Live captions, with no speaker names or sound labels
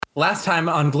Last time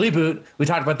on Glee Boot, we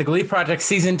talked about the Glee Project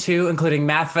Season 2, including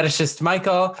math fetishist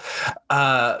Michael,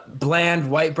 bland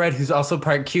white bread, who's also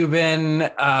part Cuban,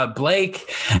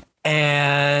 Blake,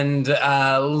 and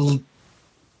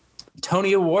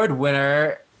Tony Award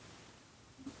winner.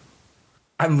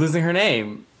 I'm losing her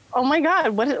name. Oh my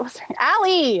God, what was her?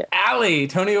 Allie. Allie,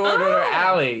 Tony Award winner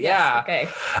Allie. Yeah. Yes,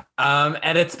 okay.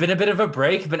 And it's been a bit of a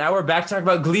break, but now we're back to talk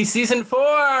about Glee Season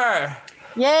 4.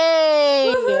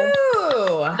 Yay!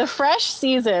 Woohoo! The fresh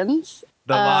seasons.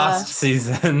 The lost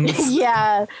seasons.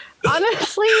 Yeah.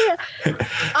 Honestly,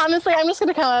 I'm just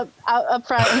gonna come up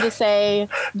front and just say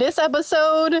this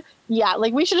episode, yeah,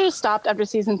 like we should have just stopped after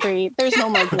season 3. There's no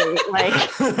more Glee. Like,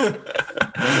 so.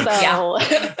 Yeah.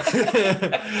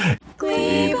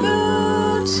 Glee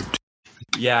Boot.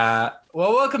 Yeah.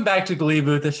 Well, welcome back to Glee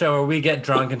Boot, the show where we get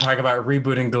drunk and talk about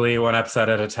rebooting Glee one episode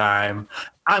at a time.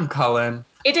 I'm Cullen.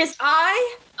 It is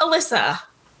I, Alyssa.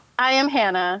 I am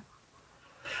Hannah.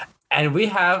 And we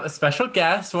have a special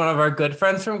guest, one of our good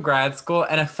friends from grad school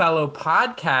and a fellow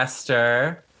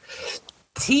podcaster,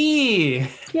 T.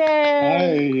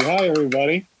 Yay! Hi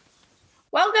everybody.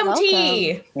 Welcome,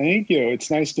 T. Thank you. It's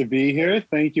nice to be here.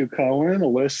 Thank you, Colin,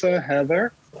 Alyssa,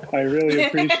 Heather. I really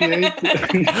appreciate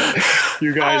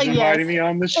you guys inviting me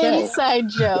on the show. Inside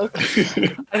joke.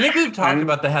 I think we've talked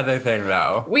about the Heather thing,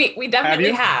 though. We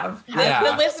definitely have. Yeah.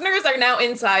 The listeners are now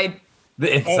inside.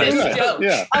 The inside This joke.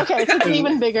 Yeah. Okay, so it's an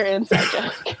even bigger inside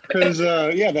joke. Because,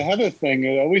 the Heather thing,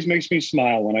 it always makes me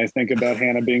smile when I think about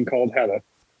Hannah being called Heather.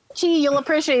 Gee, you'll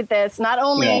appreciate this. Not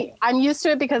only I'm used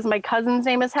to it because my cousin's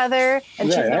name is Heather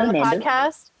and she's been on the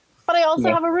podcast, but I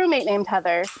also have a roommate named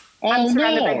Heather. I'm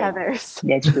surrounded by Heathers.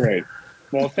 That's great.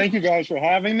 Well, thank you guys for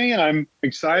having me, and I'm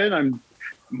excited. I'm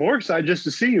more excited just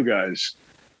to see you guys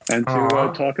and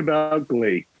to talk about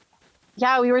Glee.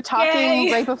 Yeah, we were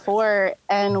talking right before,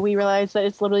 and we realized that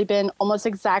it's literally been almost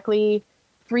exactly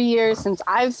 3 years since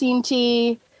I've seen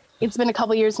T. It's been a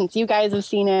couple years since you guys have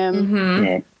seen him.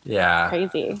 Mm-hmm. Yeah.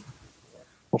 Crazy.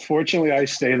 Well, fortunately, I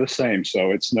stay the same,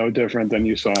 so it's no different than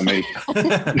you saw me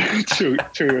 2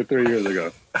 or 3 years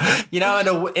ago. You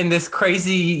know, in this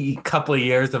crazy couple of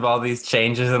years of all these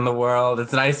changes in the world,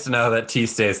 it's nice to know that T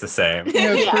stays the same.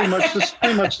 Yeah, it's pretty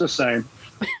much the same.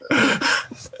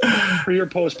 Pre or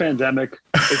post pandemic,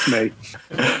 it's me.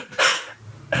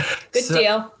 Good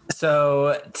deal.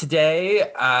 So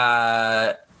today,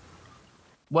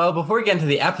 well, before we get into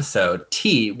the episode,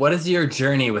 T, what is your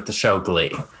journey with the show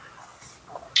Glee?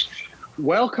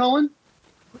 Well, Colin,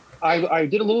 I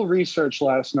did a little research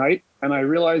last night, and I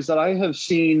realized that I have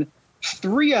seen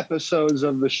 3 episodes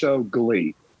of the show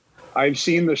Glee. I've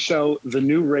seen the show The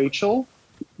New Rachel,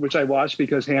 which I watched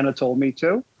because Hannah told me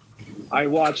to. I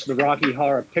watched the Rocky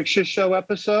Horror Picture Show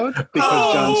episode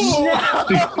because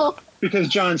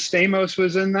John Stamos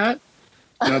was in that.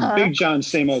 I'm a big John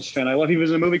Stamos fan. He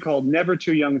was in a movie called Never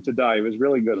Too Young to Die. He was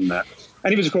really good in that.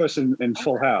 And he was, of course, in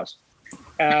Full House.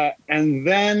 And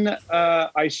then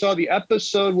I saw the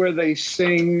episode where they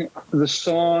sing the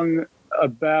song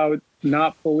about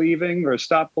not believing or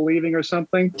stop believing or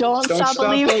something. Don't stop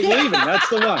believing. That's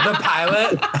the one. The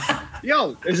pilot?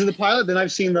 Yo, is it the pilot? Then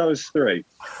I've seen those 3.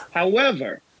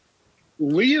 However,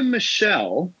 Leah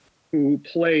Michelle, who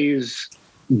plays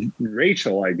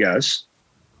Rachel, I guess,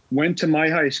 went to my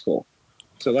high school.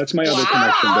 So that's my other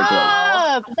connection to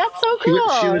Glee. That's so cool.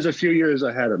 She was a few years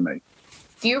ahead of me.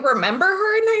 Do you remember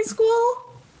her in high school?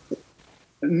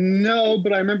 No,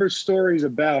 but I remember stories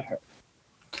about her,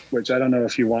 which I don't know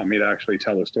if you want me to actually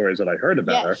tell the stories that I heard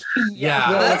about her.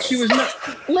 Yeah. Well, she was not.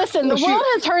 Listen, the world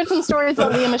has heard some stories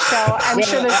about Leah Michelle. I'm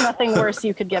sure there's nothing worse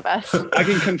you could give us. I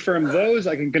can confirm those.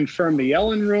 I can confirm the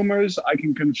Ellen rumors. I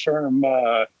can confirm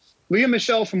Leah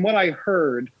Michelle, from what I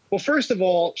heard. Well, first of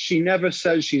all, she never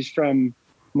says she's from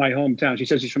my hometown. She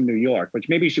says she's from New York, which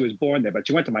maybe she was born there, but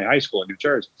she went to my high school in New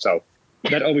Jersey. So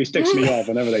that always ticks me off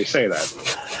whenever they say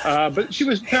that. But she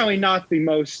was apparently not the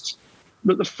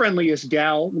the friendliest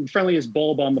gal, the friendliest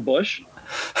bulb on the bush.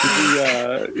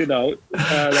 That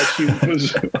she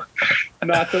was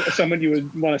not someone you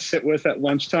would want to sit with at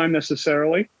lunchtime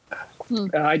necessarily.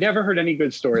 I never heard any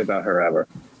good story about her ever.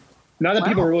 Not that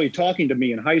people were really talking to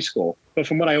me in high school, but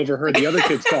from what I overheard the other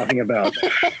kids talking about,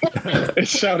 it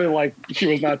sounded like she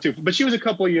was not too. But she was a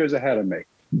couple of years ahead of me.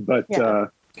 But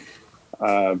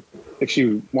if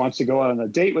she wants to go out on a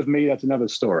date with me, that's another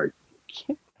story.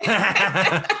 She's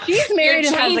married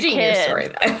and has a kid. Story,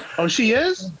 then. Oh, she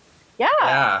is?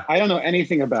 Yeah. I don't know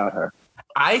anything about her.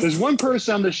 There's one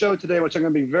person on the show today, which I'm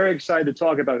going to be very excited to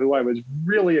talk about, who I was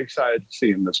really excited to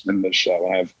see in this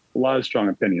show. I have a lot of strong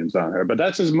opinions on her, but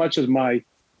that's as much as my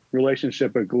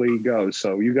relationship with Glee goes.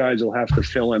 So you guys will have to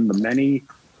fill in the many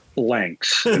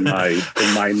lengths in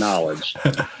my knowledge.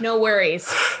 No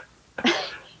worries.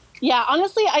 Yeah,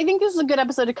 honestly, I think this is a good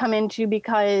episode to come into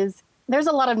because there's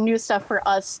a lot of new stuff for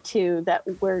us too that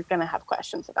we're gonna have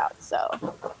questions about. So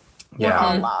we're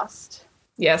all lost.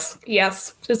 Yes.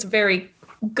 Just a very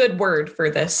good word for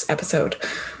this episode.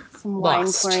 Some wine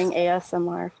Lost. pouring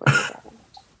ASMR for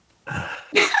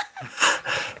you.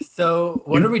 So,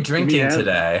 what are we drinking Yeah.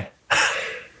 today?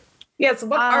 Yes.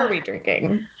 What are we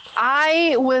drinking?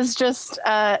 I was just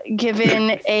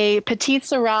given a Petite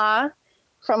Syrah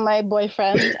from my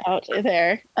boyfriend out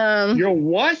there. You're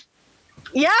what?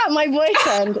 Yeah, my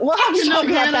boyfriend. We'll have to talk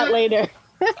about that later.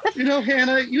 You know,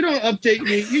 Hannah, you don't update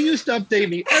me. You used to update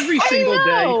me every single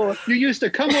know. day. You used to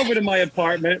come over to my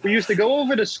apartment. We used to go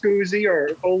over to Scoozy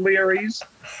or O'Leary's,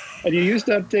 and you used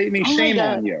to update me. Oh my Shame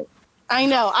God. on you. I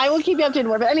know. I will keep you updated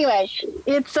more. But anyway,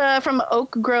 it's from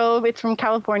Oak Grove. It's from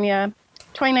California,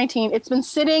 2019. It's been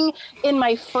sitting in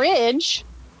my fridge.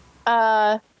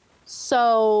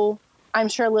 So I'm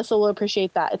sure Alyssa will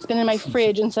appreciate that. It's been in my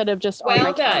fridge instead of just on my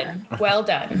Well counter. done. Well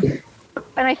done.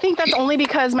 And I think that's only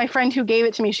because my friend who gave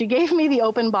it to me, she gave me the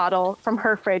open bottle from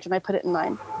her fridge and I put it in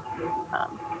mine.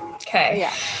 Okay.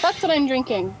 Yeah, that's what I'm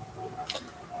drinking.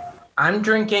 I'm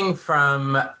drinking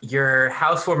from your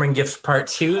housewarming gifts part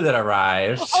 2 that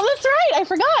arrived. Oh, that's right. I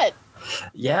forgot.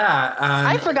 Yeah.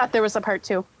 I forgot there was a part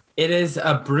 2. It is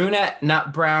a brunette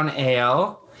nut brown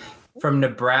ale from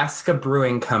Nebraska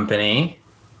Brewing Company.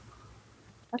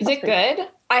 Is it good?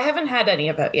 I haven't had any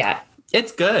of it yet.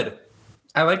 It's good.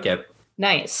 I like it.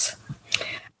 Nice.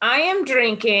 I am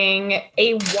drinking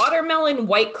a watermelon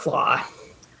White Claw.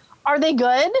 Are they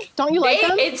good? Don't you like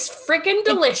them? It's freaking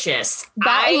delicious.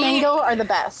 That and mango are the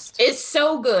best. It's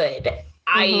so good.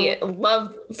 I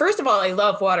love, first of all, I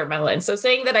love watermelon. So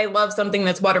saying that I love something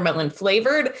that's watermelon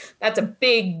flavored, that's a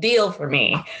big deal for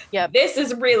me. Yep. This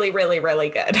is really, really, really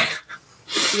good.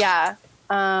 Yeah.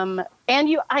 And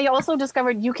I also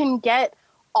discovered you can get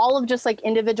all of just like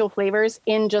individual flavors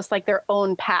in just like their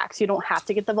own packs. You don't have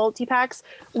to get the multi packs,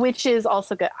 which is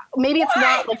also good. Maybe it's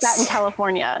not like that in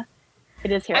California.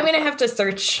 It is here. I'm going to have to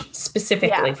search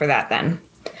specifically for that then.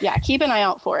 Yeah, keep an eye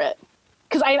out for it.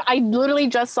 Because I literally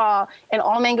just saw an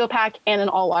all mango pack and an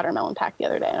all watermelon pack the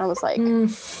other day. And I was like,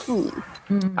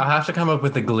 I'll have to come up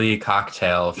with a Glee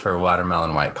cocktail for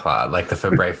watermelon White Claw, like the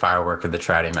Fabre firework of the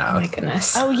Trouty Oh Mouth. my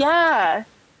goodness. oh, yeah.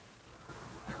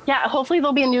 Yeah, hopefully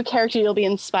there'll be a new character you'll be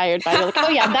inspired by. You're like, oh,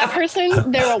 yeah, that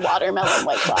person, they're a watermelon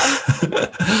White Claw.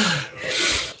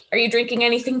 Are you drinking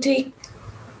anything, T?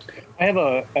 I have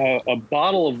a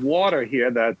bottle of water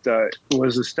here that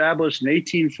was established in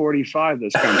 1845.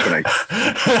 This company.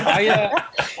 I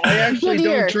actually Good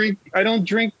year. don't drink. I don't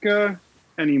drink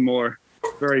anymore.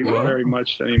 Very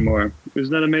much anymore.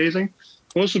 Isn't that amazing?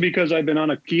 Mostly because I've been on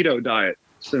a keto diet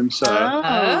since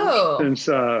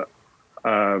a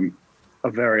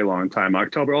very long time,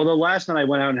 October. Although last night I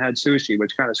went out and had sushi,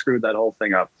 which kind of screwed that whole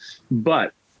thing up.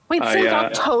 But Wait, since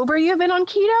October you've been on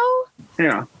keto?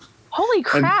 yeah. Holy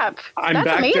crap. I'm That's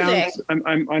back amazing. down.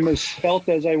 I'm as svelte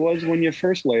as I was when you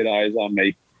first laid eyes on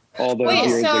me all those Wait,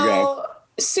 years ago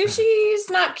so sushi's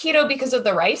not keto because of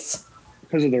the rice?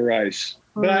 because of the rice.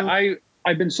 But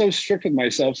I've been so strict with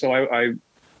myself, so I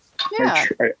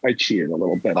cheated a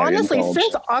little bit. Honestly, I indulged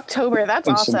since October, that's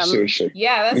in some awesome. sushi.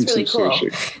 Yeah, that's And really some cool.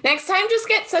 sushi. Next time, just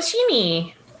get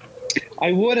sashimi.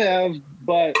 I would have,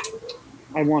 but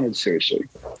I wanted sushi.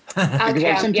 Because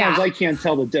Okay, sometimes I can't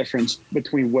tell the difference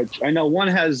between which. I know one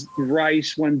has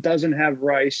rice, one doesn't have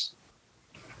rice.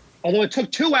 Although it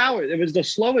took 2 hours. It was the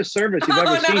slowest service you've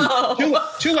ever seen.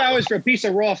 2 hours for a piece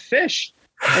of raw fish.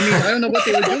 I mean, I don't know what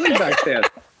they were doing back there.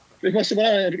 They must have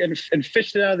gone and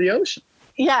fished it out of the ocean.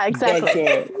 Yeah,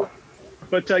 exactly.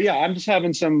 But yeah, I'm just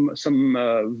having some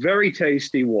very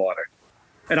tasty water.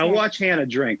 And I'll watch Hannah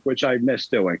drink, which I miss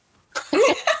doing.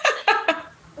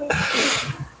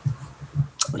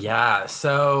 Yeah.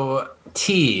 So,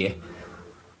 T,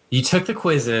 you took the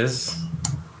quizzes.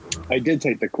 I did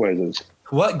take the quizzes.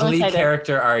 What Glee excited.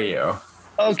 character are you?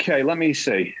 Okay, let me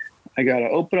see. I got to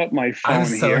open up my phone I'm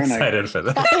so here. excited for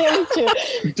this. I am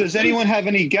too. Does anyone have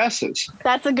any guesses?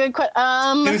 That's a good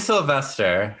question. Who's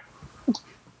Sylvester?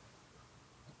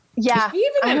 Yeah. Is he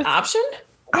even an option?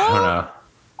 I don't know.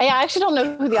 I actually don't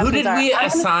know who the Who options did are. we I'm gonna-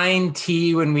 assign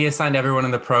T when we assigned everyone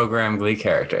in the program Glee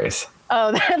characters?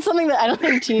 Oh, that's something that I don't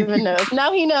think T even knows.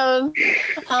 Now he knows.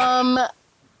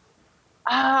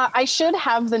 I should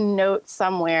have the note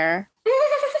somewhere.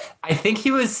 I think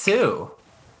he was Sue,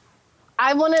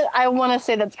 I wanna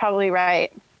say that's probably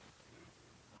right.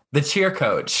 the cheer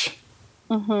coach.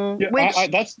 Yeah, Which-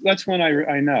 that's one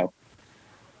I know.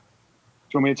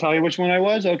 you want me to tell you which one I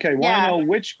was? Okay. Want Yeah. to know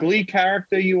which Glee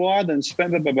character you are? Then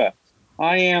spend it.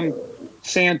 I am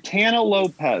Santana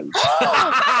Lopez.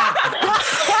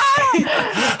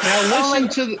 Now listen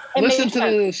to makes the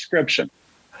sense. description.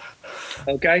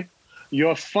 Okay,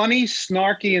 you're funny,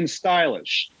 snarky, and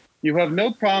stylish. You have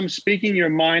no problem speaking your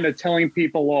mind or telling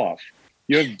people off.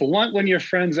 You're blunt when your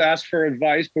friends ask for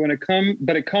advice, but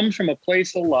it comes from a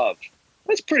place of love.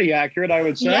 That's pretty accurate, I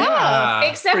would say. Yeah.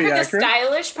 Except for Pretty the accurate.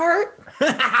 stylish part.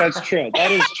 That's true.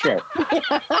 That is true.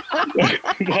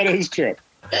 That is true.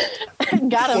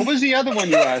 Got What him. was the other one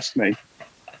you asked me?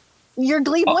 Your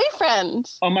Glee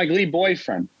boyfriend. Oh, my Glee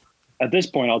boyfriend. At this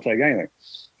point, I'll take anything.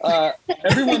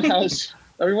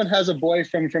 Everyone has a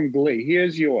boyfriend from Glee.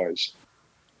 Here's yours.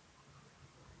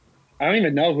 I don't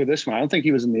even know who this one. I don't think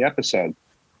he was in the episode.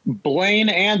 Blaine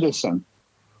Anderson.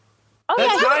 Oh,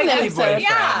 That's yeah, he's in my the Glee episode. boyfriend.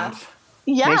 Yeah.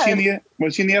 Yeah.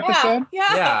 Was he in the episode?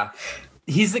 Yeah. Yeah.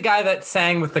 He's the guy that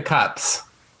sang with the cups.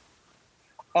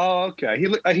 Oh, okay.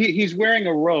 He's wearing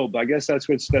a robe. I guess that's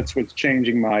what's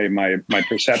changing my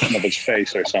perception of his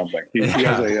face or something. He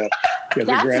has a That's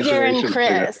graduation Darren figure.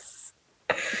 Chris.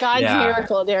 God's Yeah.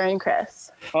 miracle, Darren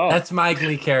Chris. Oh, That's my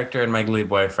Glee character and my Glee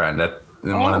boyfriend. That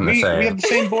one oh, I'm the we same. have the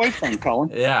same boyfriend,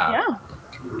 Colin. Yeah. Yeah.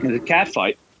 It's a cat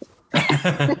fight.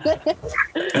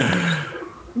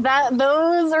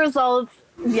 Those results,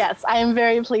 yes, I am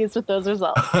very pleased with those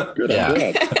results. Good. Yeah.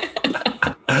 Good.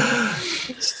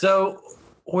 So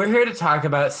we're here to talk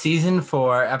about season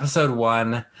 4, episode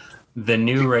 1, The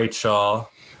New Rachel.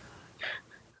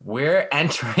 We're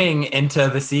entering into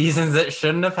the seasons that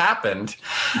shouldn't have happened.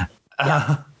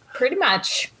 Pretty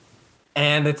much.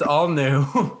 And it's all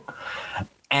new.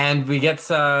 And we get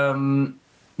some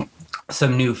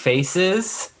new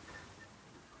faces.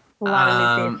 A lot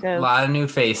of new faces. A lot of new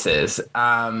faces.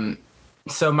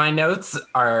 So my notes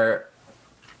are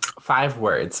 5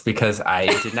 words because I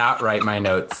did not write my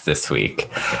notes this week.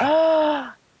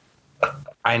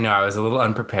 I know I was a little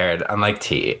unprepared, unlike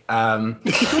T. I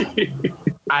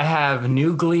have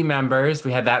new Glee members.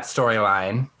 We had that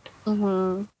storyline.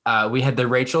 Mm-hmm. We had the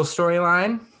Rachel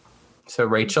storyline. So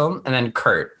Rachel, and then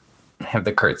Kurt. I have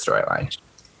the Kurt storyline.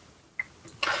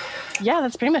 Yeah,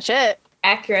 that's pretty much it.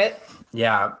 Accurate.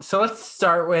 Yeah. So let's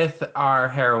start with our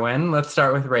heroine. Let's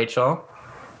start with Rachel.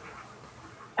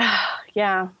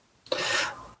 Yeah.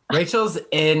 Rachel's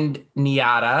in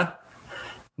NYADA,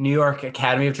 New York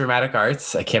Academy of Dramatic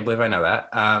Arts. I can't believe I know that.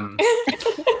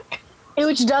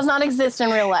 Which does not exist in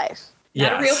real life.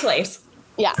 Not a real place.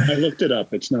 Yeah. I looked it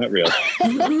up. It's not real.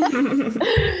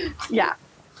 Yeah.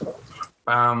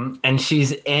 And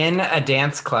she's in a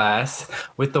dance class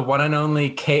with the one and only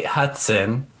Kate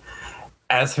Hudson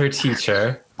as her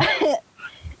teacher.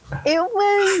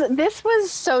 This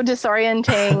was so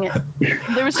disorienting.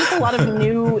 There was just a lot of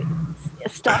new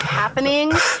stuff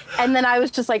happening. And then I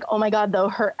was just like, oh my God, though,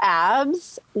 her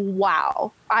abs.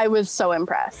 Wow. I was so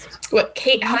impressed. What,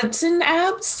 Kate Hudson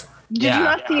abs? Did Yeah. you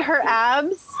not see her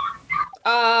abs?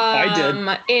 I did.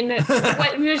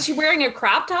 What, was she wearing a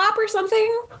crop top or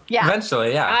something? Yeah.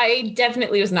 Eventually, yeah. I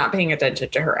definitely was not paying attention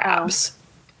to her abs.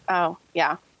 Oh,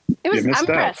 yeah. It was, You I'm missed out.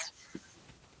 impressed.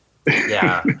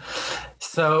 Yeah.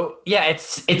 So yeah,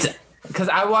 it's because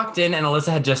I walked in and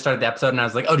Alyssa had just started the episode, and I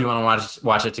was like, "Oh, do you want to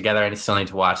watch it together?" And I still need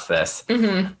to watch this.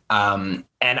 Mm-hmm.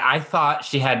 And I thought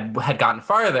she had gotten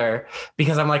farther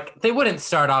because I'm like, they wouldn't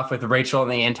start off with Rachel in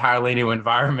the entirely new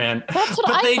environment, That's what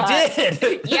but I they thought.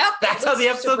 did. Yep. That's how the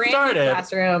It's just a episode brand new started.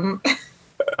 Classroom.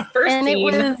 First And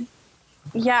it scene.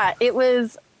 it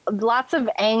was lots of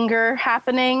anger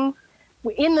happening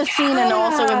in the scene and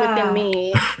also within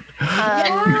me.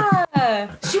 Yeah.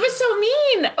 She was so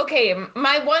mean. Okay,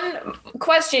 my one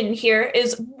question here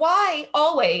is why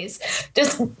always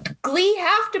does Glee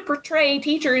have to portray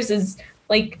teachers as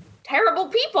like terrible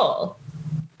people?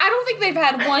 I don't think they've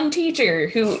had one teacher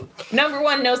who, number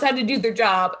one, knows how to do their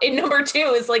job, and number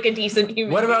two is like a decent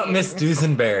human. What about being. Miss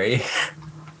Dusenberry?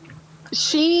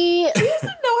 She Doesn't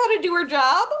know how to do her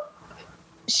job?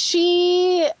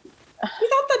 she We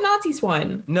thought the Nazis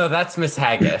won. No, that's Miss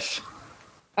Haggish.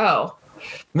 Oh.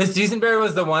 Miss Dusenberry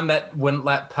was the one that wouldn't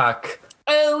let Puck.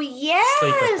 Oh, yes.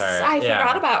 Sleep with her, I yeah.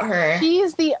 forgot about her.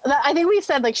 she's I think we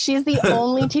said like she's the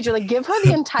only teacher. Like give her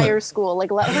the entire school.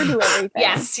 Like let her do everything.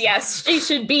 Yes. She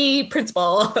should be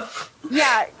principal.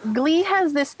 Yeah. Glee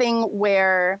has this thing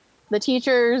where the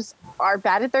teachers are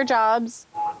bad at their jobs,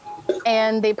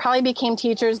 and they probably became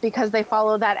teachers because they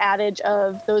follow that adage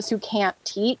of those who can't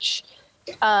teach.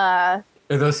 Or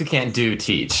those who can't do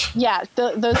teach. Yeah,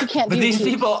 those who can't But do these teach.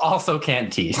 people also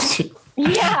can't teach.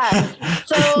 Yeah.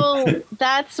 So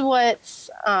that's what's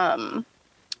but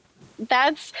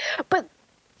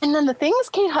And then the things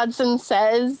Kate Hudson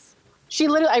says,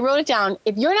 I wrote it down.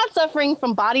 If you're not suffering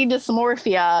from body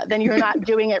dysmorphia, then you're not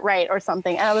doing it right or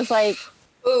something. And I was like,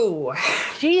 Ooh.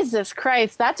 Jesus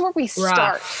Christ, that's where we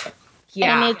start. Rough.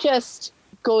 Yeah. And it just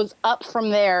goes up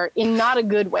from there in not a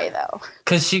good way, though.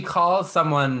 Because she calls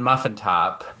someone Muffin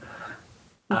Top,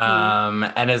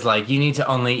 and is like, you need to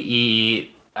only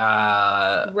eat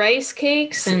rice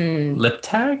cakes and lip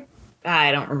tag?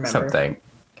 I don't remember. Something.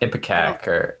 Ipecac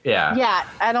or, yeah. Yeah,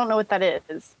 I don't know what that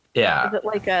is. Yeah. Is it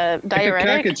like a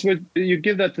diuretic? It's what you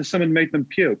give that to someone to make them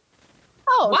puke.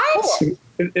 Oh, What? cool.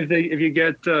 If you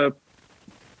get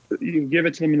you give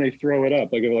it to them and they throw it up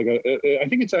I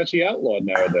think it's actually outlawed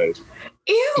nowadays.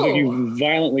 Ew. Like you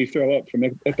violently throw up from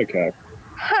Ipecac.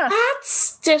 Huh.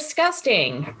 That's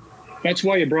disgusting. That's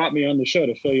why you brought me on the show,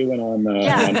 to fill you in on.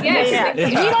 Yeah. Yes.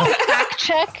 We don't fact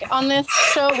check on this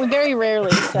show very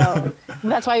rarely, so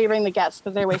that's why you bring the guests,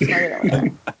 because they're way smarter than we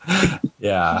are.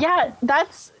 Yeah. Yeah,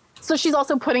 so she's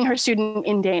also putting her student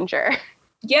in danger.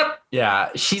 Yep. Yeah,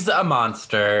 she's a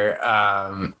monster.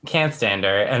 Can't stand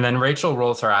her. And then Rachel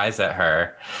rolls her eyes at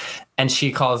her, and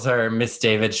she calls her Miss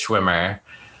David Schwimmer.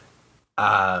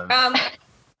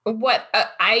 What?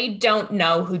 I don't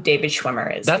know who David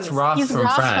Schwimmer is. That's Ross He's from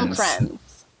Ross Friends. from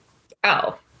Friends.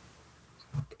 Oh.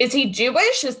 Is he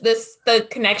Jewish? Is this the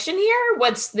connection here?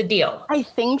 What's the deal? I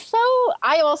think so.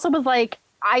 I also was like,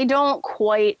 I don't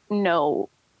quite know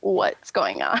what's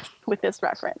going on with this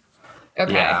reference.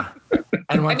 Okay. Yeah. And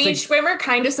I once mean, Schwimmer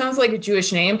kind of sounds like a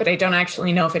Jewish name, but I don't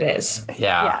actually know if it is.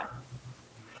 yeah.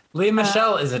 Leah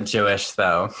Michelle isn't Jewish,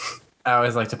 though. I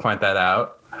always like to point that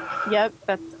out. Yep,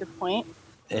 that's a good point.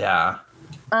 Yeah.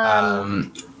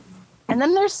 And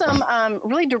then there's some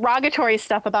really derogatory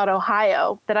stuff about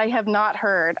Ohio that I have not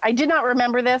heard. I did not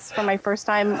remember this from my first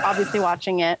time, obviously,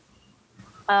 watching it.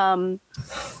 Kate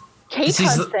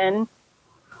Hudson,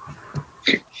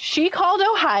 she called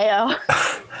Ohio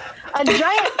a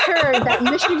giant turd that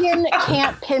Michigan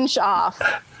can't pinch off.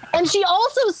 And she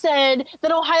also said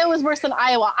that Ohio is worse than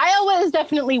Iowa. Iowa is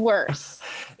definitely worse.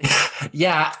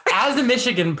 Yeah, as a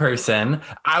Michigan person,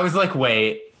 I was like,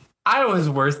 wait, Iowa's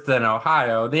worse than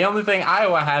Ohio. The only thing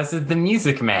Iowa has is the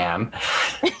Music Man.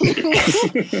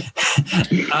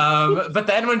 But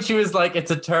then when she was like,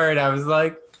 it's a turd, I was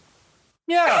like,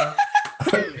 yeah.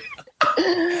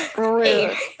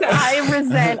 Rude. I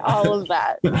resent all of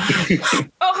that.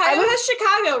 Ohio has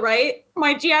Chicago, right?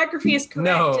 My geography is correct.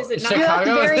 No, Is it not?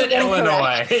 Chicago That's is very in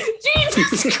Illinois.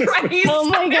 Jesus Christ. Oh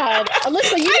my God.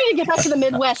 Alyssa, you need to get back to the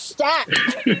Midwest stat. No,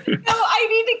 I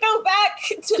need to go back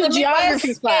to the geography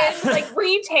Midwest class. and like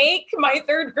retake my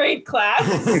third grade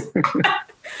class.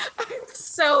 I'm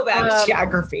so bad at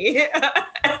geography.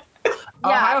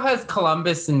 Ohio has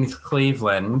Columbus and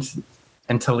Cleveland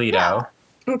and Toledo.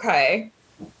 Okay.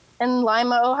 In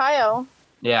Lima, Ohio.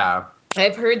 Yeah.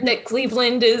 I've heard that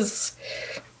Cleveland is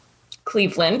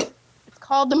Cleveland. It's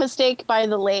called The Mistake by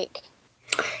the Lake.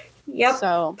 Yep.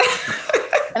 So,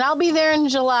 and I'll be there in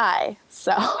July.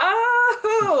 So,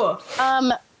 Oh.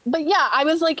 but yeah, I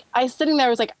was sitting there, I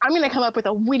was like, I'm going to come up with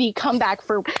a witty comeback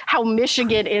for how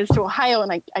Michigan is to Ohio.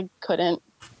 And I couldn't.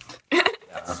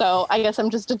 So I guess I'm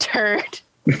just a turd.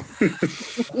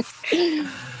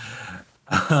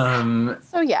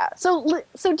 So yeah.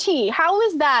 So T, how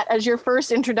is that as your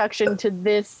first introduction to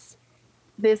this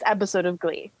episode of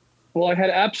Glee? Well, I had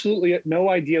absolutely no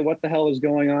idea what the hell was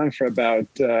going on for about,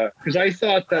 because I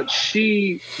thought that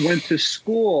she went to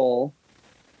school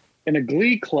in a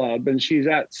Glee club and she's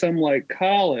at some like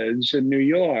college in New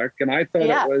York, and I thought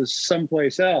it was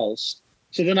someplace else.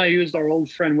 So then I used our old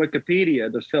friend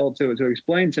Wikipedia to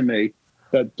explain to me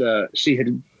that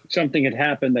something had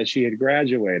happened, that she had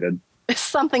graduated.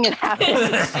 Something had happened.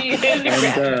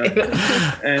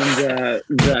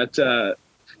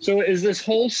 So is this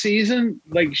whole season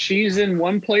like she's in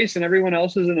one place and everyone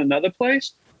else is in another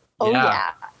place? Oh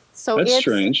yeah. So that's it's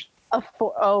strange.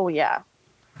 Oh yeah.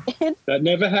 That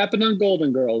never happened on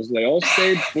Golden Girls. They all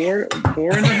stayed four in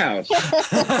the house.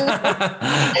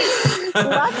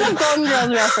 Lots of Golden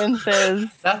Girls references.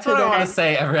 That's what I want to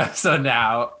say every episode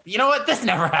now. You know what? This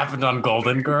never happened on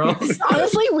Golden Girls.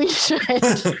 Honestly, we should.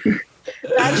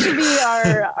 That should be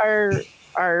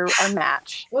our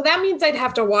match. Well, that means I'd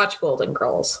have to watch Golden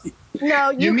Girls. No,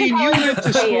 you mean you went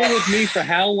to say school it. with me for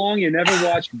how long? You never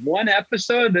watched one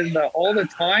episode all the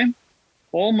time?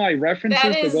 All my references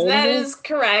to Golden That Girls? is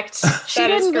correct. She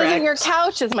That is didn't visit correct. your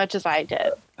couch as much as I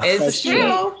did. It's That's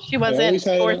true. She wasn't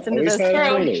forced into this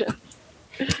situation.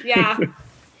 Yeah.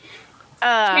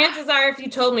 Chances are, if you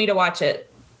told me to watch it,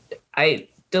 I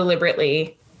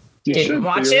deliberately You Didn't should,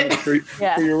 watch for your, it.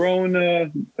 Yeah.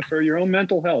 For your own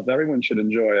mental health. Everyone should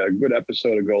enjoy a good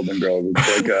episode of Golden Girls.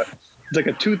 It's like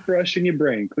a toothbrush in your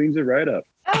brain, cleans it right up.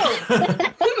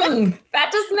 Oh,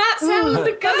 that does not sound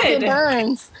It good.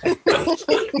 burns.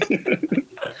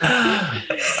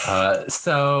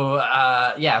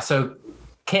 So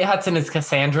Kate Hudson is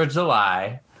Cassandra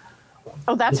July,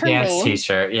 Oh, that's the her dance name.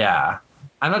 teacher. Yeah.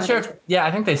 I'm not sure if,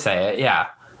 I think they say it. Yeah.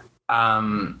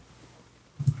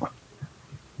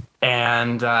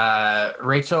 And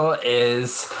Rachel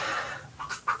is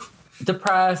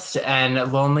depressed and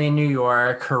lonely in New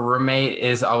York. Her roommate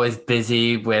is always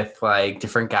busy with like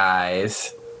different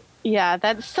guys. Yeah,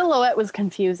 that silhouette was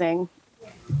confusing.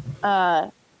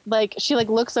 Like she like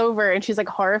looks over and she's like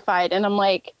horrified, and I'm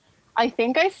like, I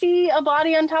think I see a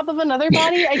body on top of another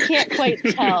body. I can't quite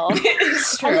tell.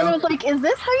 It's And then I true. was like, is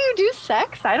this how you do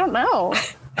sex? I don't know.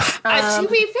 To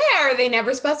be fair, they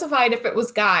never specified if it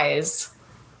was guys.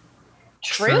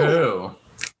 True.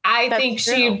 I That's think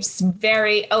true. she's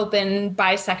very open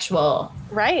bisexual.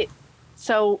 Right.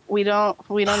 So we don't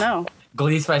know.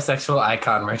 Glee's bisexual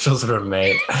icon, Rachel's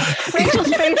roommate.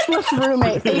 Rachel's faceless and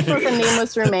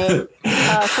nameless roommate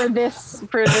for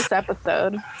this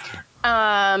episode.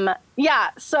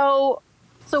 So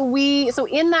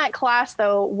in that class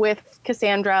though with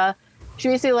Cassandra, she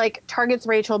basically like targets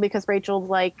Rachel because Rachel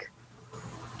like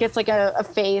gets like a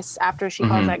face after she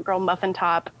calls that girl Muffin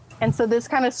Top, and so this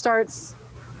kind of starts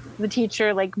the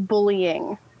teacher like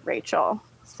bullying Rachel.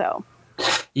 So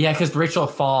Yeah, because Rachel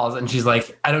falls and she's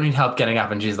like, I don't need help getting up.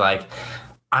 And she's like,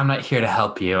 I'm not here to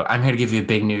help you. I'm here to give you a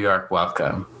big New York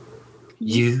welcome.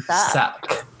 You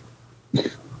suck.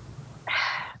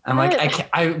 I'm like,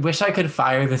 I wish I could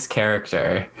fire this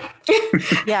character.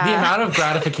 The yeah, amount of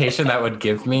gratification that would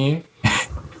give me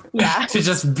yeah. to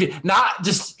just be not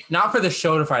for the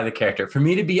show to fire the character, for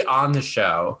me to be on the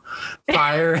show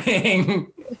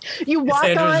firing. You walk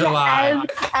Cassandra on July.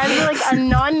 as like a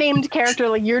non-named character,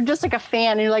 like you're just like a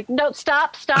fan, and you're like, no,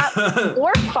 stop,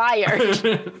 or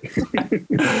fired.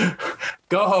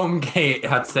 Go home, Kate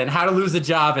Hudson. How to lose a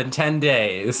job in 10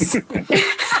 days.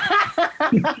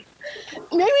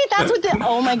 Maybe that's what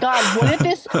oh my god, what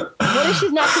if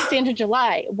she's not Cassandra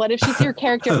July? What if she's your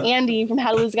character Andy from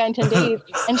How to Lose a Guy in 10 Days,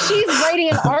 and she's writing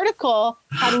an article,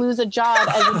 How to Lose a Job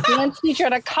as a dance teacher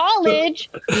at a college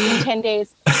in 10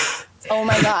 days. Oh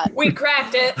my god. We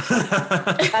cracked it.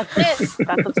 That's it.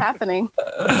 That's what's happening.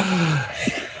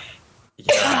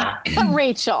 Yeah. But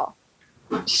Rachel,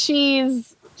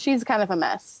 she's kind of a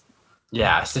mess.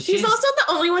 Yeah. So She's also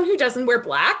the only one who doesn't wear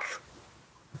black.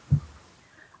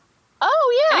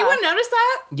 Oh yeah. Anyone notice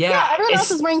that? Yeah, everyone else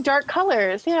it's- is wearing dark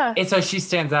colors. Yeah. It's so she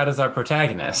stands out as our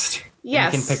protagonist.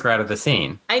 Yes. You can pick her out of the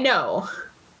scene. I know.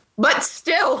 But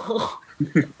still.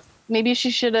 Maybe she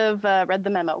should have read the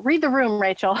memo. Read the room,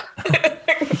 Rachel.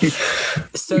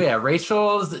 So yeah,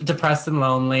 Rachel's depressed and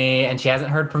lonely, and she hasn't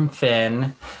heard from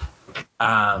Finn.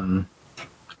 And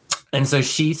so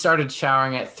she started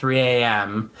showering at 3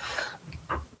 a.m.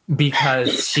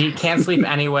 because she can't sleep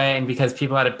anyway, and because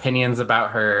people had opinions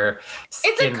about her It's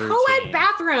a skin co-ed routine.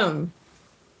 bathroom.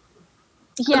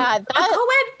 Yeah, A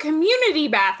co-ed community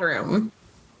bathroom.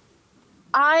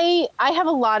 I have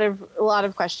a lot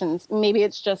of questions. Maybe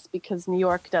it's just because New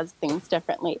York does things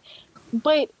differently.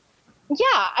 But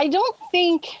yeah, I don't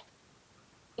think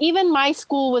even my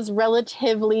school was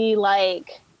relatively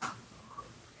like,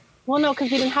 well, no,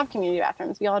 because we didn't have community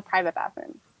bathrooms. We all had private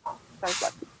bathrooms. So I was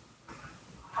lucky.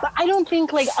 But I don't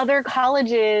think like other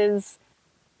colleges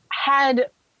had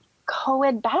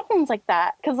co-ed bathrooms like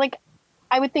that. Because like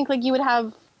I would think like you would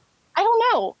have, I don't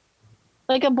know,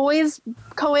 like a boys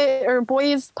co-ed or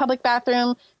boys public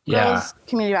bathroom, Yeah. girls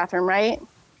community bathroom, right?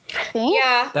 I think.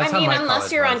 Yeah, That's I how mean, my unless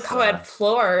college you're on was, co-ed yeah.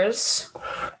 floors.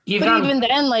 Even But on- even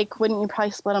then, like, wouldn't you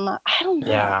probably split them up? I don't know.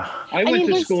 yeah. I went mean,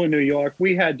 to there's- school in New York.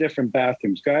 We had different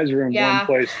bathrooms. Guys were in Yeah. one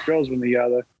place, girls were in the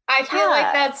other. I feel Yeah.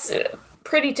 like that's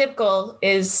pretty typical,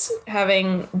 is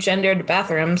having gendered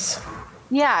bathrooms.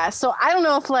 Yeah, so I don't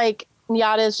know if like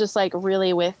Nyada is just like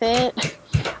really with it,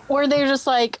 or they're just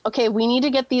like, okay, we need to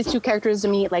get these two characters to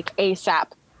meet like ASAP,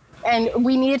 and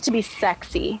we need it to be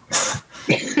sexy.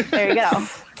 There you go.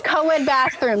 Co-ed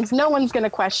bathrooms. No one's gonna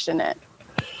question it.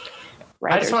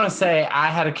 I just want to say I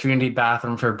had a community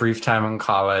bathroom for a brief time in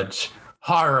college.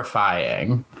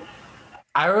 Horrifying.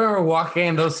 I remember walking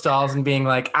in those stalls and being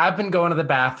like, I've been going to the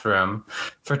bathroom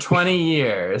for 20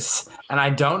 years and I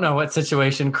don't know what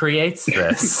situation creates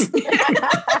this.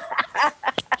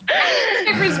 The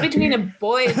difference between a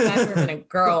boys' bathroom and a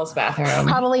girls' bathroom.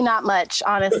 Probably not much,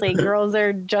 honestly. Girls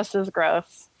are just as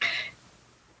gross.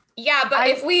 Yeah, but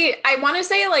I want to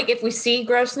say, like, if we see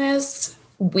grossness,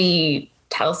 we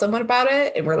tell someone about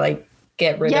it and we're like,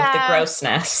 get rid of the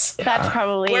grossness. That's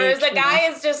probably. Whereas the true. guy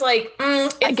is just like,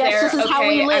 it's I guess there. this is Okay, how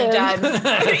we live. I'm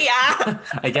done. Yeah.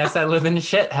 I guess I live in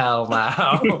shit hell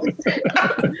now.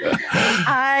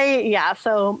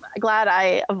 So glad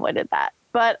I avoided that.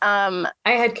 But I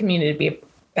had community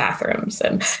bathrooms,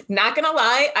 and not gonna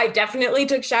lie, I definitely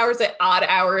took showers at odd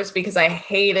hours because I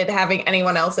hated having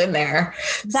anyone else in there.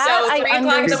 That so 3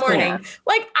 o'clock in the morning, understand.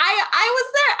 like I was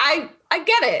there. I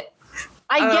get it.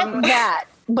 I get that.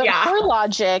 But her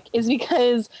logic is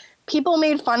because people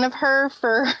made fun of her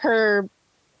for her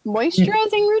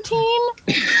moisturizing routine.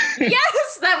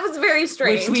 Yes, that was very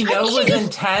strange. Which we know was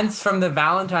intense from the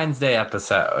Valentine's Day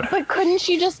episode. But couldn't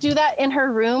she just do that in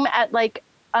her room at like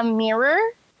a mirror?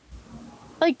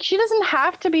 Like she doesn't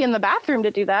have to be in the bathroom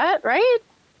to do that, right?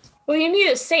 Well, you need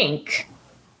a sink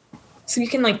so you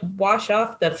can like wash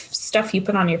off the stuff you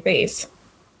put on your face.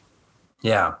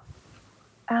 Yeah.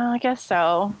 I guess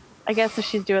so. I guess if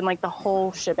she's doing like the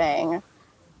whole shebang.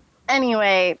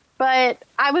 Anyway, but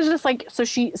I was just like, so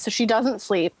she doesn't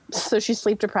sleep, so she's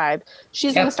sleep deprived.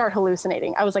 She's gonna start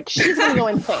hallucinating. I was like, she's gonna go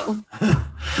insane.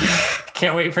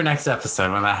 Can't wait for next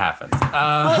episode when that happens.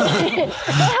 I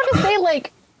have to say,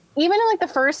 like, even in like the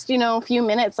first, few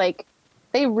minutes, like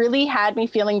they really had me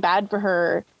feeling bad for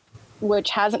her, which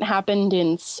hasn't happened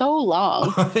in so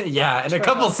long. Yeah, in a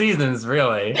couple seasons,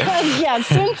 really. Yeah,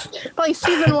 since like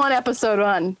season 1, episode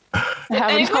 1. Did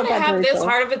anyone have this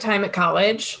hard of a time at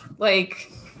college?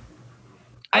 Like,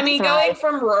 I mean, going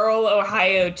from rural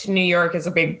Ohio to New York is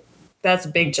that's a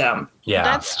big jump. Yeah.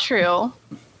 That's true.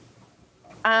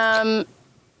 And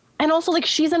also like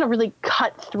she's in a really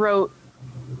cutthroat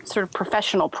sort of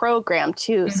professional program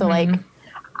too. So like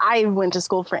I went to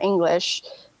school for English.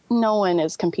 No one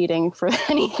is competing for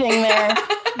anything there.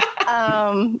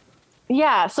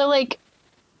 Yeah. So like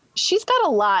she's got a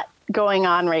lot going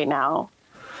on right now.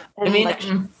 And, I mean, like,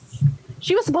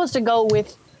 she was supposed to go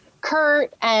with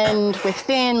Kurt and with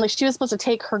Finn. Like she was supposed to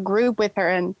take her group with her,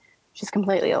 and she's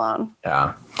completely alone.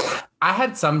 Yeah. I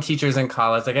had some teachers in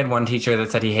college. Like I had one teacher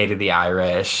that said he hated the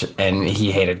Irish and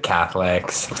he hated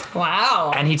Catholics.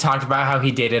 Wow. And he talked about how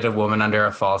he dated a woman under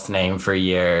a false name for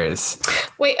years.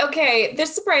 Wait, okay.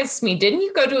 This surprised me. Didn't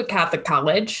you go to a Catholic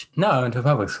college? No, I went to a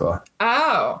public school.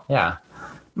 Oh. Yeah.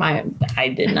 I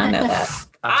did not know that.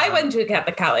 I went to a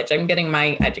Catholic college. I'm getting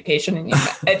my education and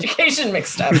education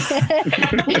mixed up.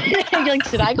 You're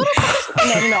like, did I go to public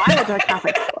school? No, I went to a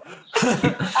Catholic school.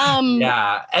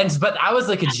 Yeah. But I was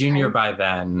like a junior by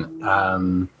then.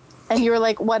 And you were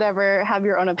like, whatever, have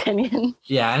your own opinion.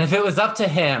 Yeah. And if it was up to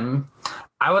him,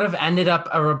 I would have ended up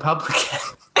a Republican.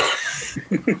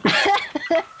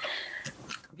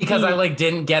 Because I like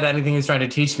didn't get anything he was trying to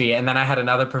teach me. And then I had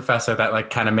another professor that like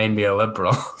kind of made me a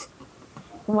liberal.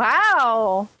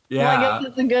 Wow. Yeah. Well, I guess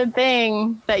it's a good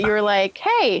thing that you were like,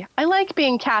 hey, I like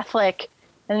being Catholic.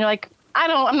 And you're like,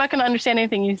 I'm not going to understand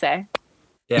anything you say.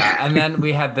 Yeah. And then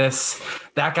we had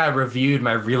that guy reviewed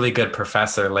my really good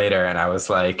professor later. And I was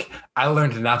like, I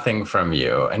learned nothing from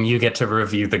you. And you get to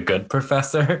review the good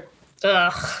professor.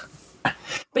 Ugh.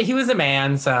 But he was a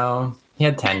man, so he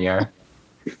had tenure.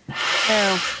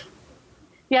 Oh.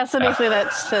 Yeah, so basically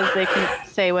that says they can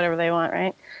say whatever they want,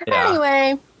 right? Yeah.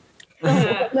 Anyway,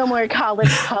 no more college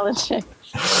politics.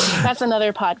 That's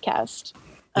another podcast.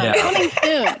 Yeah. Coming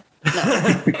soon.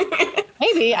 No.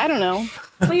 Maybe, I don't know.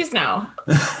 Please no.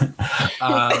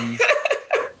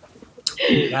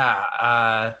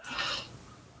 Yeah.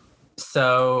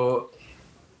 So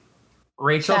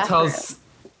Rachel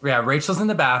Rachel's in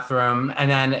the bathroom,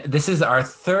 and then this is our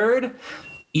third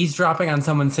eavesdropping on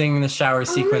someone singing in the shower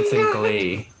sequence in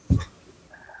Glee.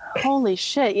 Holy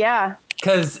shit, yeah.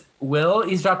 Because Will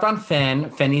eavesdropped on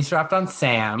Finn eavesdropped on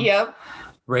Sam. Yep.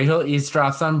 Rachel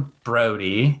eavesdrops on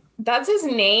Brody. That's his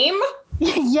name?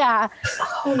 Yeah.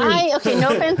 Okay, no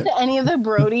offense to any of the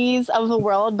Brodies of the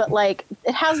world, but like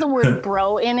it has the word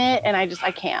bro in it, and I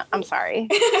can't. I'm sorry.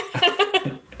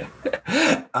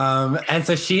 And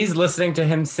so she's listening to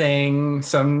him sing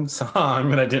some song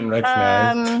that I didn't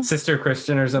recognize. Sister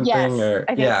Christian or something. Yes,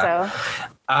 I think so.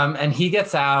 And he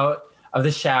gets out of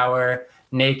the shower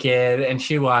naked and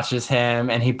she washes him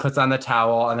and he puts on the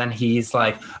towel and then he's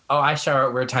like, oh, I shower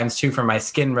at weird times too for my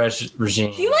skin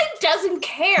regime. He like doesn't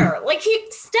care. Like he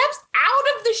steps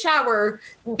out of the shower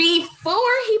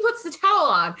before he puts the towel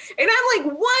on. And I'm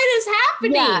like, what is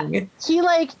happening?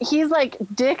 Yeah. He's like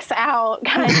dicks out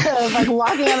kind of like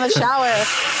walking out of the shower.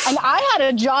 And I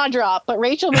had a jaw drop, but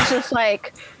Rachel was just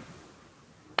like,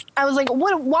 I was like,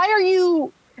 what, why are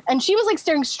you? And she was like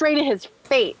staring straight at his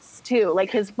face too, like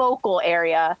his vocal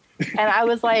area. And I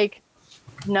was like,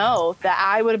 no, that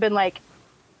I would have been like,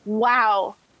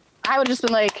 wow, I would have just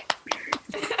been like,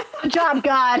 good job,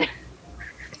 God.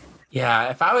 Yeah,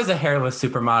 if I was a hairless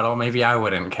supermodel, maybe I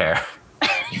wouldn't care.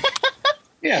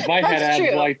 Yeah, if I had That's abs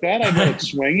true. like that, I'd let it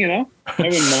swing, you know? I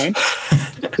wouldn't mind.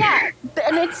 Yeah,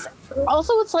 and it's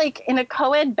like in a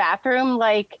co-ed bathroom,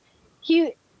 like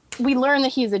we learn that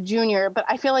he's a junior, but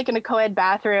I feel like in a co-ed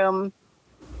bathroom,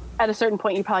 at a certain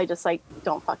point, you probably just like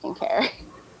don't fucking care.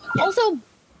 Also,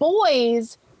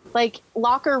 boys, like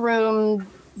locker rooms,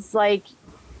 like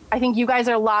I think you guys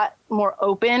are a lot more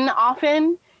open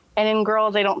often, and in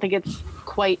girls, I don't think it's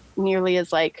quite nearly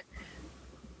as like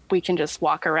we can just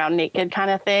walk around naked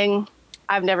kind of thing.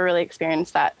 I've never really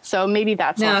experienced that, so maybe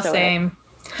that's No, also it. same.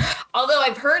 Although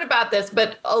I've heard about this,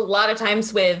 but a lot of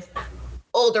times with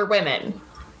older women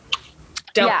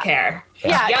don't Yeah. care.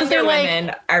 Yeah, 'cause Younger they're like-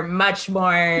 women are much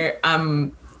more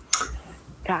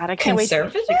God, I can't wait to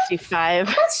be Conservative? 65.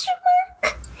 question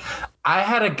mark. I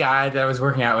had a guy that I was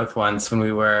working out with once when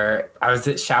I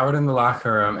was showered in the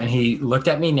locker room, and he looked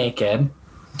at me naked,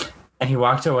 and he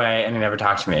walked away, and he never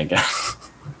talked to me again.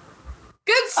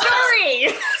 Good story.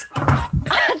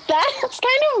 That's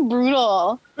kind of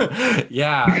brutal.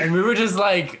 Yeah, and we were just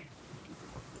like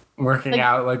working Like-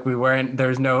 out, like there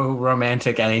was no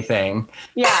romantic anything.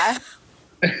 Yeah.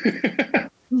 That's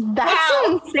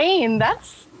Wow. insane.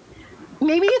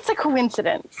 Maybe it's a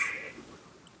coincidence.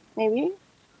 Maybe.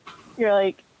 You're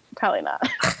like, probably not.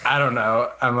 I don't know.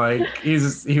 I'm like, he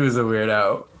was a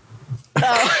weirdo.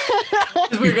 Oh.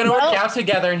 'Cause we were gonna Well- work out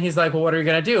together, and he's like, "Well, what are you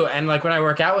gonna do?" And like when I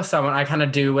work out with someone, I kind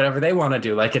of do whatever they want to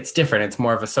do. Like it's different. It's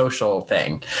more of a social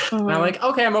thing. And I'm like,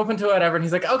 "Okay, I'm open to whatever." And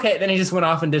he's like, "Okay." Then he just went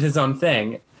off and did his own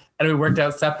thing, and we worked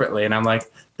out separately. And I'm like,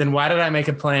 "Then why did I make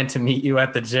a plan to meet you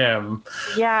at the gym?"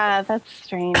 Yeah, that's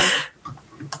strange.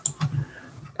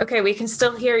 Okay, we can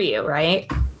still hear you, right?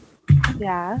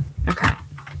 Yeah. Okay.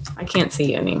 I can't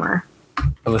see you anymore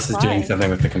Alyssa's Why? doing something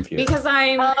with the computer. because I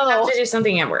have Oh. to do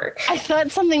something at work. I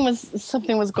thought something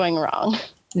was going wrong.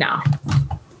 No.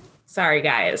 Sorry,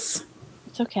 guys.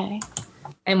 It's okay.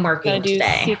 I'm Gotta working do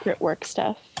today. secret work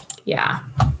stuff. Yeah.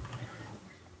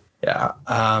 Yeah.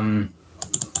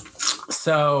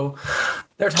 So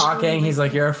they're talking. He's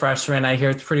like, "You're a freshman. I hear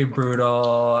it's pretty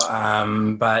brutal.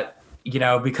 But you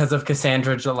know, because of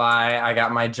Cassandra July, I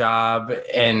got my job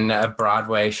in a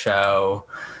Broadway show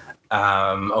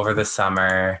over the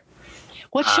summer,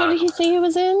 What show did he say he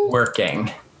was in?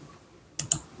 working.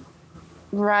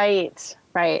 Right.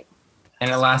 And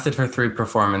it lasted for 3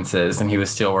 performances, and he was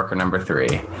steelworker number 3.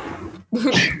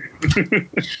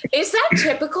 Is that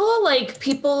typical? Like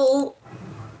people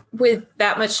with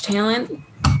that much talent,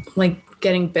 like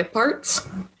getting bit parts?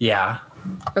 Yeah.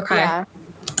 Okay. Yeah.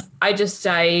 I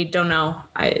don't know.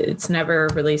 It's never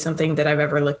really something that I've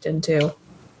ever looked into.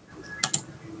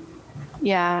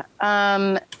 Yeah.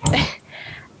 I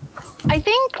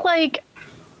think like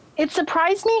it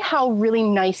surprised me how really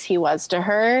nice he was to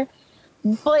her,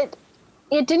 but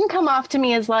it didn't come off to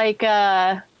me as like,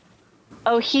 oh,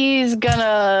 he's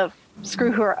gonna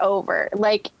screw her over.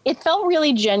 Like it felt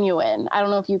really genuine. I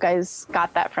don't know if you guys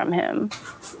got that from him.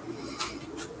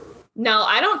 No,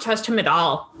 I don't trust him at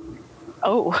all.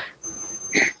 Oh,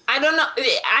 I don't know.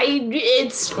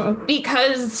 It's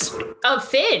because of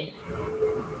Finn.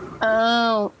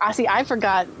 oh, I see. I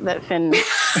forgot that Finn.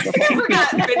 I forgot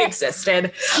Finn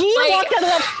existed. He Like- walked out of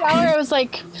that shower. I was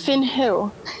like, Finn,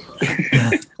 who?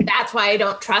 That's why I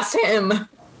don't trust him. That's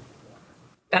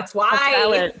That's why.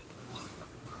 valid.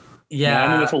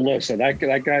 Yeah. I'm with Alyssa.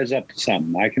 That guy's up to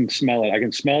something. I can smell it. I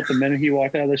can smell it the minute he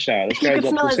walked out of the shower. This You guy's could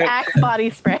up smell to his something. Axe body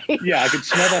spray. Yeah, I could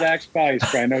smell that Axe body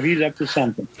spray. I know he's up to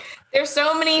something. There's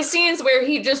so many scenes where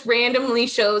he just randomly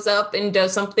shows up and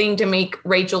does something to make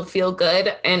Rachel feel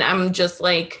good. And I'm just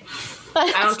like, I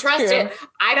don't trust it.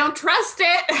 I don't trust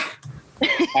it.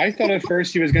 I thought at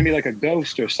first he was going to be like a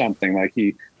ghost or something. Like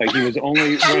he was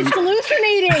only He's when,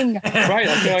 hallucinating. right.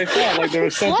 That's what I thought. Like there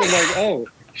was something like, oh,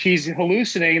 she's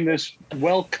hallucinating this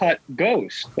well-cut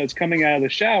ghost that's coming out of the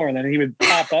shower, and then he would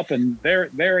pop up, and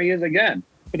there he is again.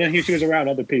 But then she was around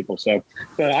other people. So,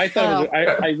 but I thought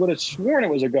I would have sworn it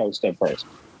was a ghost at first.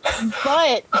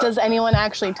 But does anyone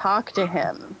actually talk to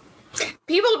him?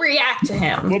 People react to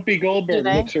him. Whoopi Do Goldberg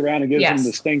they? looks around and gives Yes. him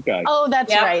the stink eye. Oh,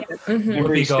 that's Yep. right. Mhm.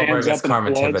 Remember he Whoopi Goldberg stands is up and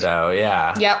Carmen floods? Thibodeau.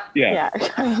 Yeah. Yep. Yeah. Yeah,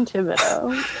 Carmen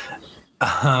Thibodeau.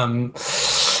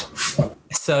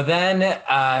 So then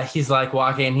he's like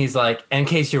walking, he's like, "In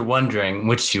case you're wondering,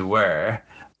 which you were,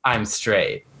 I'm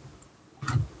straight."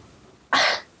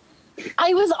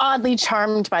 I was oddly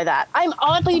charmed by that. I'm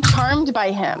oddly charmed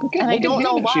by him, and I Look at don't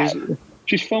know him. why.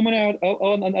 She's foaming out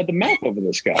at the mouth over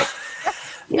this guy.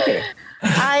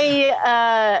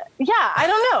 I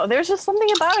don't know. There's just something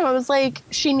about him. I was like,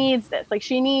 she needs this. Like,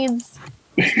 she needs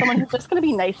someone who's just going to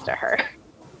be nice to her.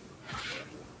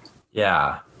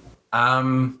 Yeah.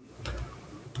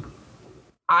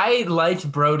 I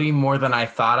liked Brody more than I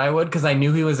thought I would because I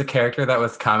knew he was a character that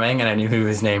was coming and I knew he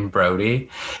was named Brody.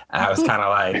 And I was kind of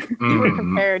like, You were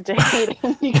prepared to hate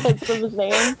him because of his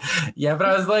name. Yeah, but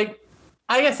I was like,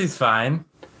 I guess he's fine.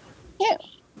 Yeah.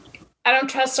 I don't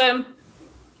trust him.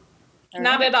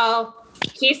 Not at all.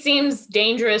 He seems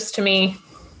dangerous to me.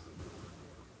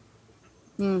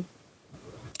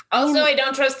 Also, I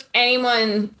don't trust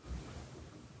anyone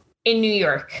in New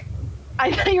York.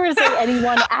 I thought you were saying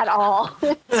anyone at all.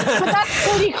 But that's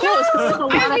pretty close because there's a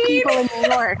lot of people in New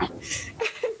York.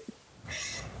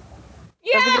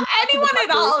 Yeah, anyone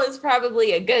at all is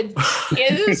probably a good.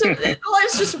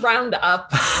 Let's just round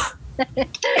up.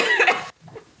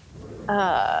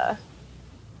 Yeah.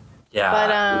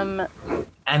 But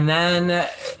And then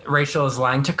Rachel is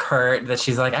lying to Kurt that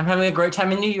she's like, I'm having a great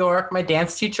time in New York. My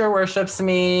dance teacher worships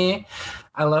me.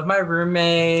 I love my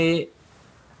roommate.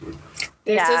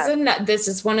 This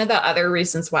is one of the other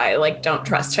reasons why I don't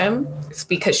trust him. It's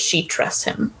because she trusts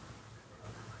him.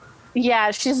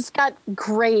 yeah, she's got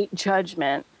great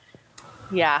judgment.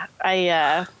 Yeah,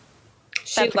 She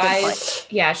That's a good lies. point.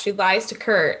 Yeah, she lies to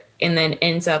Kurt and then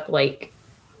ends up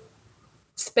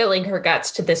spilling her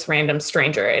guts to this random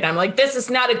stranger. And I'm like, this is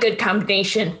not a good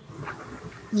combination.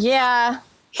 yeah.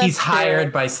 He's That's hired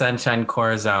true. by Sunshine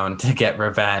Corazon to get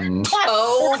revenge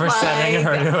Oh, for sending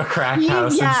her to a crack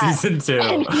house Yeah. in season 2.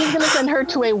 And he's gonna send her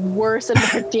to a worse and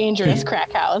more dangerous crack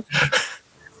house.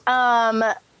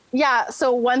 Yeah.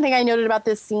 So one thing I noted about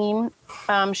this scene,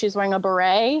 she's wearing a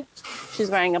beret, she's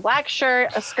wearing a black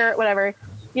shirt, a skirt, whatever.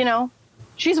 You know,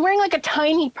 she's wearing a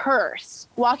tiny purse,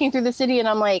 walking through the city, and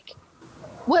I'm like,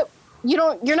 what?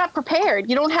 You're not prepared.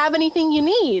 You don't have anything you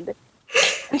need.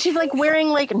 And she's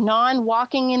wearing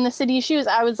non-walking in the city shoes.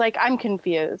 I was like, I'm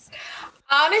confused.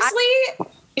 Honestly,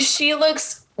 she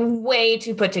looks way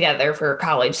too put together for a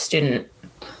college student.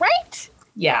 Right?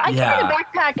 Yeah. I carried a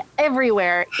backpack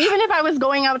everywhere. Even if I was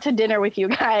going out to dinner with you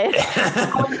guys,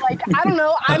 I was like, I don't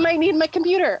know, I might need my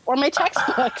computer or my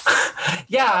textbooks.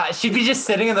 Yeah, she'd be just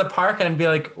sitting in the park and be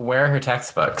like, where are her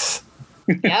textbooks?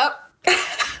 Yep.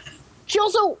 She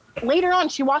also, later on,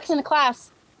 she walks into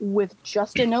class with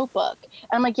just a notebook. And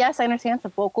I'm like, yes, I understand it's a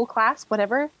vocal class,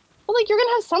 whatever. But you're going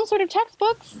to have some sort of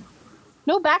textbooks.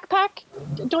 No backpack.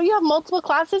 Don't you have multiple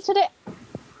classes today?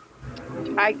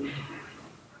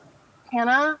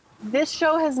 Hannah, this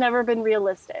show has never been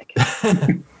realistic.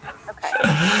 Okay,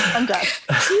 I'm done.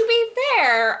 To be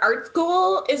fair, art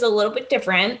school is a little bit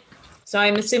different. So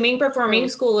I'm assuming performing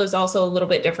school is also a little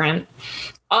bit different.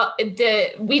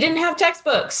 We didn't have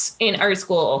textbooks in art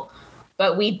school,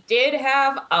 but we did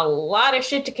have a lot of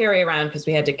shit to carry around because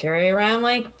we had to carry around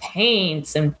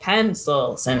paints and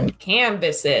pencils and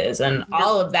canvases and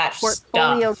all of that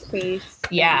Portfolio stuff. case.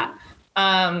 Yeah.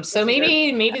 So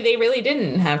maybe they really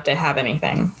didn't have to have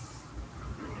anything.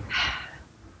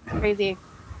 Crazy.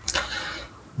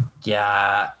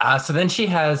 Yeah. So then she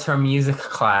has her music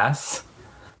class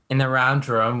in the round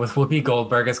room with Whoopi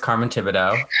Goldberg as Carmen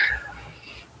Thibodeau.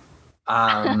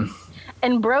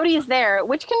 And Brody's there,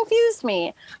 which confused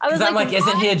me. I was I'm like,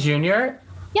 isn't why? he a junior?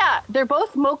 Yeah, they're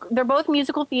both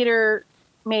musical theater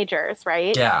majors,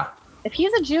 right? Yeah. If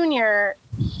he's a junior,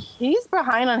 he's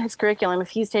behind on his curriculum if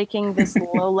he's taking this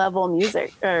low-level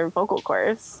music or vocal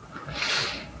course.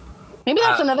 Maybe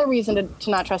that's another reason to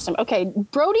not trust him. Okay,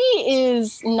 Brody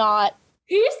is not...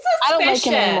 He's suspicious. I don't like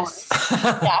him anymore.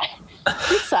 Yeah,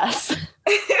 he's sus.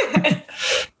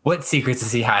 What secrets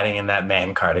is he hiding in that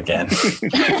man cardigan?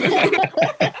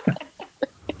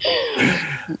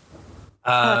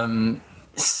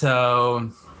 So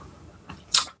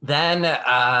then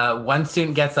one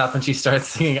student gets up and she starts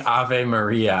singing Ave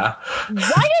Maria.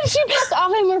 Why did she pick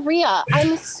Ave Maria?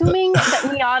 I'm assuming that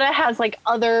Miata has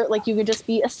other, you could just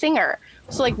be a singer.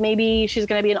 So maybe she's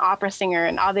going to be an opera singer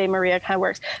and Ave Maria kind of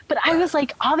works. But I was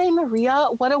like, Ave Maria,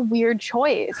 what a weird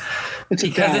choice. It's a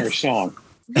downer song.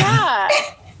 Yeah.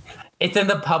 It's in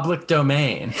the public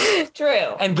domain. True.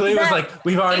 And Glee was like,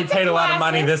 we've already It's a paid a lot of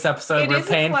money classic. this episode. It We're is a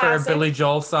paying for a classic. Billy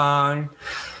Joel song.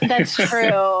 That's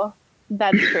true.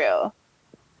 That's true.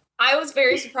 I was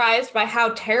very surprised by how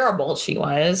terrible she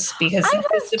was because I it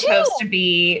was was supposed too. to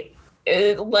be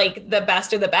the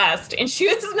best of the best, and she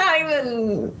was not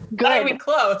even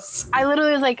close. I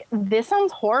literally was like, this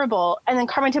sounds horrible. And then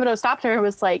Carmen Thibodeau stopped her and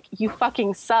was like, you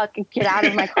fucking suck. Get out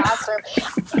of my classroom.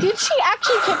 Did she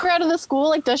actually kick her out of the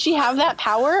school? Does she have that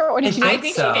power? Or did she I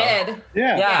think so. she did.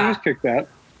 Yeah, Yeah. she was kicked out.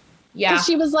 Yeah.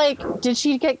 She was like, did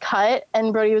she get cut?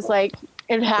 And Brody was like,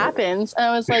 it happens. And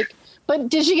I was like, but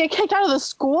did she get kicked out of the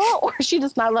school, or is she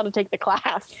just not allowed to take the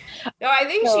class? No, I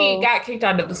think she got kicked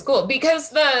out of the school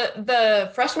because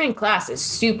the freshman class is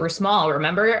super small.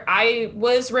 Remember, I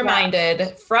was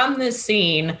reminded from this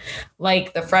scene,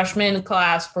 like the freshman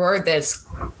class for this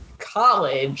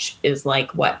college is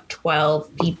like what,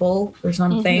 12 people or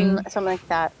something? Something like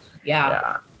that.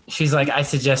 Yeah. She's like, I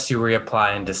suggest you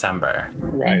reapply in December.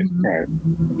 Right.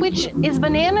 Which is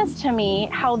bananas to me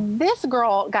how this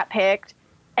girl got picked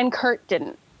and Kurt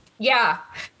didn't. Yeah,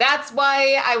 that's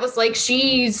why I was like,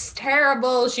 she's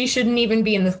terrible. She shouldn't even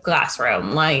be in the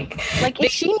classroom. Like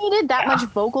if she needed that much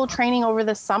vocal training over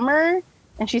the summer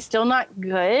and she's still not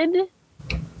good.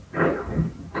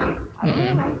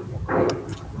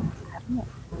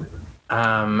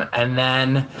 And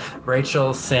then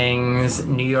Rachel sings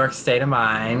New York State of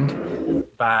Mind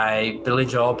by Billy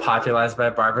Joel, popularized by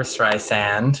Barbra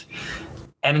Streisand.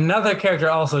 And another character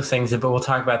also sings it, but we'll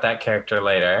talk about that character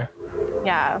later.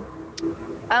 Yeah.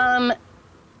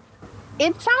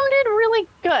 It sounded really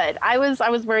good. I was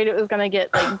worried it was going to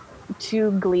get like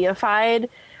too Gleeified,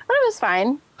 but it was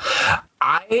fine.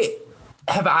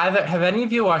 Have any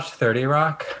of you watched 30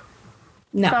 Rock?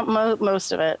 no. Not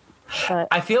most of it. But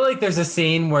I feel like there's a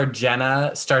scene where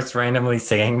Jenna starts randomly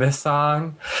singing this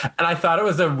song, and I thought it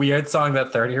was a weird song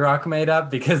that 30 Rock made up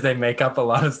because they make up a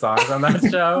lot of songs on that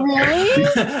show.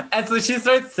 Really? And so she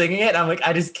starts singing it, and I'm like,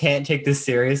 I just can't take this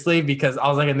seriously because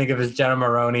all I can think of is Jenna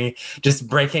Maroney just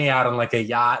breaking out on like a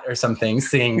yacht or something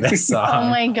singing this Oh song.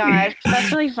 my gosh,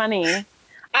 that's really funny.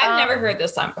 I've never heard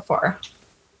this song before.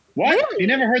 What? Really? You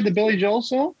never heard the Billy Joel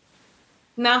song?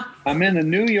 No. I'm in the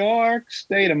New York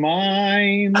State of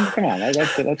Mind. Come on, that's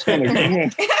one of the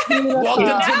Welcome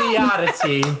to the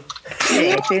Oddity.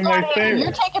 that's one of my You're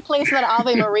favorites. taking place with that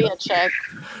Ave Maria chick.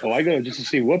 Oh, I go just to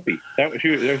see Whoopi. That was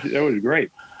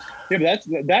great. Yeah, but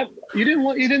that you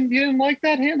didn't like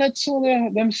that, Hannah? That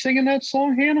song, them singing that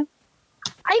song, Hannah?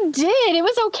 I did. It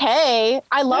was okay.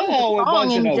 I love the Oh, it song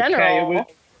wasn't in okay. general.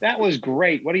 That was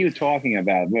great. What are you talking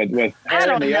about? With I her and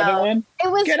don't the know. other one? It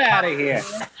was Get out of here.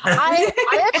 I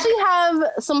actually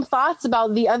have some thoughts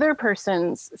about the other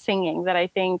person's singing that I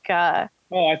think. Oh,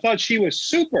 I thought she was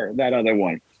super. That other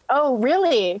one. Oh,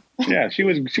 really? Yeah, she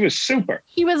was super.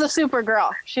 She was a super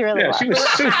girl. She really Yeah, was. she was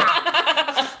super.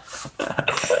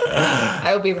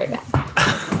 I will be right back.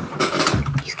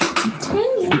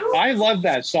 I love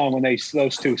that song when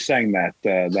those two sang that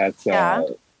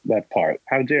part.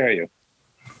 How dare you?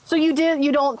 So you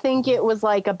don't think it was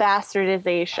like a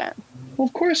bastardization? Well,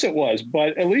 of course it was,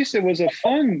 but at least it was a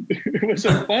fun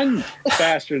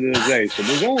bastardization.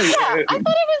 There's only Yeah, I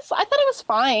thought it was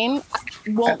fine.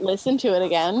 I won't listen to it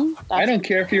again. I don't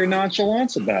care if you're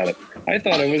nonchalant about it. I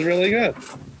thought it was really good.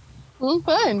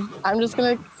 Fine. I'm just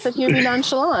gonna sit here and be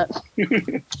nonchalant.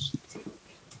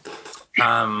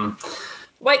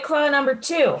 White Claw number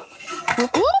 2.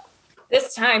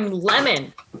 This time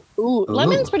lemon. Ooh,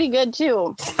 lemon's pretty good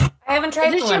too. I haven't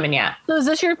tried the lemon yet. So is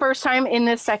this your first time in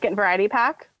this second variety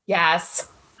pack? Yes.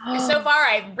 So far,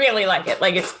 I really like it.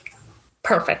 Like, it's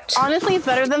perfect. Honestly, it's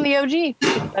better than the OG.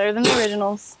 It's better than the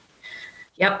originals.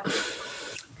 Yep.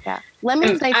 Yeah.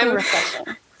 Lemon's nice and I'm-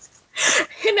 refreshing.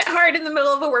 Hitting it hard in the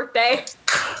middle of a work day.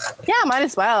 Yeah, might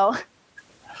as well.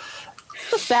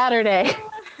 It's a Saturday.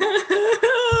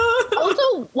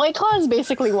 Also, White Claw is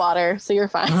basically water, so you're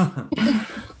fine.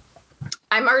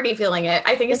 I'm already feeling it.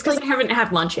 I think it's because I haven't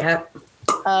had lunch yet.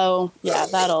 Oh, yeah,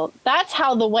 that's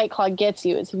how the White Claw gets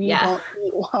you, is if you don't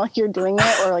eat while you're doing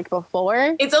it or like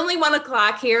before. It's only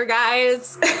 1:00 here,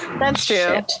 guys. That's true.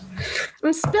 Shit.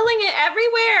 I'm spilling it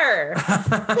everywhere.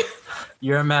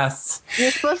 You're a mess.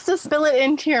 You're supposed to spill it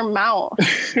into your mouth.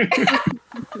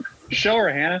 Show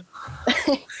her, Hannah.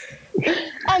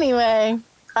 Anyway,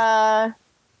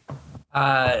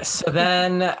 So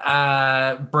then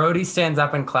Brody stands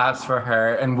up and claps for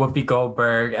her, and Whoopi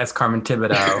Goldberg as Carmen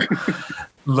Thibodeau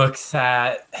looks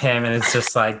at him and it's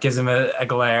just like gives him a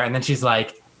glare, and then she's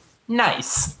like,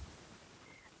 "Nice."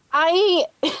 that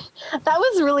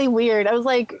was really weird. I was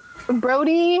like,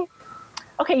 Brody.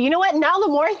 Okay, you know what? Now the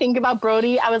more I think about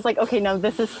Brody, I was like, okay, no,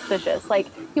 this is suspicious. Like,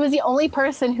 he was the only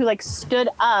person who like stood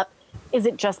up. Is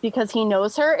it just because he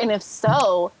knows her? And if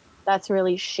so, that's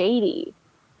really shady.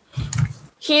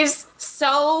 He's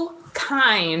so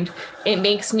kind. It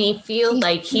makes me feel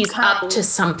like he's up to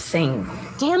something.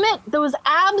 Damn it, those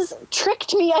abs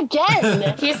tricked me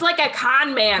again. He's like a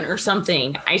con man or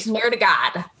something. I swear to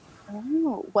God.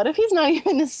 Oh, what if he's not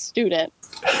even a student?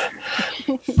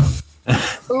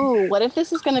 Ooh, what if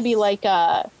this is going to be like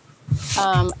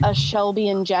a Shelby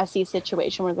and Jesse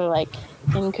situation where they're like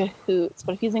in cahoots.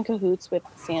 What if he's in cahoots with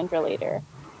Sandra later?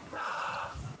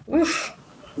 Oof.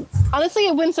 Honestly,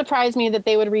 it wouldn't surprise me that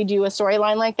they would redo a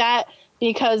storyline like that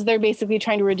because they're basically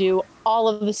trying to redo all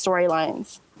of the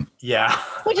storylines. Yeah.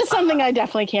 Which is something I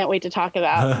definitely can't wait to talk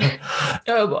about.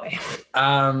 Oh boy.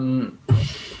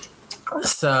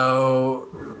 So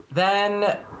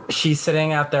then she's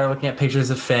sitting out there looking at pictures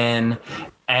of Finn,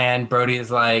 and Brody is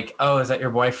like, "Oh, is that your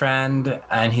boyfriend?"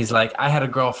 And he's like, "I had a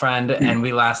girlfriend and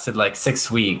we lasted like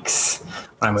 6 weeks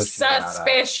when I moved to Nevada."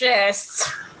 Suspicious.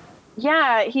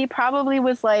 Yeah, he probably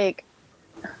was like,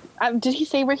 did he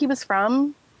say where he was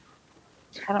from?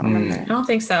 I don't remember. I don't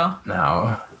think so.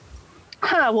 No.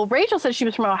 Huh, well, Rachel said she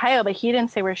was from Ohio, but he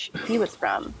didn't say where he was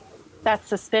from. That's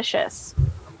suspicious.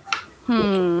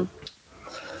 I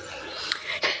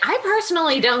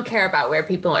personally don't care about where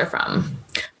people are from.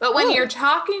 But when you're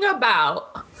talking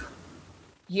about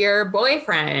your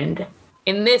boyfriend,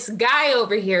 and this guy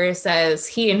over here says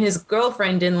he and his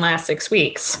girlfriend didn't last 6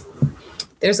 weeks,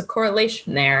 there's a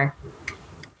correlation there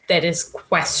that is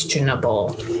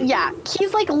questionable. Yeah,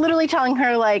 he's like literally telling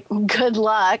her like, good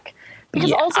luck.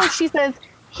 Because also she says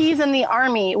he's in the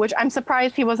army, which I'm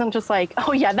surprised he wasn't just like,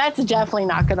 oh yeah, that's definitely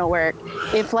not going to work.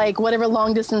 If like whatever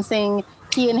long distance thing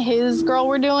he and his girl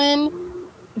were doing,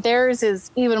 theirs is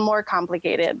even more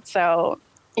complicated. So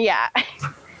yeah,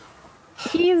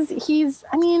 he's,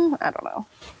 I mean, I don't know.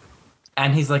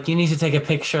 And he's like, you need to take a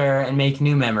picture and make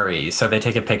new memories. So they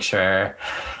take a picture.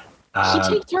 He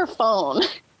takes her phone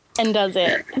and does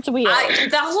it. It's weird.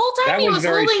 The whole time he was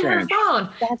holding her phone.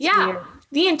 That's weird.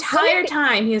 The entire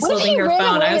time he was what if holding he her ran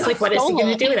phone. away I was and like, what is he stole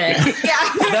going to do with it?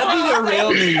 Yeah. That'd be a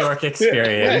real New York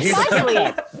experience. Exactly.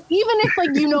 Even if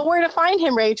like you know where to find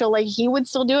him, Rachel, like he would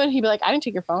still do it. He'd be like, I didn't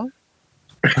take your phone.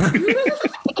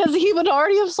 Because he would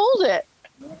already have sold it.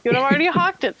 He would have already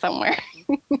hawked it somewhere.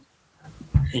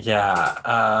 Yeah.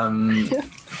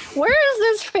 Where is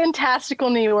this fantastical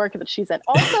New York that she's in?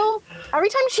 Also, every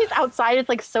time she's outside, it's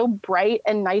like so bright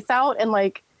and nice out, and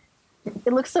like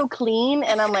it looks so clean.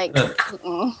 And I'm like,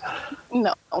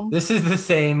 no. This is the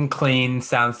same clean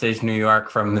soundstage New York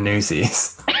from the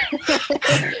Newsies.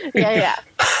 Yeah.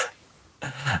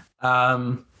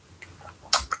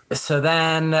 So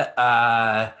then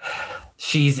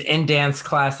she's in dance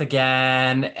class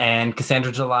again, and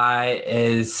Cassandra July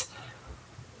is...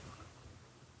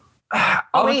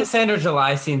 All the Cassandra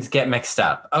July scenes get mixed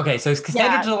up. Okay, so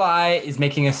Cassandra July is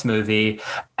making a smoothie,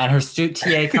 and her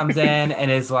TA comes in and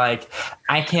is like,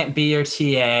 I can't be your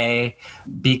TA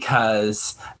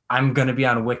because I'm going to be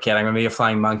on Wicked. I'm going to be a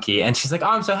flying monkey. And she's like, oh,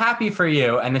 I'm so happy for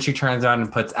you. And then she turns around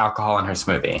and puts alcohol in her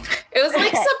smoothie. It was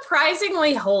like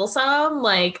surprisingly wholesome.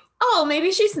 Like, oh,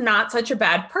 maybe she's not such a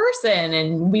bad person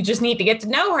and we just need to get to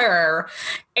know her.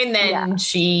 And then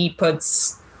she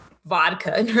puts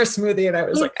vodka in her smoothie, and I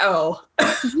was like, oh.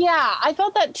 Yeah, I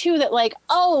felt that too, that like,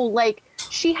 oh, like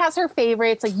she has her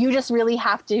favorites, like you just really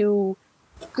have to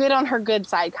get on her good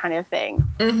side kind of thing.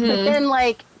 But then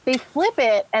like they flip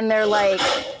it and they're like,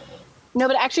 no,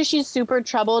 but actually she's super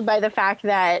troubled by the fact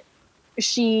that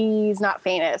she's not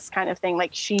famous kind of thing.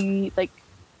 Like she like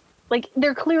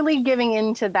they're clearly giving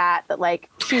into that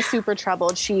like she's super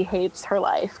troubled, she hates her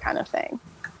life kind of thing.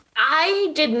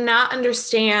 I did not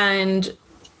understand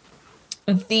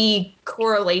the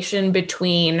correlation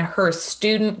between her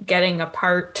student getting a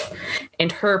part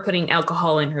and her putting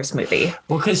alcohol in her smoothie.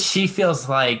 Well, because she feels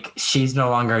like she's no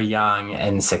longer young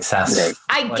and successful.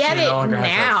 I get it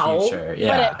now,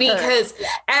 yeah. Because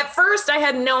at first I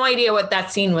had no idea what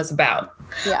that scene was about.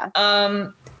 Yeah.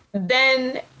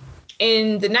 Then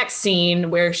in the next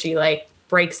scene where she like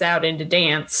breaks out into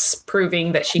dance,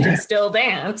 proving that she can still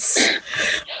dance.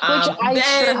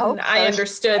 I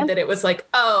understood that it was like,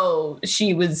 oh,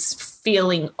 she was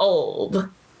feeling old.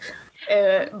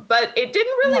 But it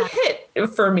didn't really hit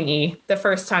for me the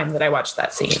first time that I watched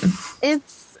that scene.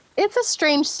 It's a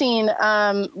strange scene.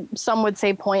 Some would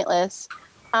say pointless.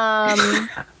 Well,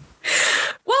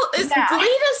 Glee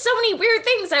does so many weird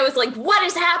things. I was like, what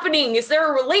is happening? Is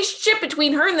there a relationship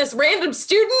between her and this random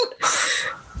student?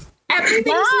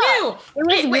 Everything's new.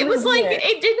 It was like,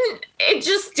 it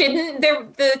just didn't,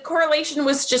 the correlation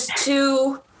was just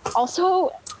too.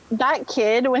 Also, that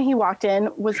kid, when he walked in,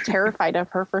 was terrified of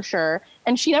her for sure.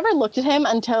 And she never looked at him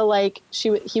until like,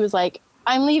 he was like,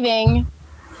 I'm leaving.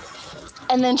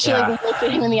 And then she like looked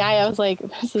at him in the eye. I was like,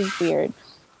 this is weird.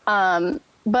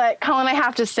 But Colin, I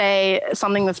have to say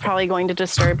something that's probably going to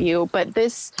disturb you, but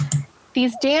these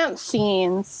dance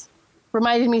scenes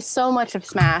reminded me so much of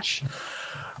Smash.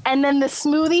 And then the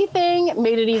smoothie thing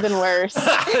made it even worse.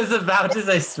 I was about to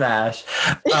say Smash.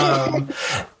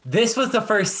 This was the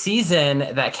first season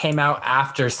that came out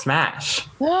after Smash.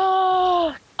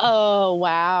 Oh,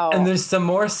 wow. And there's some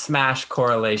more Smash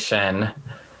correlation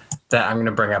that I'm going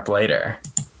to bring up later.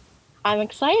 I'm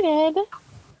excited.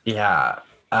 Yeah.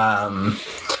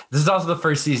 This is also the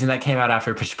first season that came out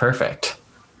after Pitch Perfect.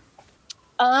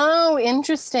 Oh,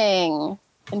 interesting.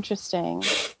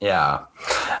 Yeah.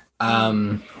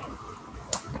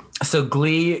 So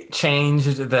Glee changed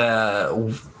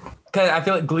because I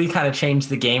feel like Glee kind of changed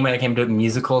the game when it came to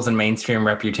musicals and mainstream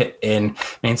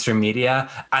mainstream media.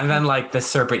 And then like the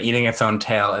serpent eating its own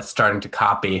tail, it's starting to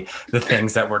copy the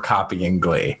things that were copying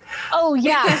Glee. Oh,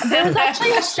 yeah. There was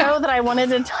actually a show that I wanted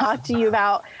to talk to you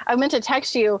about. I meant to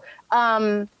text you.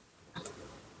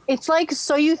 It's like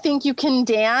So You Think You Can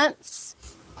Dance,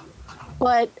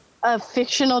 but a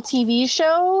fictional TV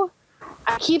show.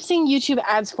 I keep seeing YouTube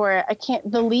ads for it. I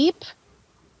can't. The Leap,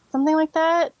 something like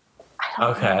that. I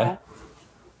don't know.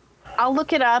 I'll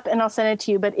look it up and I'll send it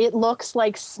to you. But it looks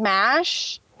like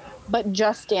Smash, but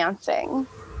just dancing.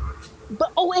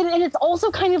 But and it's also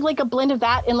kind of like a blend of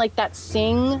that and like that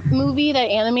Sing movie, that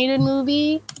animated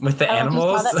movie with the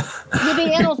animals. With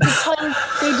the animals, because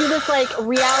they do this like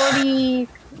reality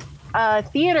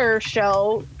theater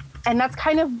show, and that's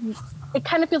it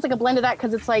kind of feels like a blend of that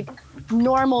because it's like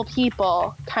normal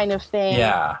people kind of thing.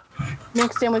 Yeah.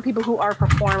 Mixed in with people who are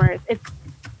performers.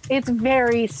 It's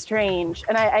very strange.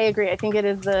 And I agree. I think it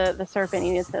is the serpent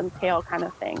eating its own tail kind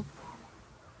of thing.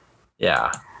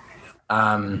 Yeah.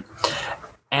 And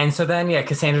so then,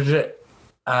 Cassandra,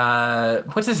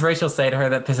 what does Rachel say to her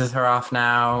that pisses her off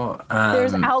now?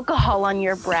 There's alcohol on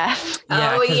your breath.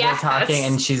 Yeah, because they're talking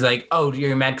and she's like, oh,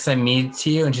 you're mad because I'm mean to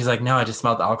you? And she's like, no, I just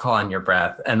smelled alcohol on your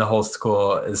breath. And the whole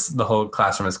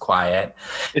classroom is quiet.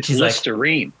 She's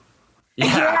Listerine.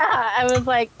 Yeah, I was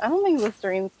like, I don't think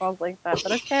Listerine smells like that,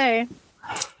 but okay.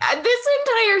 This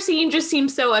entire scene just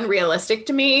seems so unrealistic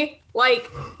to me. Like,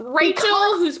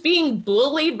 Rachel, who's being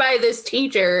bullied by this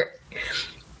teacher,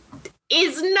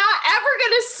 is not ever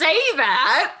gonna say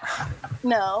that.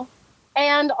 No.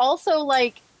 And also,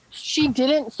 like, she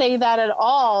didn't say that at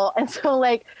all. And so,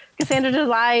 like, Cassandra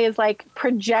Desai is, like,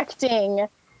 projecting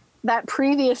that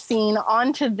previous scene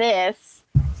onto this.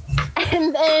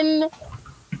 And then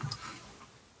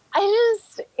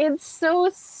it's so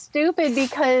stupid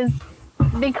because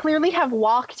they clearly have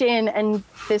walked in and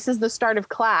this is the start of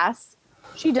class.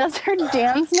 She does her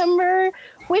dance number,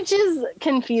 which is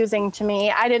confusing to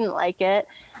me. I didn't like it.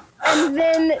 And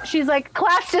then she's like,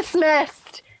 class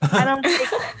dismissed. And I'm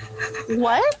like,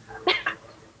 what?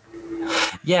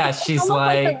 Yeah, she's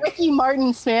like the Ricky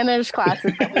Martin Spanish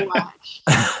classes that we watched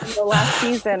in the last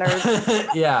season.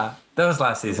 Yeah, that was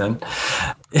last season.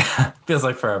 Yeah, feels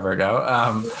like forever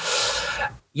ago.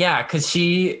 Yeah, because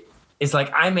she is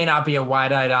like, I may not be a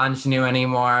wide-eyed ingenue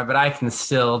anymore, but I can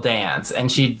still dance.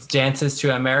 And she dances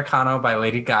to Americano by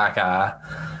Lady Gaga.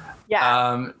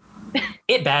 Yeah.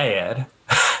 It bad.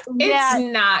 It's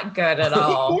not good at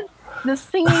all. The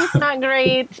singing's not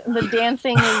great. The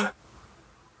dancing is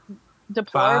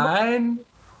deplorable. Fine.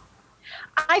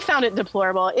 I found it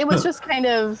deplorable. It was just kind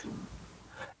of...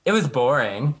 It was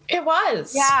boring. It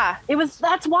was. Yeah, it was.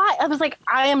 That's why I was like,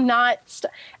 I am not.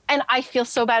 And I feel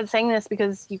so bad saying this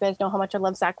because you guys know how much I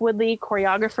love Zach Woodley,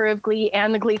 choreographer of Glee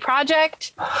and the Glee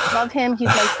Project. Love him. He's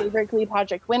my favorite Glee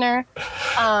Project winner.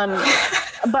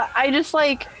 But I just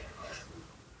like,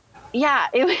 yeah,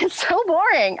 it was so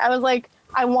boring. I was like,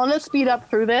 I want to speed up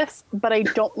through this, but I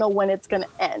don't know when it's going to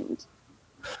end.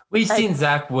 We've seen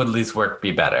Zach Woodley's work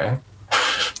be better.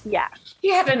 Yeah.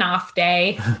 He had an off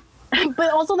day.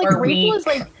 But also, like, Rachel was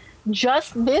like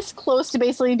just this close to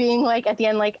basically being like at the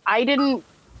end, like, I didn't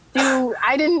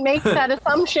make that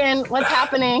assumption. What's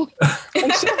happening?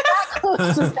 Like, she's that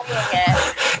close to saying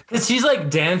it. Because she's like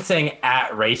dancing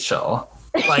at Rachel.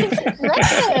 Like,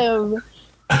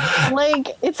 like,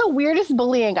 it's the weirdest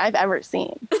bullying I've ever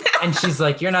seen. And she's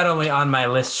like, you're not only on my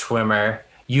list, Schwimmer,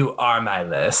 you are my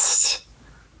list.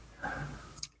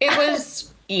 It was.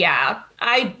 Yeah,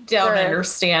 I don't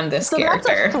understand this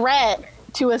character. That's a threat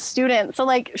to a student. So,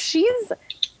 like,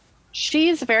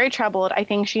 she's very troubled. I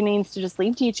think she needs to just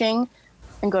leave teaching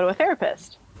and go to a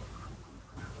therapist.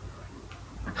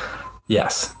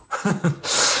 Yes.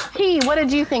 P, what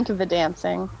did you think of the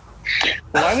dancing?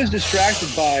 Well, I was distracted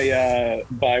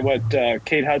by what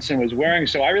Kate Hudson was wearing,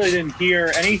 so I really didn't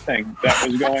hear anything that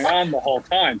was going on the whole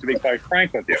time, to be quite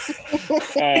frank with you.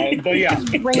 But yeah,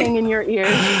 ringing in your ears.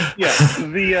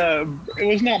 Yeah, it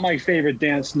was not my favorite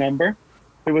dance number.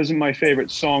 It wasn't my favorite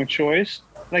song choice,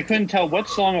 and I couldn't tell what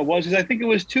song it was because I think it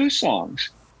was two songs,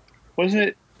 wasn't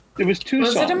it? It was two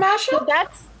Was songs. it a mashup?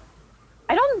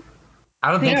 I don't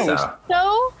I don't think Yeah, it so.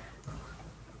 know.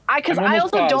 Because I'm I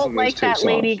almost also positive don't it was like two that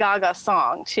Lady songs. Gaga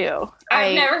song too.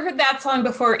 I've never heard that song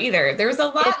before either. There was a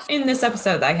lot It's- in this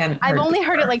episode that I hadn't heard. I've only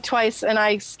heard it before. like twice, and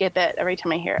I skip it every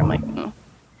time I hear it. I'm like,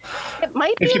 it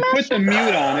might be If a you put mashup. the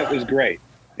mute on, it was great.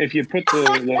 If you put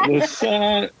the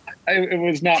song, it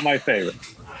was not my favorite.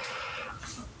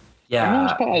 I'm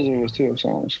almost Yeah. positive it was two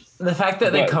songs. The fact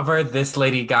that they But- covered this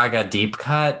Lady Gaga deep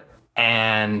cut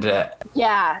and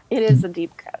Yeah, it is a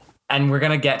deep cut. we're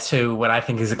gonna get to what I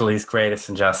think is Glee's greatest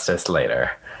injustice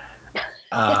later.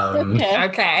 Okay.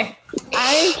 Okay.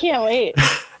 I can't wait.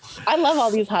 I love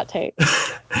all these hot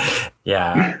takes.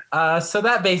 Yeah. So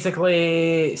that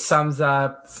basically sums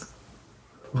up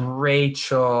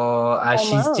Rachel as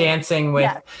she's Almost. dancing with.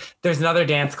 Yeah. There's another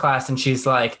dance class, and she's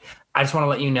like, "I just want to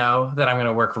let you know that I'm going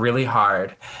to work really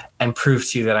hard and prove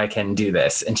to you that I can do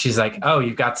this." And she's like, "Oh,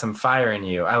 you've got some fire in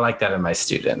you. I like that in my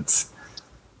students."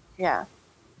 Yeah.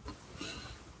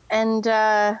 And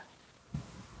then,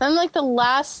 like, the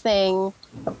last thing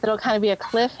that'll kind of be a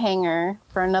cliffhanger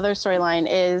for another storyline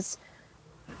is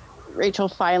Rachel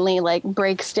finally, like,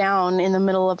 breaks down in the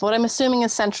middle of what I'm assuming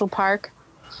is Central Park.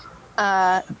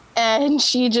 And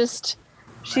she's,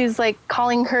 like,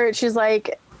 calling Kurt. She's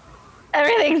like,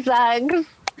 everything sucks.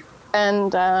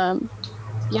 And,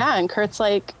 yeah, and Kurt's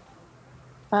like,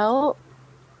 well,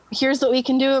 here's what we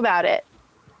can do about it.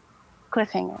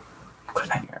 Cliffhanger.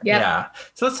 Cliffhanger. Yep. Yeah.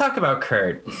 So let's talk about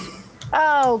Kurt.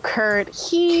 Oh, Kurt.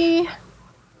 He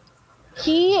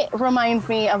reminds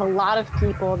me of a lot of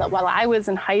people that while I was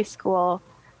in high school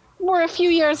were a few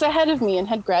years ahead of me and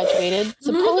had graduated,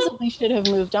 supposedly should have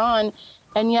moved on.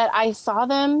 And yet I saw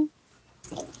them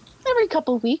every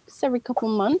couple weeks, every couple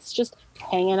months, just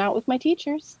hanging out with my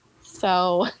teachers.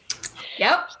 So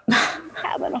Yep.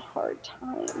 having a hard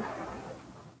time.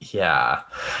 Yeah.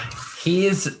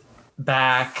 He's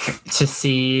back to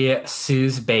see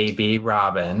Sue's baby,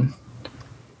 Robin.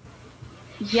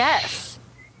 Yes.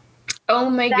 Oh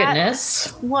my That-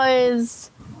 goodness.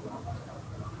 Was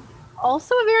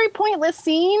also a very pointless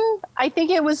scene. I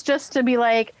think it was just to be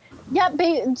like, yep,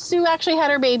 Sue actually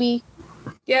had her baby.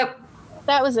 Yep.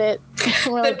 That was it.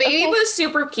 We're The like, baby okay. was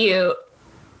super cute.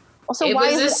 Also, It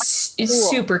why was a is it school?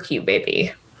 super cute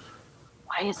baby.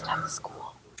 Why is it at the school?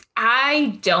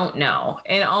 I don't know.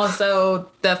 And also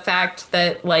the fact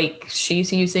that like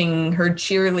she's using her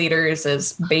cheerleaders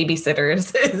as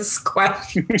babysitters is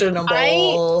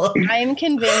questionable. I'm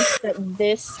convinced that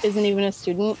this isn't even a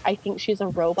student. I think she's a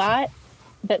robot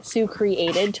that Sue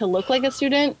created to look like a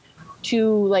student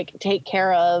to like take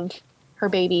care of her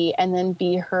baby and then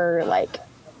be her like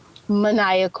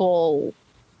maniacal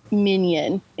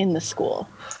minion in the school.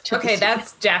 to the Okay, student.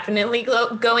 that's definitely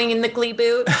going in the Glee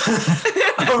boot.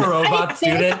 A robot I think-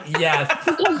 student? Yes.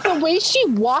 Because the way she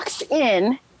walks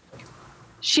in,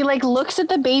 she like looks at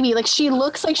the baby, like she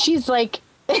looks like she's like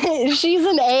she's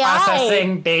an AI.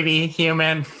 Processing baby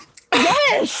human.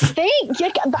 Yes,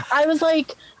 I was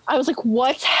like,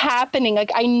 what's happening?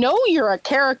 Like, I know you're a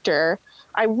character,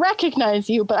 I recognize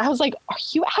you, but I was like, are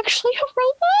you actually a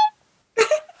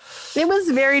robot? It was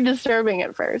very disturbing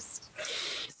at first.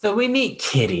 So we meet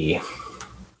Kitty, a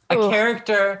Ugh.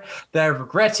 character that I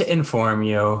regret to inform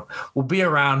you will be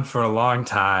around for a long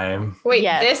time. Wait,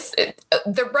 Yes.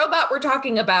 the robot we're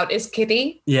talking about is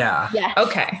Kitty? Yeah. Yeah.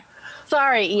 Okay.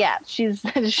 Sorry. Yeah, she's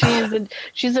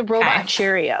a robot Okay.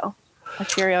 Cheerio, a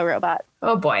Cheerio robot.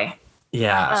 Oh boy.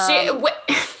 Yeah.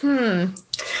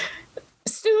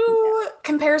 Sue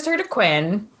compares her to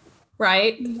Quinn,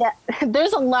 right? Yeah,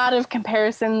 there's a lot of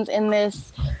comparisons in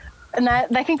this, and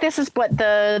I think this is what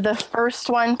the first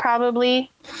one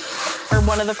probably, or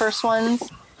one of the first ones.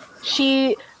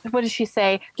 What did she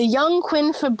say? The young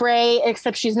Quinn Fabray,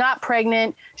 except she's not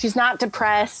pregnant, she's not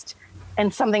depressed,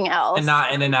 and something else. And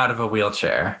not in and out of a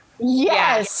wheelchair.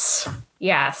 Yes.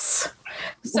 Yes.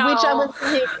 So, Which I was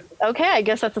like, okay, I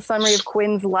guess that's a summary of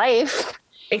Quinn's life.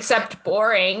 except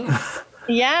boring.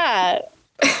 Yeah.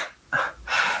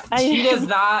 She does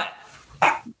not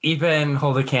even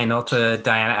hold a candle to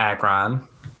Diana Agron.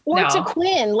 Or No. to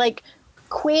Quinn. Like,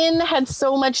 Quinn had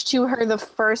so much to her the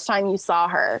first time you saw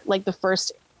her. Like, the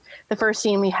first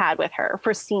scene we had with her.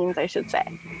 First scenes, I should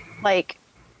say. Like,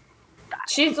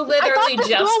 She's I literally thought this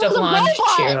just girl a was blonde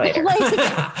robot.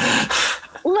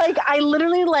 cheerleader. Like, I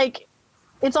literally, like,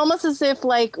 it's almost as if,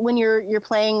 like, when you're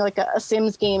playing, like, a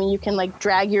Sims game and you can, like,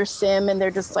 drag your sim and they're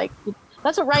just, like,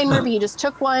 that's what Ryan Murphy, he just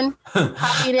took one,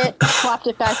 copied it, swapped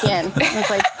it back in. And it's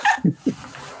like,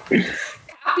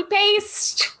 Copy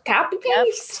paste. Copy Yep.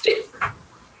 paste.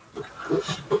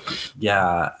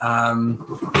 Yeah.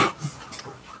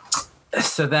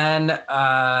 So then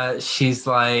she's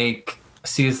like,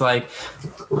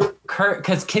 Kurt,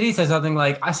 because Kitty says something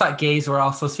like, I thought gays were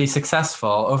all supposed to be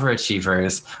successful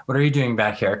overachievers. What are you doing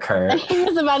back here, Kurt? He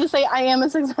was about to say, I am a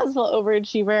successful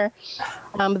overachiever.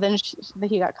 But then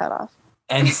he got cut off.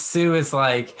 And Sue is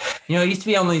like, it used to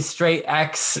be only straight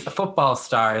ex-football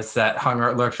stars that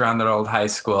lurked around their old high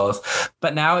schools.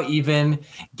 But now even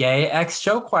gay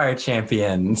ex-show choir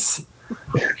champions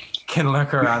can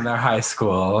lurk around their high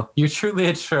school. You're truly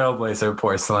a trailblazer,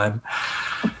 Porcelain.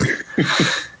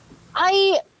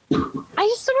 I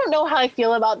just don't know how I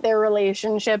feel about their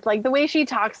relationship. Like the way she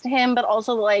talks to him, but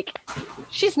also like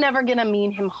she's never gonna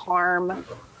mean him harm.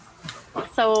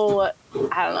 So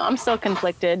I don't know. I'm still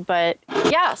conflicted, but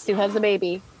yeah, Sue has a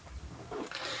baby.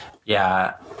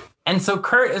 Yeah. And so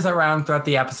Kurt is around throughout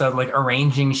the episode, like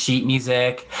arranging sheet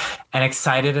music and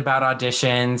excited about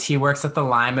auditions. He works at the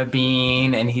Lima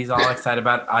Bean and he's all excited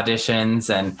about auditions.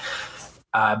 And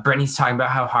Brittany's talking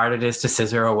about how hard it is to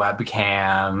scissor a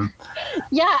webcam.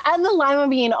 Yeah, and the Lima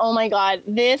Bean. Oh my God,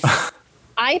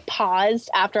 I paused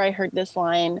after I heard this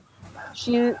line.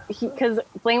 Because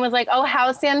Blaine was like, "Oh,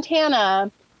 how's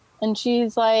Santana?" And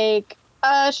she's like,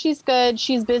 "She's good.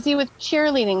 She's busy with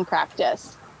cheerleading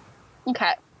practice."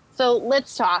 Okay, so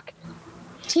let's talk.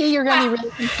 T, you're gonna be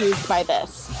really confused by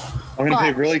this. I'm gonna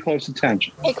pay really close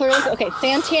attention. Okay,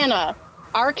 Santana,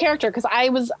 our character, because I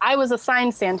was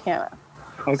assigned Santana.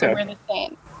 Okay. So we're the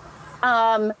same.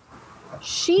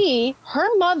 Her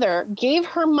mother gave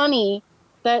her money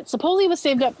that supposedly was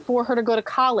saved up for her to go to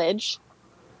college,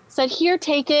 said, "Here,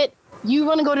 take it. You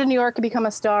want to go to New York and become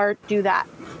a star, do that."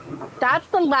 That's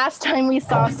the last time we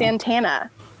saw Santana.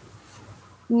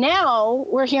 Now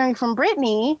we're hearing from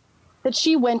Brittany that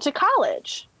she went to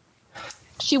college.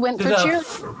 She went for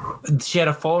cheerleading. She had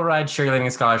a full ride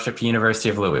cheerleading scholarship to University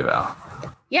of Louisville.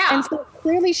 Yeah. And so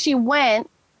clearly she went,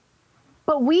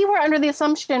 but we were under the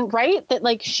assumption, right, that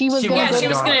like she was going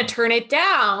to turn it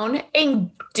down and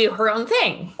do her own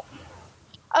thing.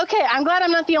 Okay, I'm glad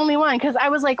I'm not the only one, because I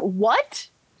was like, what?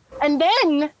 And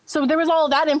then, so there was all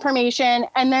that information,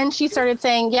 and then she started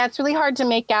saying, yeah, it's really hard to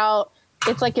make out.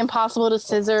 It's like impossible to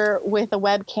scissor with a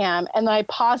webcam. And then I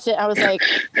paused it. I was like,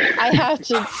 I have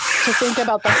to think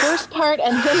about the first part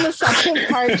and then the second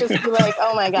part, just be like,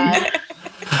 oh my God.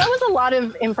 That was a lot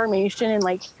of information in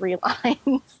like 3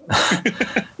 lines.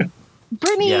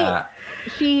 Brittany, yeah.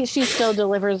 she still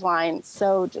delivers lines.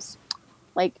 So just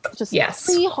yes.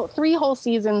 three whole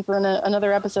seasons and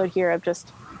another episode here of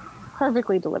just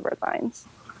perfectly delivered lines.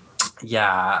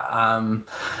 Yeah.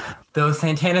 Though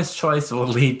Santana's choice will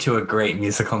lead to a great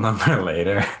musical number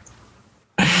later.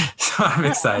 So I'm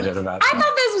excited about that. I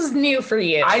thought this was new for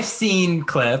you. I've seen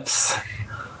clips.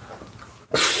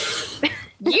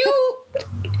 He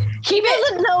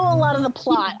doesn't know a lot of the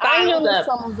plot. I know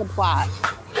some of the plot.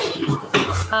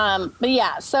 But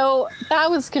yeah, so that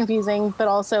was confusing, but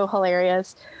also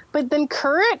hilarious. But then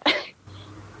Kurt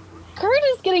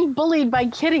is getting bullied by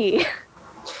Kitty.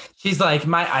 She's like,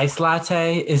 my iced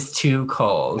latte is too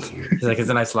cold. She's like, it's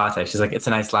an iced latte. She's like, it's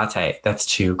an iced latte. That's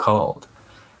too cold.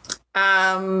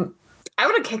 I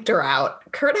would have kicked her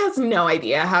out. Kurt has no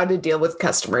idea how to deal with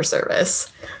customer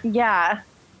service. Yeah.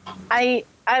 I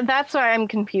that's why I'm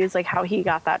confused, like how he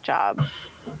got that job.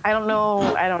 I don't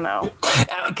know.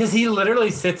 Because he literally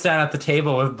sits down at the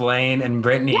table with Blaine and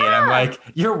Brittany, and I'm like,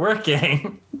 you're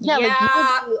working. Yeah. Like,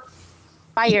 you're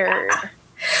fired. Yeah.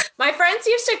 My friends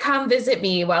used to come visit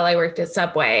me while I worked at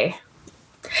Subway,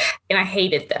 and I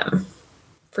hated them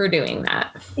for doing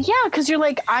that. Yeah, because you're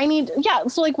like,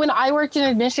 so like when I worked in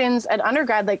admissions at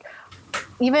undergrad, like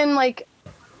even like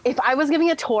if I was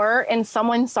giving a tour and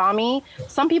someone saw me,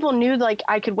 some people knew like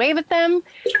I could wave at them.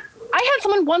 I had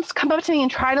someone once come up to me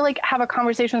and try to like have a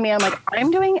conversation with me. I'm like,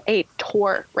 I'm doing a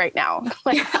tour right now.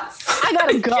 Like, yes. I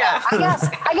gotta go. Yes.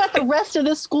 I got the rest of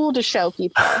the school to show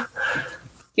people.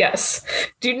 Yes.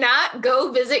 Do not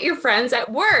go visit your friends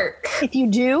at work. If you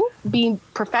do, be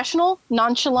professional,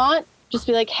 nonchalant. Just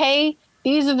be like, hey,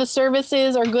 these are the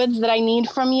services or goods that I need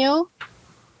from you.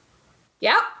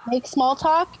 Yep. Make small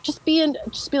talk. Just be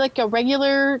like a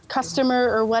regular customer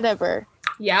or whatever.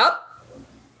 Yep.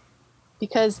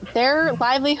 Because their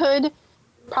livelihood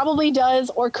probably does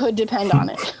or could depend on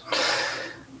it.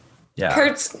 Yeah.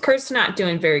 Kurt's not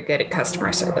doing very good at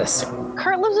customer service.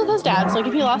 Kurt lives with his dad, so like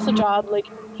if he lost a job, like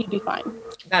he'd be fine.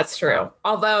 That's true.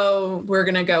 Although we're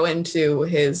gonna go into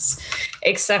his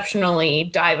exceptionally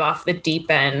dive off the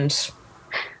deep end,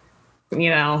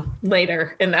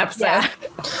 later in the episode.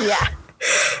 Yeah.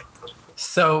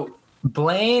 So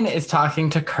Blaine is talking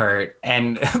to Kurt,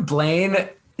 and Blaine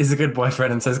is a good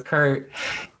boyfriend and says, Kurt,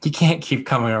 you can't keep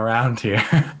coming around here.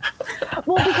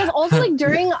 Well, because also like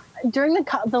during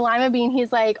the Lima Bean,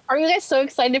 he's like, "Are you guys so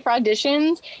excited for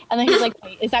auditions?" And then he's like,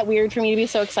 "Wait, is that weird for me to be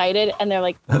so excited?" And they're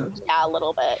like, "Yeah, a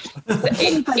little bit."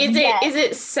 Is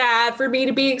it sad for me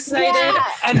to be excited? Yeah.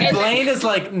 And Blaine is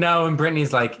like, no, and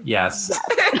Brittany's like, yes.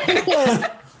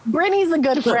 Brittany's a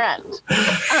good friend.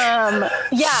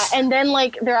 Yeah, and then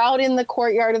like they're out in the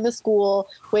courtyard of the school,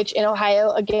 which in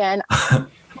Ohio again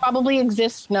probably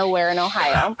exists nowhere in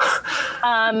Ohio.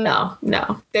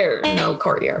 No, there are no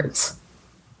courtyards.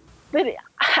 But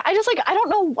I don't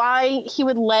know why he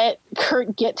would let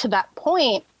Kurt get to that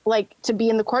point, like to be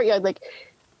in the courtyard. Like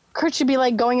Kurt should be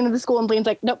like going into the school, and Blaine's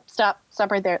like, nope, stop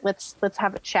right there. Let's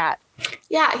have a chat.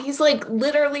 Yeah, he's like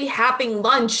literally having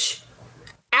lunch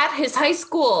at his high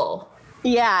school.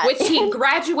 Yeah. Which he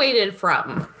graduated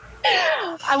from.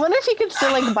 I wonder if he could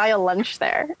still like buy a lunch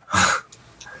there.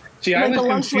 See, I Like was the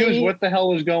lunch confused lady. what the hell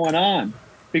was going on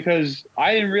because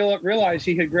I didn't realize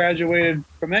he had graduated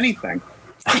from anything.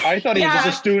 I thought he was just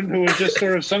a student who was just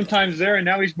sort of sometimes there, and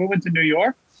now he's moving to New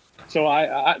York. So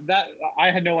I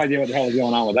had no idea what the hell was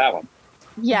going on with that one.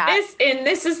 Yeah.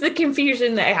 This is the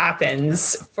confusion that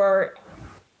happens for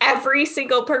every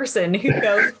single person who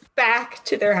goes back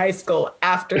to their high school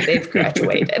after they've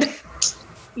graduated.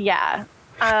 Yeah.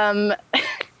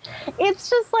 It's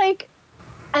just like,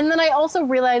 and then I also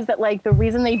realized that like the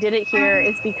reason they did it here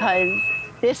is because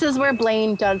this is where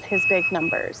Blaine does his big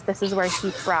numbers. This is where he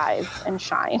thrives and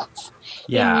shines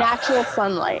in natural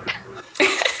sunlight.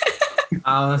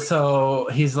 So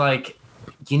he's like,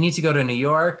 you need to go to New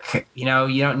York. You know,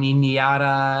 you don't need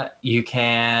NIADA. You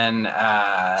can,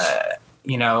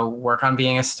 work on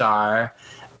being a star.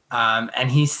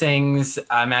 And he sings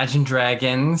Imagine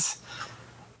Dragons.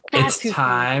 That's It's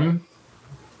time.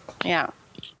 Yeah.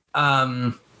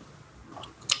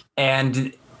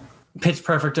 And Pitch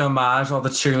Perfect homage. All the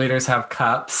cheerleaders have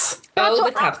cups. Oh,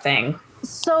 the cup thing.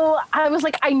 So I was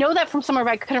like, I know that from somewhere,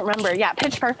 but I couldn't remember. Yeah,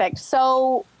 Pitch Perfect.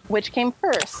 So which came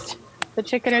first, the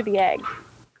chicken or the egg?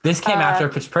 This came after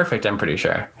Pitch Perfect, I'm pretty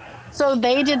sure. So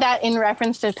they did that in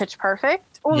reference to Pitch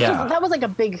Perfect? Well, Yeah. that was like a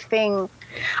big thing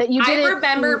that you did. I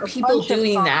remember people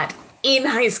doing that in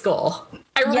high school.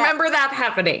 I remember that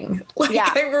happening.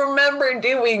 I remember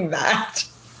doing that.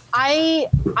 I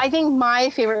think my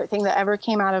favorite thing that ever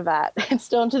came out of that, and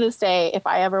still to this day, if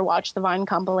I ever watch the Vine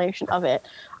compilation of it,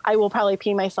 I will probably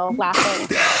pee myself laughing.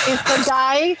 Is the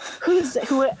guy who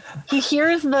he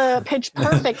hears the Pitch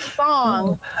Perfect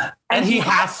song and he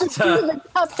has to do the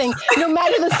cup thing. No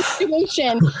matter the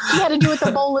situation, he had to do it with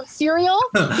a bowl of cereal.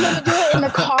 He had to do it in the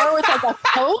car with like a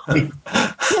Coke. He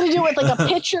had to do it with like a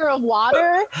pitcher of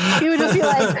water. He would just be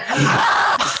like,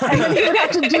 ah! And then he would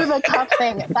have to do the cup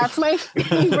thing. That's my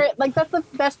favorite. Like that's the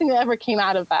best thing that ever came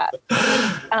out of that.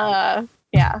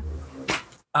 Yeah.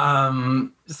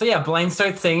 So yeah, Blaine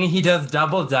starts singing. He does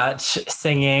double Dutch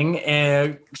singing.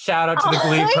 And shout out to the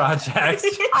Glee Project.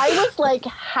 I was like,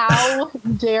 how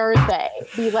dare they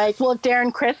be like, well, if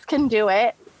Darren Criss can do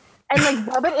it, and like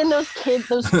rub it in those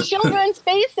children's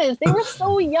faces. They were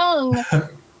so young.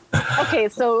 Okay,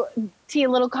 so a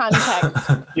little context.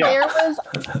 Yeah. There was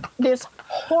this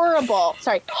horrible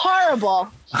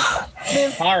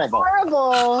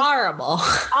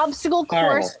obstacle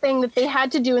course thing that they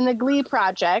had to do in the Glee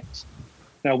Project.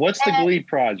 Now, what's the Glee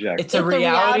Project? It's a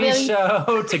reality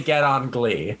show to get on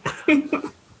Glee. Okay.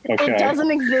 It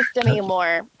doesn't exist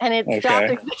anymore, and it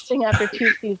stopped existing after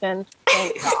 2 seasons.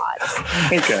 Thank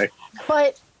God. Okay.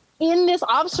 But in this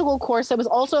obstacle course, there was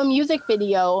also a music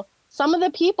video. Some of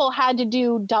the people had to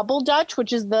do double Dutch,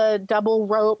 which is the double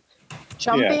rope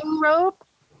jumping rope,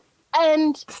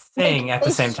 and sing at the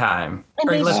same time,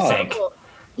 or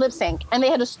lip sync. And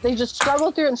they just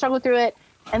struggled through it,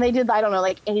 and they did, I don't know,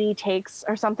 like 80 takes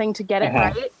or something to get it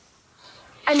right.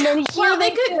 And then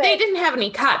they didn't have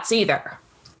any cuts either.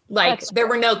 Like there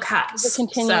were no cuts. It was a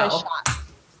continuous shot.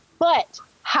 But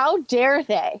how dare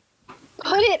they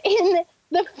put it in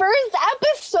the first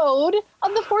episode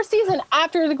of the 4th season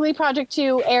after the Glee Project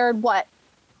 2 aired? What?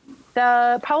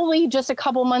 Probably just a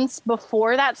couple months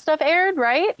before that stuff aired,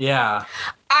 right? Yeah.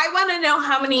 I want to know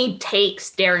how many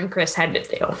takes Darren Criss had to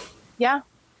do. Yeah.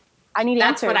 I need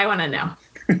That's answers. what I want to know.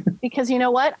 Because you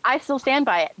know what? I still stand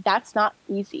by it. That's not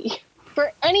easy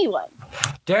for anyone.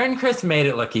 Darren Criss made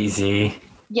it look easy.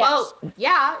 Yes. Well,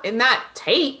 yeah, in that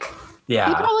take. Yeah.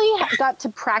 He probably got to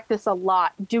practice a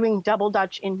lot doing double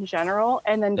Dutch in general,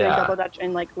 and then doing double Dutch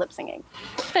in like lip singing.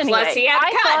 Anyway, Plus he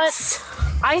had cuts.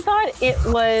 I thought it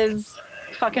was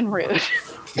fucking rude.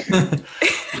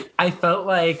 I felt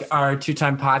like our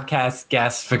 2-time podcast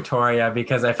guest, Victoria,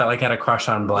 because I felt like I had a crush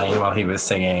on Blaine while he was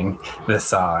singing this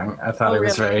song. I thought it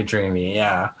was really? very dreamy.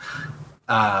 Yeah.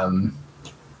 I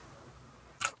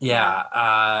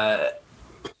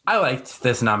liked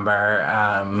this number.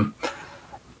 And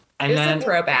It was then a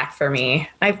throwback for me.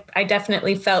 I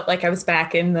definitely felt like I was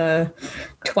back in the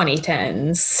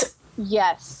 2010s.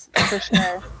 Yes, for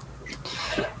sure.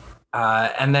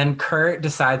 and then Kurt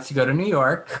decides to go to New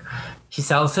York. He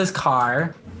sells his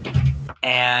car,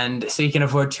 and so he can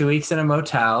afford 2 weeks in a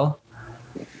motel.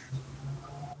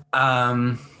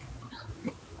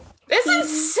 This is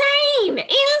insane.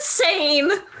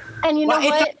 And you know Well, it's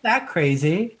what? not that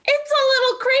crazy. It's a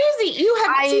little crazy. You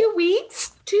have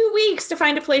 2 weeks to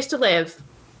find a place to live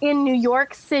In New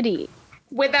York City,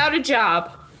 without a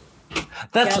job.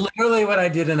 That's Yep. literally what I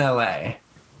did in LA.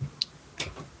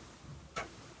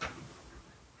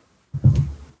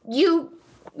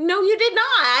 No, you did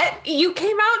not. You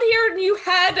came out here and you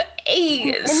had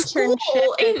an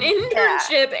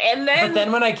internship, and But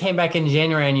then when I came back in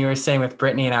January and you were staying with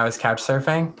Brittany and I was couch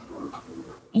surfing,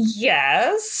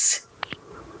 yes,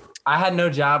 I had no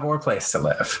job or place to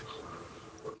live.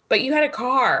 but you had a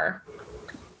car,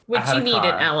 which had you a need in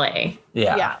car. LA.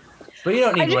 yeah. But you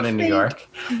don't I need one just in New think York.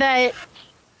 That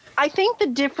I think the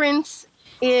difference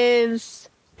is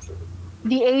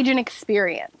the age and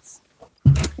experience.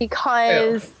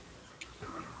 Because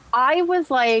I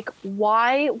was like,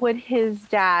 why would his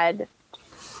dad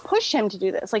push him to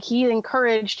do this? Like, he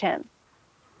encouraged him.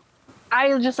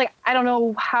 I was just like, I don't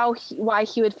know why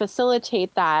he would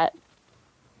facilitate that,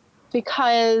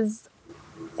 because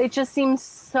it just seems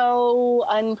so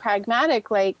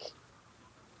unpragmatic. Like,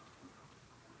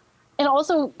 and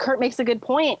also Kurt makes a good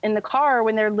point in the car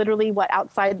when they're literally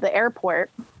outside the airport,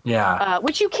 Yeah.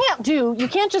 which you can't do. You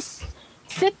can't just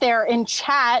sit there and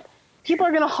chat. People are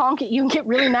going to honk at you and get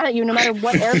really mad at you no matter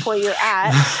what airport you're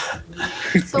at.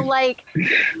 So like,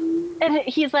 and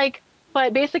he's like,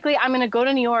 but basically I'm going to go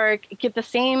to New York, get the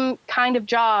same kind of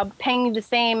job, paying you the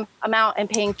same amount and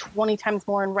paying 20 times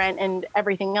more in rent and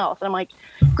everything else. And I'm like,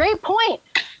 great point.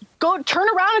 Go turn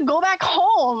around and go back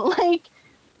home. Like,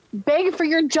 beg for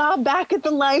your job back at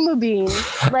the Lima Bean.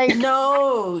 Like,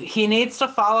 No, he needs to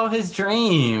follow his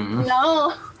dream.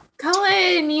 no,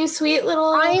 Cullen, you sweet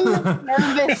little I'm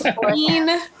nervous for him. bean.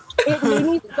 It made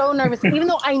me so nervous, even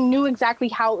though I knew exactly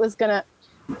how it was gonna.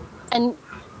 And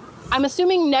I'm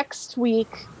assuming next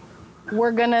week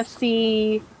we're gonna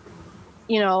see,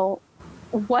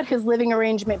 what his living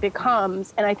arrangement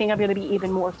becomes, and I think I'm gonna be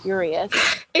even more furious.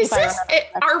 Is if I this?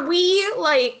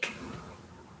 remember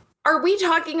Are we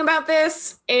talking about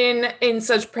this in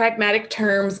such pragmatic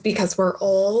terms because we're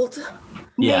old?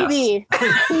 Yes. Maybe.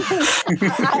 Because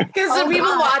the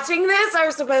people watching this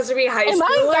are supposed to be high Am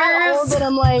I that old schoolers. that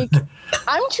I'm like,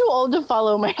 I'm too old to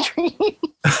follow my dreams?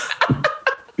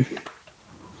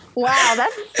 Wow,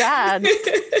 that's sad.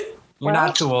 You're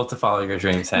not too old to follow your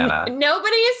dreams, Hannah.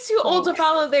 Nobody is too old to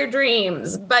follow their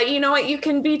dreams, but you know what you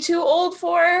can be too old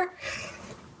for?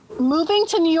 Moving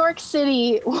to New York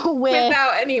City with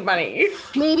Without any money.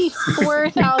 maybe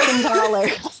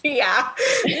 $4,000. Yeah.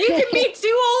 You can be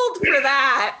too old for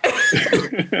that.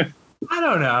 I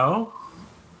don't know.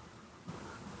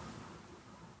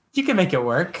 You can make it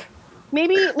work.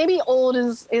 Maybe old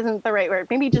isn't the right word.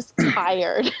 Maybe just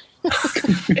tired.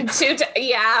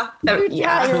 Yeah.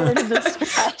 Tired of the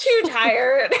stress. Too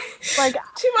tired. Like,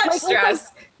 Too much like-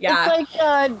 stress. Yeah. It's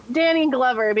like Danny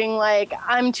Glover being like,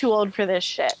 I'm too old for this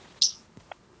shit.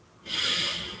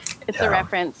 It's Yeah. a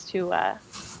reference to an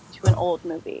old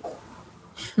movie.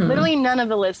 Literally none of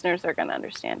the listeners are going to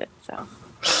understand it. So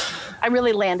I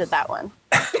really landed that one.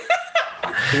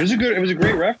 It was a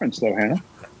great reference though, Hannah.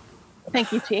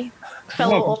 Thank you, T.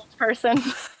 Fellow welcome. old person.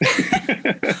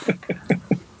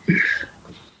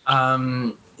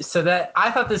 So that I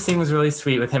thought this scene was really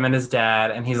sweet with him and his dad,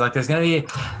 and he's like, there's gonna be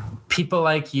people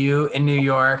like you in New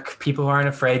York, people who aren't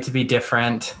afraid to be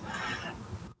different.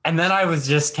 And then I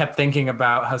kept thinking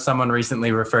about how someone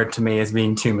recently referred to me as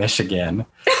being too Michigan.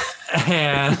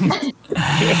 And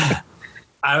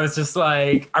I was just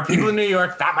like, are people in New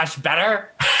York that much better?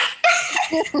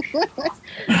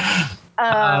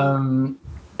 And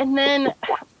then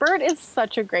Bert is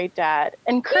such a great dad.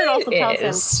 And Kurt also tells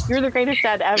him, you're the greatest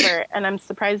dad ever. And I'm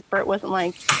surprised Bert wasn't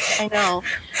like, I know.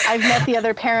 I've met the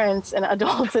other parents and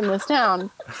adults in this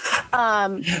town.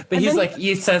 But he's like,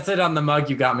 he says it on the mug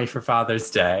you got me for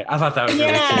Father's Day. I thought that was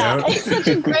really cute. It's such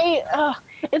a great,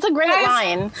 it's a great Guys,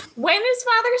 line. When is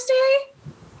Father's Day?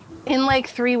 In like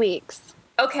 3 weeks.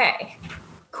 Okay.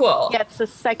 Cool. Yeah, it's the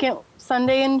second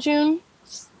Sunday in June,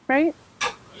 right?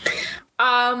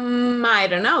 I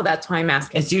don't know. That's why I'm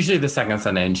asking. It's usually the second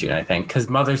Sunday in June, I think, because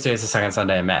Mother's Day is the second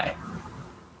Sunday in May.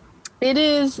 It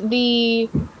is the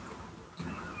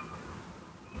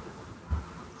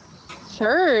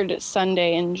third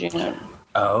Sunday in June.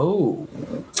 Oh.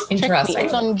 Interesting.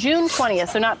 It's on June 20th,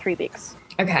 so not 3 weeks.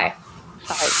 Okay.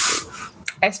 5 weeks.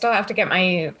 I still have to get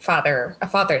my father a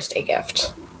Father's Day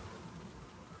gift.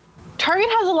 Target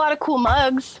has a lot of cool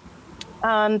mugs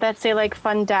that say like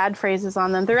fun dad phrases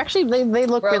on them. They're actually, they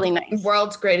look really nice.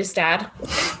 World's greatest dad.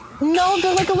 No,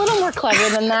 they're like a little more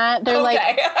clever than that. They're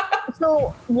like,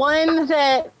 so one of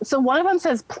them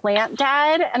says plant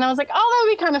dad. And I was like, oh, that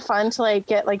would be kind of fun to like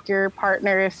get like your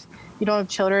partner if you don't have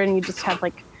children, you just have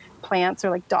like plants or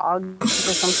like dogs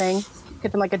or something.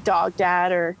 Get them like a dog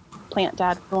dad or plant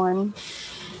dad one.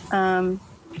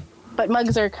 But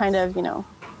mugs are kind of,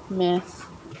 meh.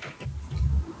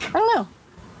 I don't know.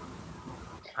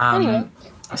 Anyway.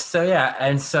 So yeah,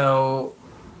 and so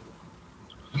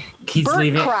he's Bert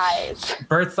leaving. cries.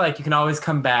 Bert's like, you can always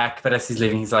come back, but as he's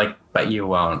leaving, he's like, but you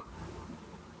won't.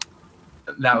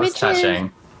 That was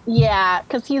touching. Yeah,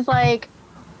 because he's like,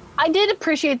 I did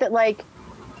appreciate that, like,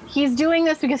 he's doing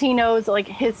this because he knows, like,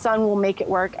 his son will make it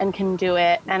work and can do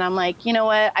it. And I'm like, you know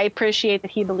what? I appreciate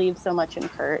that he believes so much in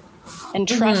Kurt and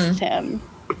trusts him.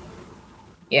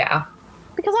 Yeah.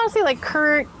 Because honestly, like,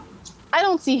 Kurt, I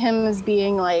don't see him as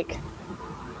being, like,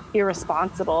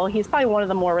 irresponsible. He's probably one of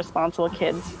the more responsible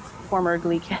kids, former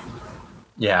Glee kid.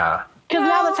 Yeah. Because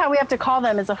now that's how we have to call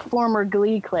them, as a former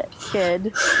Glee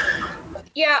kid.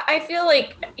 Yeah, I feel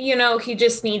like, he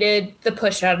just needed the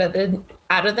push out of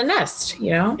the nest,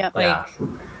 Yep. Like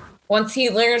once he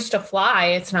learns to fly,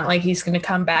 it's not like he's going to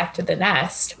come back to the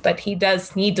nest, but he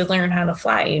does need to learn how to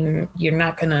fly, and you're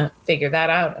not going to figure that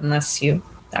out unless you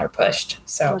are pushed.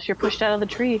 So Unless you're pushed out of the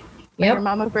tree by Yep. your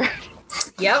mama bird.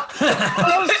 Yep.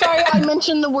 Oh, sorry, I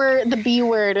mentioned the B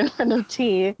word in front of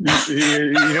T.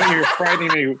 You're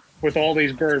frightening me with all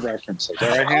these bird references. All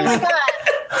right, Oh my Hannah? God.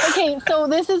 Okay, so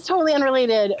this is totally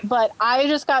unrelated, but I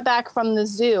just got back from the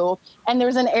zoo, and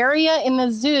there's an area in the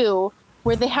zoo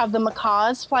where they have the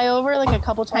macaws fly over like a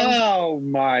couple times. Oh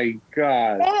my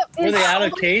God! Were they out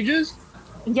of cages?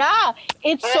 Yeah,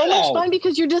 it's so much Wow. fun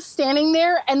because you're just standing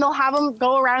there, and they'll have them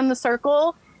go around in the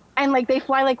circle, and like they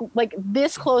fly like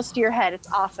this close to your head.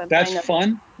 It's awesome. That's I know.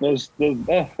 fun. Those I would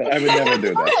never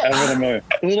do that. I wouldn't.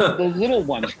 The little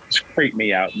ones freak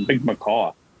me out. Big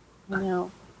macaw. I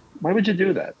know. Why would you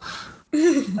do that?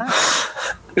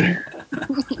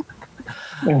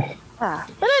 But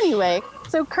anyway,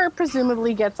 so Kurt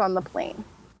presumably gets on the plane.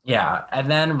 Yeah.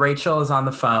 And then Rachel is on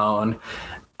the phone,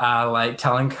 like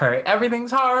telling Kurt,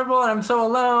 everything's horrible and I'm so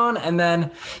alone. And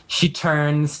then she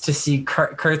turns to see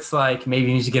Kurt's like, maybe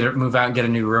you need to move out and get a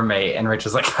new roommate. And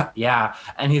Rachel's like, yeah.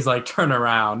 And he's like, turn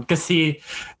around, because he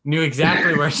knew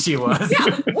exactly where she was. Yeah.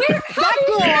 That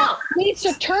girl needs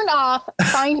to turn off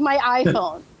Find My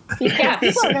iPhone. Because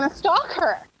people are going to stalk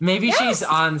her. Maybe she's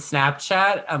on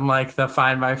Snapchat and like the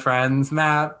Find My Friends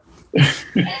map.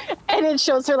 And it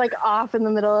shows her like off in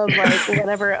the middle of like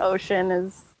whatever ocean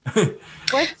is.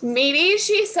 What's Maybe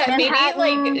she said,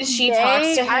 Manhattan maybe like she Bay?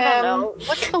 talks to him. I don't know.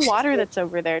 What's the water that's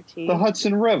over there, T? The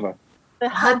Hudson River The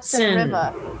Hudson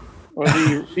River. or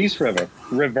the East River.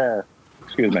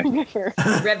 Excuse me.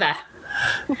 River.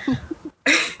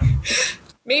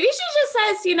 Maybe she just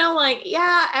says, like,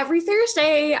 yeah, every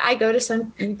Thursday I go to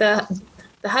the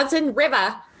Hudson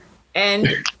River, and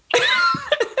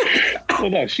Well,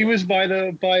 no, she was by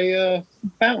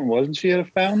fountain, wasn't she? At a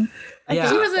fountain. Yeah.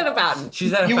 she was at a fountain.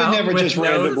 She's at a You would fountain never with just no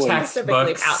randomly-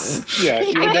 Specifically textbooks. fountain. Yeah, you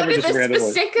would I never go to just the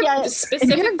randomly.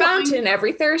 specific going- fountain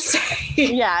every Thursday.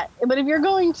 Yeah, but if you're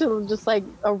going to just like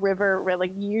a river where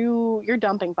like you're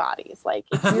dumping bodies, like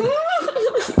if you're,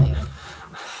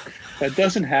 That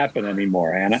doesn't happen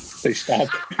anymore, Anna. They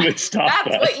stopped. That's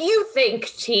that. what you think,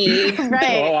 T.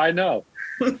 right. Oh, I know.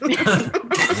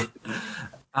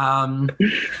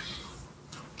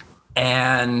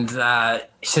 And so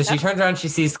she turns around, she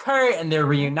sees Kurt, and they're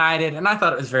reunited, and I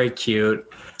thought it was very cute.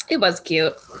 It was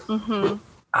cute. Mm-hmm.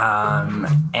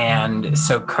 And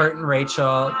so Kurt and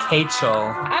Rachel,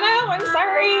 Kachel, I know. I'm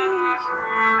sorry.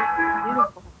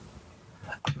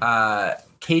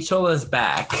 Kachel is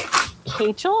back.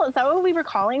 Kachel? Is that what we were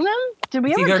calling them? Did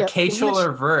we It's ever either get Kachel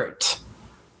or Vert.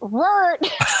 Word?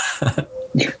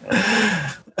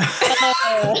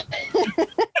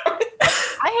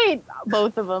 I hate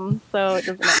both of them, so it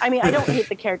doesn't matter. I mean, I don't hate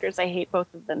the characters. I hate both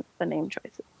of the name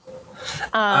choices.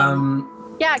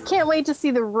 Yeah, can't wait to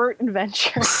see the Vert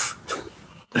adventure.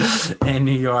 In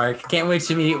New York. Can't wait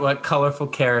to meet what colorful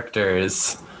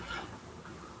characters.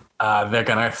 they're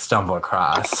gonna stumble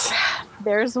across.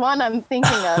 There's one I'm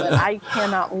thinking of, and I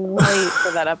cannot wait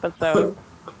for that episode.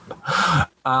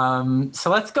 So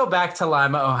let's go back to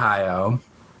Lima, Ohio.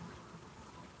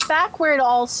 Back where it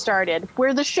all started,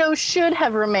 where the show should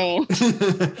have remained.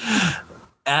 Should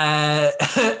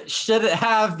it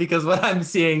have? Because what I'm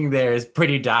seeing there is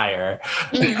pretty dire.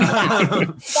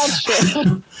 That's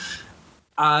true.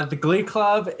 The Glee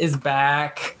Club is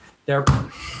back.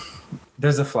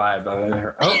 There's a fly above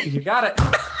there. Oh, you got it.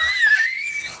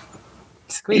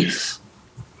 Squeeze.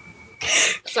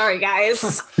 Sorry,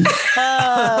 guys.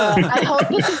 I hope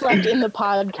this is left in the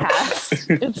podcast.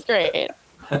 It's great.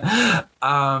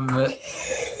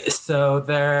 So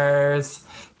there's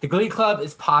the Glee Club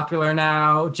is popular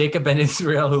now. Jacob Ben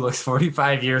Israel, who looks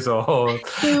 45 years old.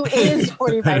 Who is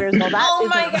 45 years old? That Oh is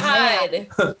my a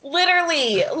God.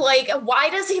 Literally, like, why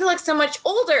does he look so much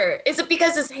older? Is it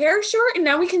because his hair is short and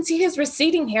now we can see his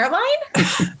receding hairline?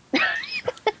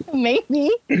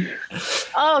 Maybe.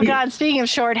 Oh God! Speaking of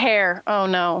short hair, oh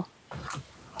no.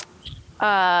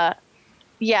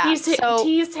 Yeah.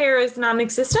 T's hair is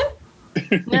non-existent? No,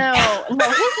 his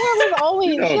hair was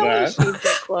always. know He always that. shaved it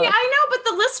close. Yeah, I know, but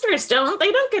the listeners don't.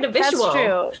 They don't get a That's visual.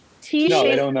 true. T No, they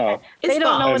shaves- don't know. It's They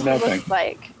don't know what bald. he Nothing. looks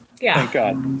like. Yeah. Thank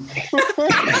God.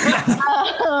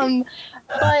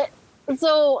 But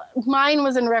so mine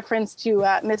was in reference to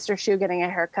Mr. Shu getting a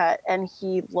haircut, and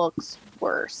he looks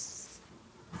worse.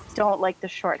 Don't like the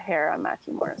short hair on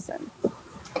Matthew Morrison.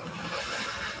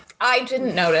 I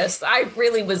didn't notice. I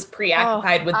really was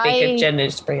preoccupied with Jacob Ben I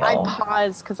Israel.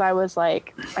 paused because I was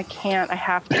like, I can't. I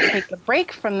have to take a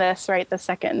break from this right this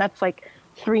second. And that's like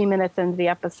 3 minutes into the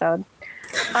episode.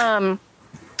 But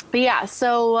yeah,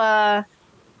 so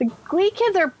the Glee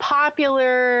kids are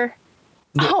popular.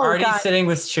 They're Oh, already God. sitting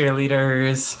with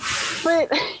cheerleaders. But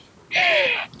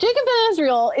Jacob Ben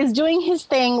Israel is doing his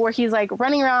thing where he's like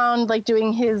running around, like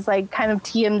doing his like kind of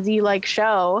TMZ like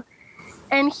show.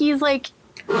 And he's like,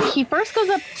 he first goes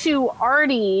up to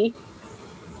Artie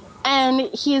and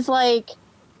he's like,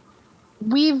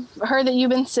 we've heard that you've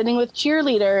been sitting with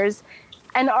cheerleaders.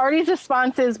 And Artie's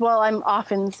response is, well, I'm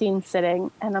often seen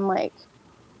sitting. And I'm like,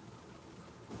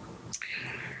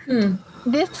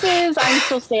 this is I'm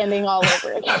Still Standing all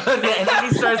over again. And then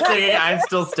he starts singing I'm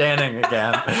Still Standing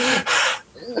again.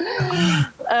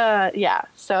 Yeah.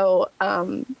 So,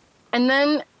 and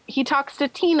then he talks to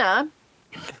Tina.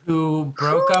 Who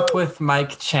broke up with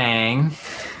Mike Chang.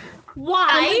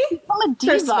 Why? I'm a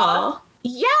diva. First of all,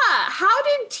 yeah. How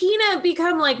did Tina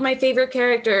become like my favorite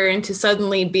character into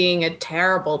suddenly being a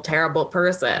terrible, terrible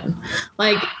person?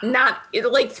 Like not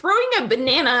like throwing a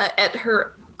banana at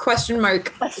her question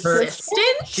mark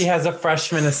assistant She has a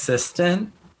freshman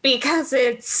assistant. because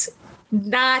it's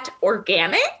not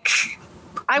organic.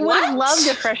 I would have What? loved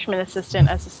a freshman assistant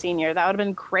as a senior. That would have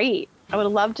been great. I would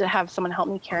have loved to have someone help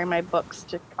me carry my books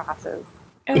to classes.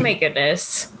 Oh my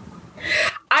goodness.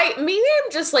 Maybe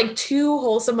I'm just like too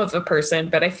wholesome of a person,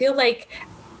 but I feel like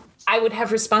I would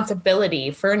have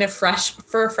responsibility for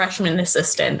a freshman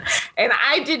assistant, and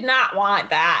I did not want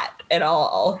that at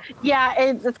all. Yeah,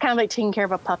 it's kind of like taking care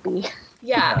of a puppy.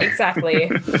 Yeah, exactly.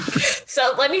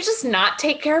 So let me just not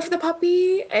take care of the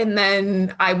puppy, and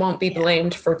then I won't be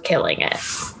blamed for killing it.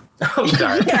 Oh,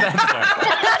 darn. That's dark.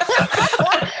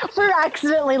 For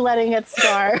accidentally letting it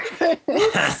starve.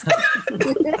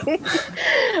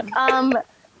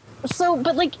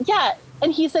 But like, yeah.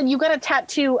 And he said, you got a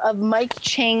tattoo of Mike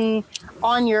Chang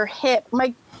on your hip.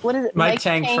 Mike, what is it? Mike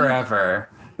Chang forever.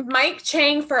 Mike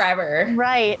Chang forever.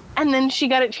 Right. And then she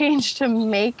got it changed to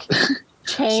Make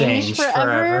Change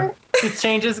Forever.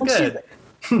 Change is good.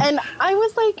 And I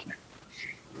was like,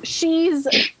 she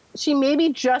maybe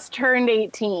just turned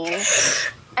 18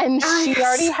 and she Yes.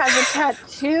 already has a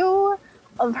tattoo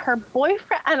of her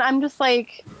boyfriend. And I'm just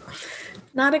like,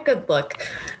 Not a good look.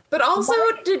 But also,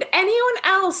 did anyone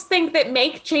else think that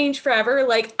Make Change Forever?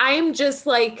 Like, I am just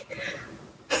like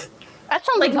that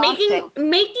sounds like exhausting.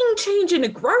 making change in a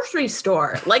grocery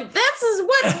store. Like, this is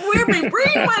where my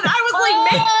brain went. I was like,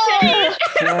 make change.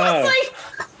 And I was like,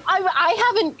 I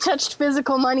haven't touched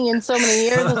physical money in so many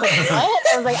years. I was like, what?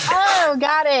 I was like, oh,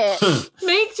 got it.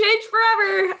 make change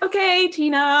forever. Okay,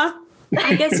 Tina.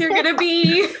 I guess you're gonna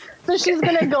be. So she's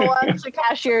going to go up to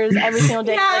cashiers every single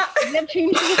day. Yeah. Like, you have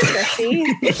changed Chrissy.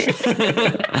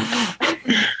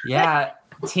 Yeah,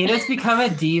 Tina's become a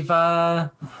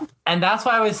diva. And that's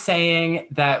why I was saying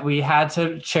that we had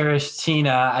to cherish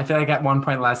Tina. I feel like at one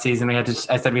point last season, I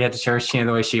said we had to cherish Tina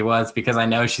the way she was because I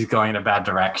know she's going in a bad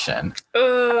direction.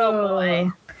 Oh boy.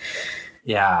 I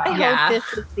Yeah. Yeah. hope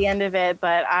this is the end of it,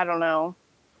 but I don't know.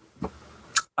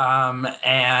 So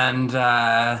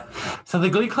the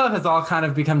Glee Club has all kind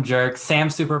of become jerks.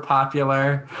 Sam's super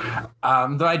popular.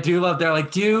 Though I do love, they're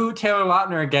like, do Taylor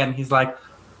Lautner again. He's like,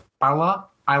 Bella,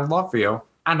 I love you.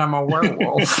 And I'm a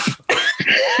werewolf.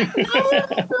 Oh,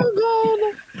 so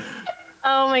good.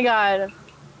 Oh my God.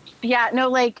 Yeah, no,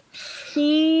 like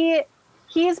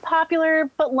he's popular,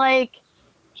 but like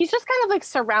he's just kind of like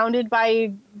surrounded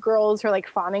by girls who are like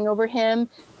fawning over him.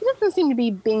 He doesn't seem to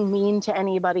be being mean to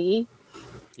anybody.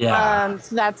 Yeah.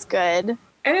 So that's good.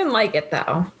 I didn't like it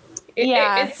though.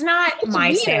 It's not It's my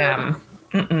weird. Sam.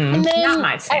 And then Not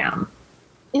my Sam.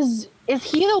 Is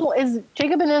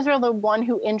Jacob and Israel the one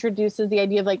who introduces the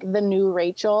idea of like the new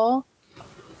Rachel?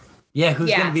 Yeah, who's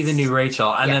going to be the new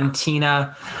Rachel? And Yeah. then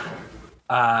Tina,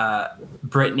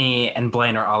 Brittany, and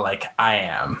Blaine are all like, I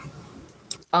am.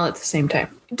 All at the same time.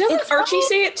 Doesn't It's Archie all-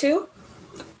 say it too?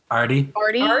 Artie?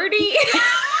 Artie? Artie?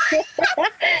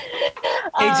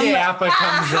 AJ Appa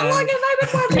comes How long in. have I been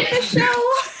watching this show?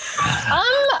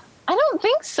 I don't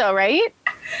think so, right?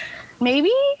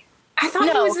 Maybe? I thought he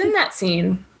No. was in that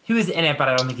scene. He was in it, but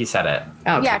I don't think he said it.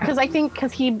 Okay. Yeah,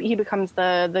 because he becomes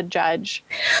the judge.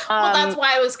 Well, that's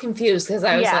why I was confused because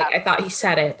I was yeah. like, I thought he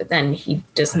said it, but then he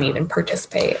doesn't even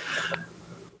participate.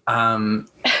 Yeah,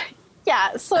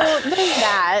 so there's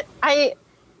that.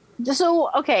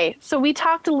 So we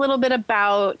talked a little bit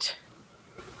about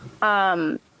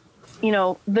the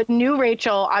new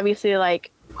Rachel, obviously, like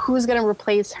who's going to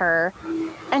replace her.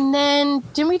 And then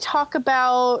didn't we talk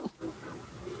about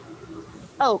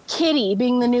Kitty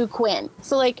being the new Quinn?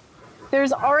 So like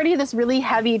there's already this really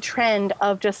heavy trend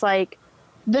of just like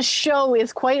the show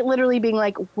is quite literally being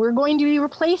like, we're going to be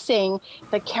replacing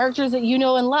the characters that you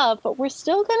know and love, but we're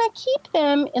still going to keep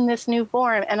them in this new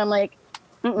form. And I'm like,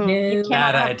 you No. can't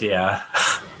Bad have- idea.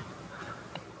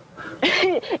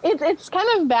 it's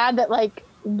kind of bad that like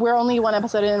we're only one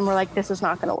episode in and we're like, this is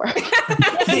not going to work.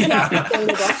 Yeah.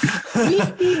 We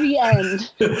see the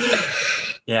end.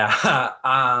 Yeah.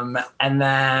 And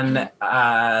then,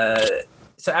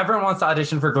 so everyone wants to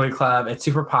audition for Glee Club. It's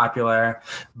super popular,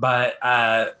 but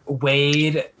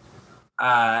Wade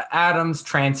Adams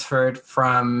transferred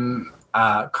from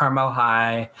Carmel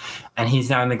High, and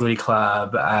he's now in the Glee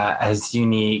Club as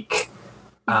Unique.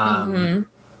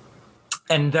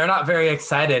 And they're not very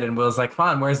excited. And Will's like, come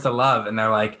on, where's the love? And they're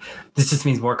like, this just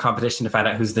means more competition to find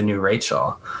out who's the new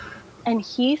Rachel. And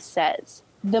he says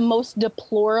the most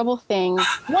deplorable thing,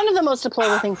 one of the most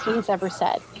deplorable things he's ever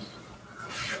said.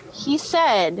 He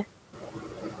said,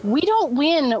 we don't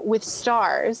win with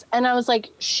stars. And I was like,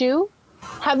 Shu,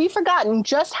 have you forgotten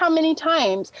just how many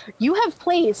times you have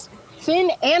placed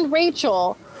Finn and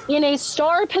Rachel in a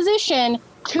star position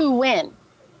to win?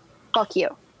 Fuck you.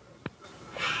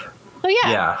 So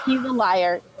yeah, he's a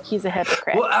liar. He's a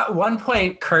hypocrite. Well, at one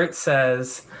point, Kurt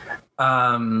says,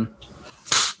 there's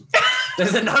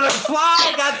another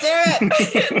fly, God damn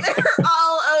it! They're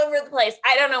all over the place.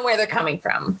 I don't know where they're coming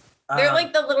from. They're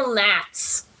like the little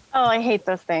gnats. Oh, I hate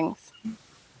those things.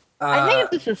 I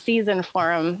think it's just a season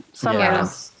for him.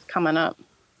 Summer's coming up.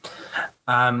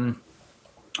 But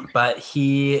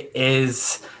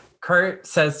Kurt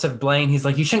says to Blaine, he's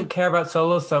like, you shouldn't care about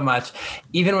Solo so much.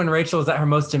 Even when Rachel was at her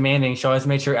most demanding, she always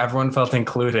made sure everyone felt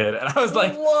included. And I was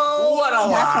like, whoa, what a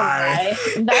lie.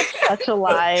 That's such a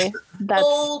lie. That's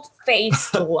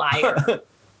Old-faced liar.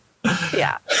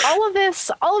 yeah. All of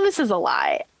this is a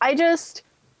lie. I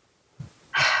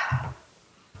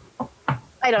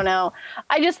don't know.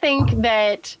 I just think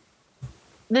that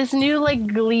this new like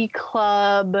Glee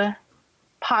Club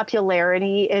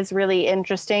popularity is really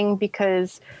interesting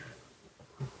because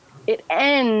it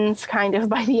ends kind of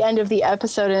by the end of the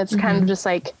episode and it's kind of just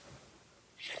like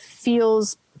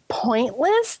feels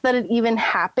pointless that it even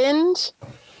happened.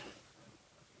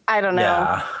 I don't know.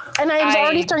 Yeah. And I was I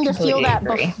already starting to feel completely that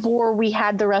agree. before we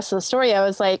had the rest of the story. I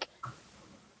was like,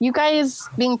 you guys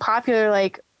being popular,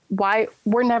 like, why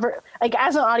we're never, like,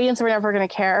 as an audience, we're never going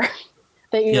to care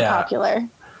that you're popular.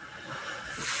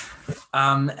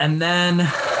 And then,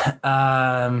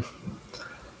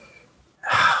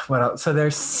 what else? So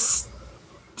they're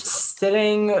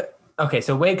sitting. Okay,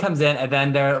 so Wade comes in, and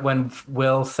then when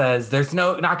Will says there's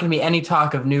not going to be any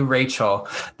talk of new Rachel,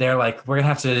 they're like, we're going to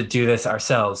have to do this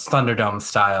ourselves, Thunderdome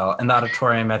style, in the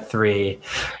auditorium at 3.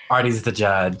 Artie's the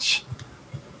judge.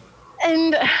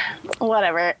 And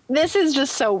whatever. This is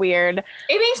just so weird. It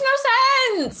makes no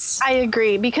sense. I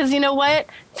agree, because you know what?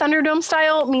 Thunderdome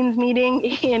style means meeting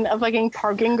in a fucking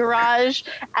parking garage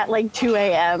at like 2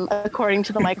 a.m. according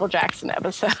to the Michael Jackson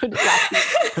episode.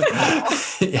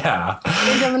 Yeah.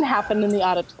 It doesn't happen in the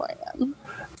auditorium.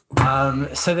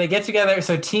 So they get together.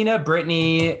 So Tina,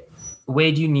 Brittany,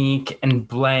 Wade Unique, and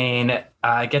Blaine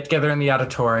get together in the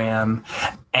auditorium,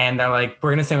 and they're like, we're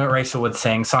going to sing what Rachel would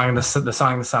sing, the song of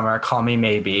the summer, Call Me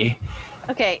Maybe.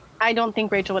 Okay, I don't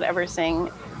think Rachel would ever sing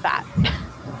that.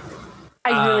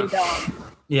 I really don't.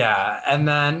 Yeah, and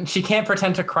then she can't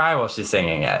pretend to cry while she's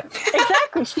singing it.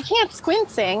 Exactly. She can't squint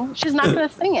sing. She's not going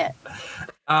to sing it.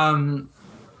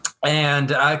 And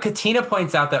Katina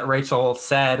points out that Rachel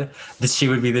said that she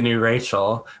would be the new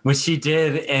Rachel, which she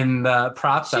did in the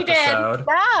props episode.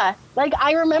 Yeah. Like,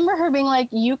 I remember her being like,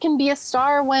 you can be a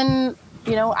star when,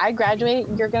 I graduate.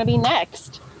 You're going to be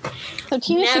next. So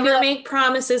Tina should never make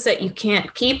promises that you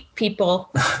can't keep, people.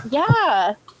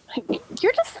 Yeah.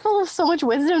 You're just full of so much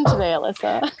wisdom today,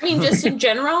 Alyssa. I mean, just in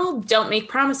general, don't make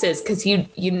promises because you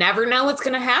never know what's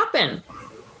going to happen.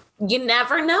 You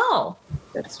never know.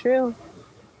 That's true.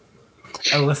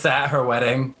 Alyssa at her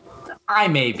wedding. I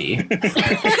may be.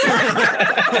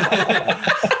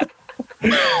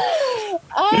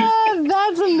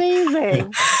 That's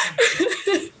amazing.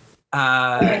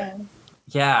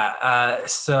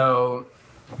 So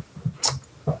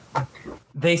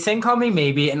they sing Call Me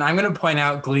Maybe, and I'm going to point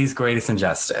out Glee's greatest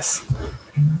injustice.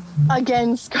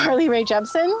 Against Carly Rae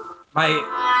Jepsen?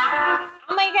 Oh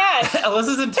my gosh.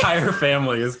 Alyssa's entire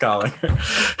family is calling her.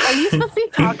 Are you supposed to be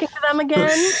talking to them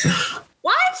again?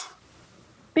 What?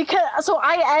 Because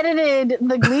I edited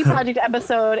the Glee Project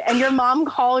episode, and your mom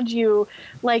called you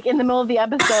like in the middle of the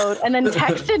episode, and then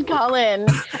texted Colin, and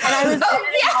I was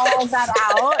editing all of that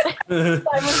out.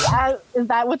 Is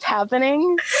that what's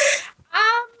happening?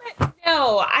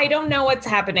 No, I don't know what's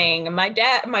happening.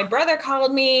 My brother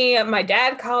called me. My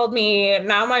dad called me.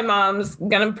 Now my mom's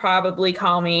gonna probably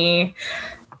call me.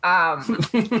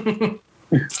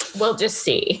 We'll just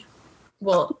see.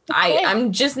 Well,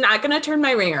 I'm just not gonna turn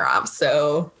my ringer off.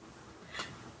 So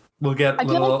we'll get. I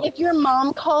feel like if your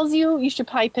mom calls you, you should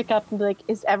probably pick up and be like,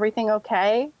 "Is everything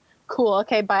okay? Cool.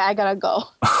 Okay, bye. I gotta go."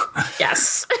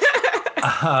 Yes.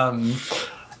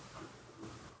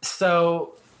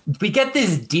 So we get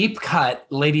this deep cut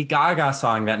Lady Gaga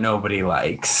song that nobody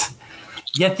likes.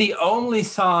 Yet the only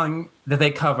song that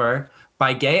they cover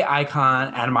by gay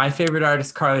icon and my favorite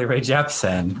artist, Carly Rae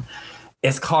Jepsen,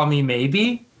 is Call Me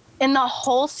Maybe. In the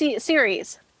whole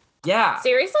series. Yeah.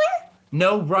 Seriously?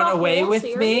 No Run Away With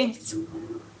series? Me.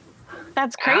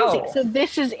 That's crazy. Ow. So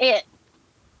this is it.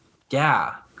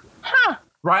 Yeah. Huh.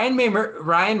 Ryan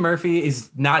Murphy is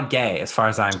not gay as far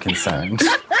as I'm concerned.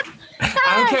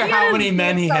 I don't care how many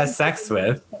men he has sex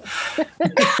with.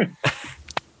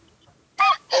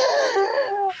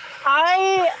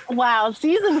 Wow,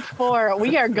 season 4,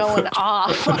 we are going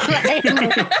off. Right?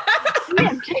 We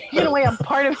have taken away a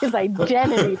part of his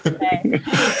identity today. No,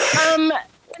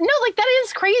 like that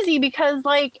is crazy because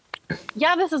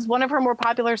this is one of her more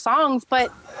popular songs,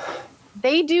 but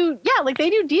they do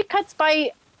deep cuts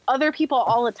by other people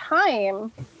all the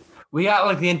time. We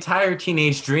got the entire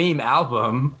Teenage Dream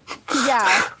album.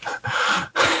 Yeah.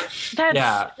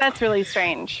 That's really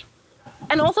strange.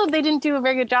 And also they didn't do a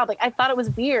very good job. I thought it was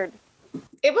weird.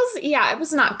 It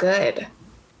was not good.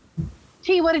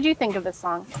 T, what did you think of this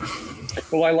song?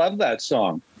 Well, I love that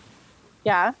song.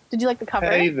 Yeah. Did you like the cover?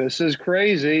 Hey, this is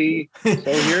crazy. So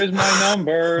here's my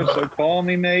number. So call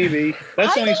me maybe.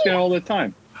 That song used to go all the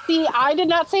time. See, I did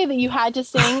not say that you had to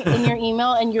sing in your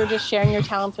email, and you're just sharing your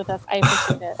talents with us. I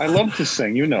appreciate it. I love to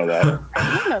sing. You know that.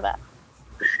 I do know that.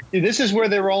 This is where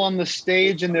they're all on the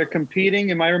stage and they're competing.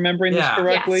 Am I remembering this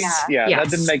correctly? Yes. Yeah, Yes. That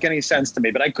didn't make any sense to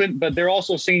me. But I couldn't. But they're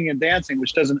also singing and dancing,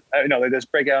 which doesn't. They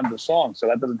just break out into song, so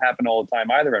that doesn't happen all the time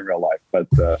either in real life. But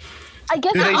I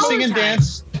guess do they sing and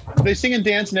dance? Do they sing and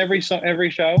dance in every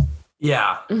show?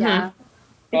 Yeah. Yeah.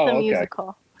 It's a okay.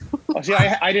 musical. Oh, see,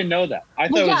 I didn't know that. I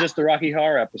thought it was just the Rocky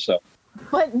Horror episode.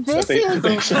 But this They is.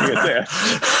 sing and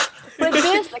dance. But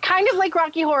this kind of like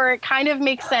Rocky Horror kind of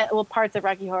makes sense. Well, parts of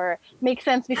Rocky Horror make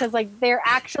sense because they're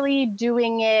actually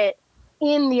doing it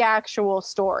in the actual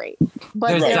story. But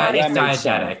There's they're that not makes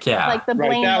diegetic, yeah. like the Right,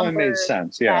 blame that one number, made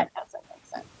sense. Yeah. That doesn't make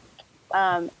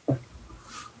sense.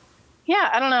 Yeah,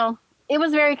 I don't know. It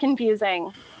was very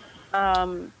confusing.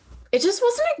 It just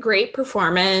wasn't a great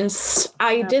performance.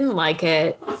 I didn't like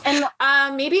it. And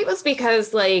Maybe it was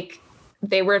because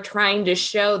they were trying to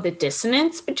show the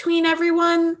dissonance between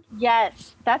everyone.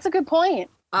 yes, that's a good point.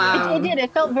 It did.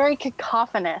 It felt very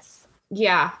cacophonous.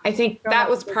 Yeah, I think that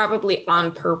was probably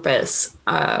on purpose.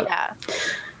 Yeah.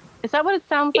 Is that what it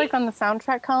sounds like on the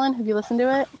soundtrack, Colin? Have you listened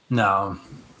to it? No.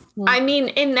 I mean,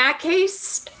 in that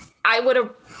case, I would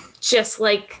have just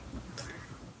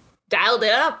dialed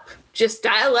it up just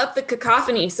dial up the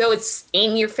cacophony so it's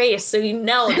in your face, so you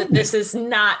know that this is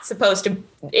not supposed to.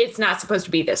 It's not supposed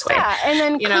to be this way. Yeah, and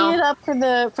then You clean know? it up for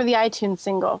the iTunes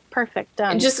single. Perfect,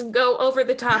 done. And just go over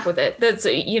the top with it. That's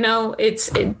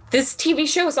this TV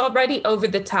show is already over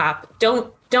the top.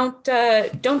 Don't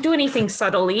do anything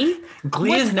subtly.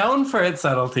 Glee is known for its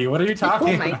subtlety. What are you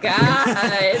talking Oh my about?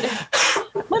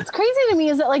 God. What's crazy to me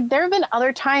is that like there have been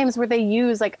other times where they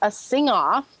use like a sing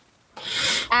off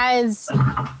as,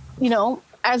 you know,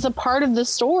 as a part of the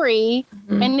story,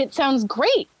 and it sounds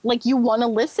great. Like you want to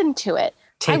listen to it. I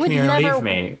Take would me or never- leave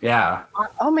me. Yeah.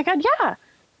 Oh my God, yeah.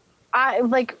 I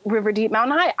like River Deep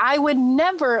Mountain High. I would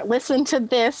never listen to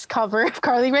this cover of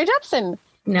Carly Rae Jepsen.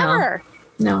 No. Never.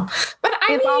 No, but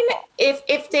I It's mean, awful.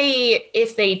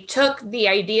 if they took the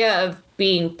idea of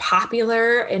being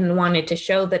popular and wanted to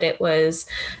show that it was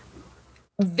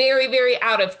very, very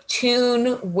out of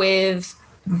tune with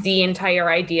the entire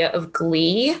idea of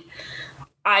Glee,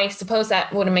 I suppose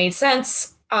that would have made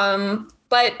sense.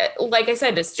 But like I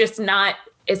said, it's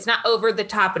not over the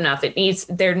top enough.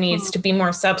 There needs to be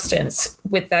more substance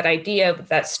with that idea, with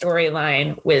that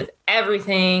storyline, with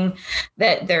everything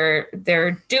that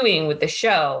they're doing with the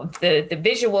show, the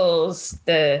visuals,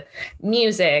 the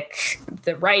music,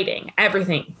 the writing,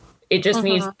 everything. It just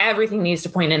needs, everything needs to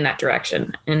point in that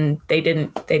direction, and they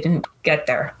didn't get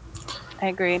there. I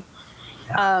agree.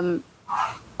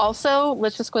 Also,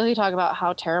 let's just quickly talk about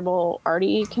how terrible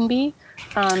Artie can be.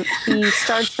 He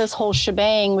starts this whole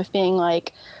shebang with being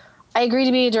like, I agree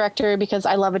to be a director because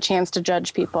I love a chance to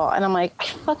judge people. And I'm like, I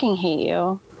fucking hate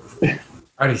you.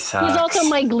 Already sucks. He's also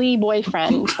my Glee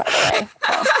boyfriend, by the way.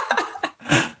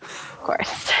 So, of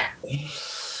course.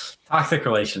 Toxic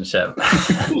relationship.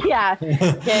 Yeah.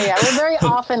 We're very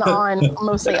off and on,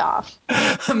 mostly off.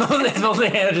 Mostly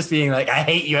Hannah just being like, I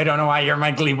hate you. I don't know why you're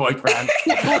my Glee boyfriend.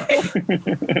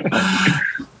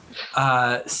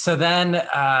 So then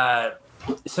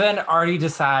Artie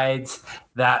decides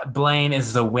that Blaine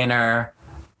is the winner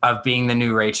of being the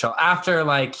new Rachel. After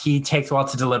like he takes a while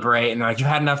to deliberate and they're like, you've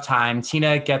had enough time.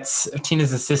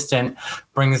 Tina's assistant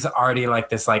brings Artie like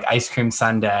this like ice cream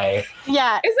sundae.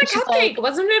 Yeah. It's a she's cupcake. like,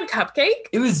 Wasn't it a cupcake?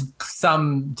 It was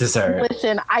some dessert.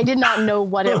 listen, I did not know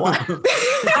what it was.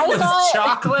 It was thought-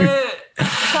 chocolate.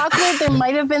 Chocolate, there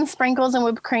might have been sprinkles and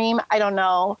whipped cream. I don't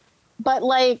know. But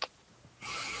like,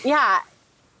 yeah,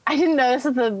 I didn't notice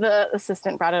that the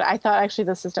assistant brought it. I thought actually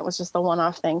the assistant was just the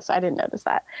one-off thing, so I didn't notice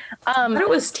that. I thought it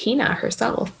was Tina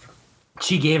herself.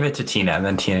 She gave it to Tina and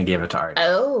then Tina gave it to Artie.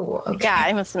 Oh, okay. Yeah,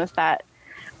 I must have missed that.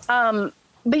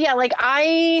 But yeah, like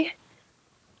I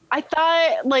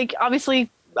thought like obviously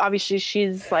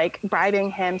she's like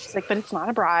bribing him. She's like, but it's not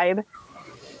a bribe.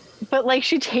 But like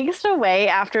she takes it away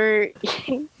after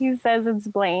he says it's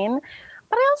Blaine.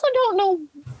 But I also don't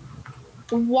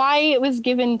know why it was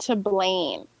given to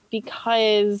Blaine,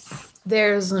 because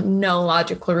There's no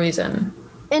logical reason.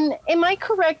 and am I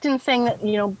correct in saying that,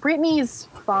 you know, Brittany's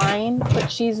fine,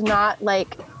 but she's not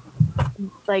like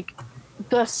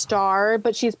the star,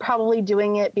 but she's probably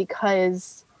doing it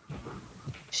because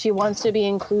she wants to be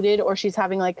included, or she's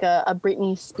having like a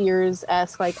Britney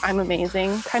Spears-esque like I'm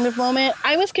amazing kind of moment.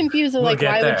 I was confused of like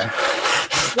We'll get why there.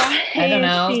 I don't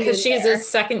know, is she because she's there? a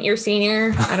second year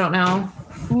senior. I don't know.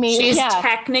 Maybe, She's yeah.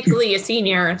 technically a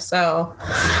senior, so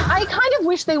I kind of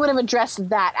wish they would have addressed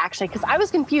that actually, because I was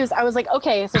confused. I was like,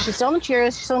 okay, so she's still in the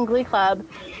Cheers, she's still in Glee Club.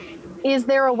 Is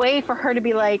there a way for her to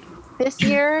be like, this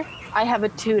year I have a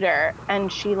tutor, and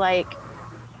she like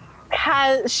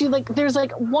there's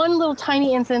like one little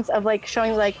tiny instance of like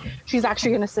showing like she's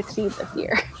actually going to succeed this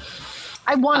year.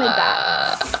 I wanted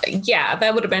that. yeah,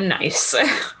 that would have been nice.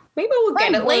 Maybe we'll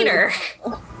get Right, it later.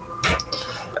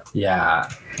 Yeah.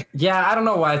 I don't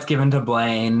know why it's given to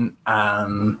Blaine,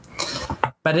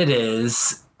 but it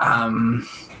is. And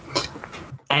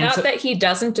Not so- that he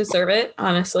doesn't deserve it,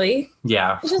 honestly,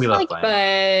 yeah, It's just we love like- Blaine.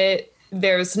 but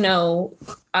there's no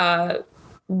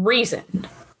reason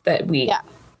that we Yeah.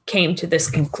 came to this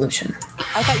conclusion.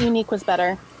 I thought Unique was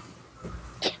better.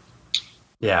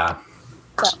 Yeah.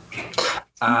 So.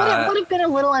 But it would have been a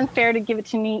little unfair to give it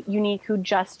to Unique, who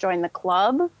just joined the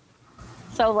club.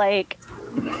 So, like,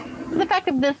 the fact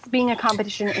of this being a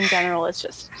competition in general is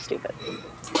just stupid.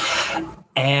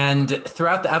 And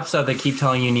throughout the episode, they keep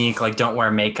telling Unique, like, don't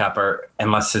wear makeup or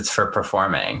unless it's for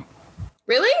performing.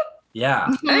 Really? Yeah.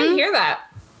 I didn't hear that.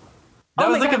 That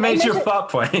Oh was my like a God, I major meant it- plot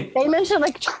point. They mentioned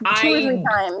like two or three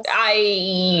times.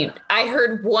 I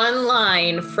heard one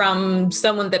line from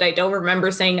someone that I don't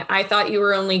remember saying, I thought you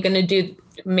were only going to do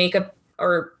makeup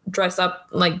or dress up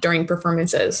like during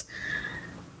performances.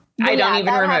 I don't even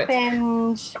that remember.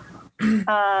 happened.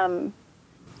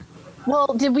 Well,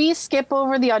 did we skip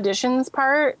over the auditions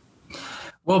part?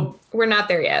 Well, We're not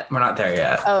there yet. we're not there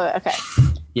yet. Oh, okay.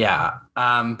 Yeah,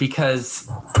 because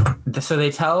so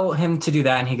they tell him to do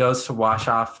that, and he goes to wash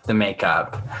off the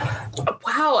makeup.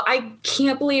 Wow, I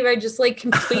can't believe I just like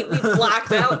completely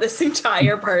blocked out this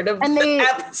entire part of the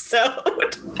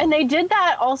episode. And they did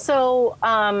that also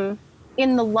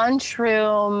in the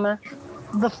lunchroom,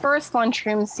 the first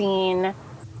lunchroom scene.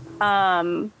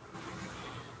 Because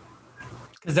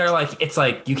they're like, it's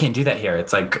like, you can't do that here.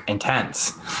 It's like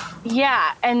intense.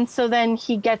 Yeah, and so then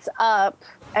he gets up,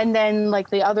 and then like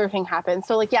the other thing happens.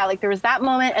 So like, yeah, like there was that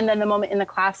moment, and then the moment in the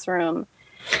classroom.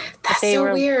 That's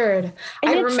so weird.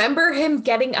 I remember him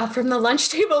getting up from the lunch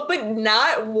table, but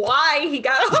not why he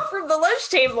got up from the lunch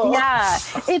table. Yeah,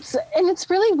 it's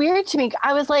really weird to me.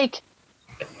 I was like,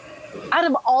 out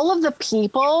of all of the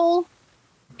people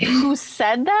who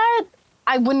said that,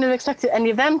 I wouldn't have expected any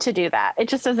of them to do that. It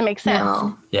just doesn't make sense.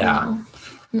 No. Yeah.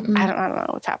 No. I don't know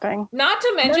what's happening. Not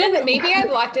to mention, maybe I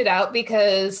blocked it out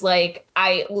because like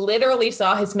I literally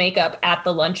saw his makeup at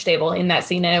the lunch table in that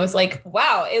scene and I was like,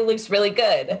 wow, it looks really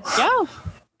good. Yeah.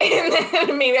 And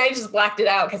then maybe I just blocked it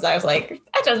out because I was like,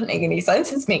 that doesn't make any sense.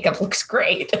 His makeup looks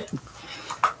great.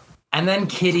 And then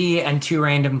Kitty and two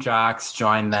random jocks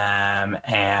join them,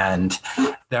 and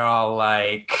they're all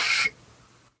like,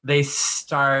 they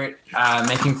start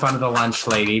making fun of the lunch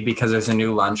lady because there's a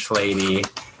new lunch lady.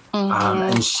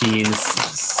 And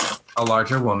she's a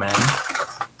larger woman.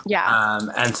 Yeah.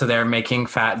 And so they're making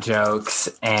fat jokes.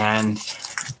 And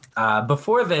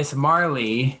before this,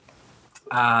 Marley,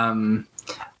 the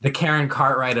Karen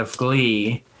Cartwright of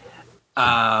Glee,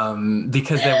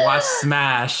 because they watched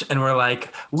Smash and were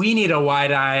like, we need a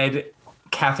wide-eyed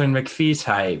Catherine McPhee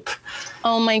type.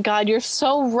 Oh my God, you're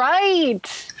so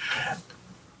right.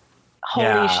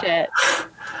 Holy shit.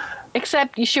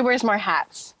 Except she wears more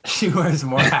hats. She wears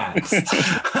more hats.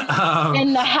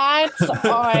 And the hats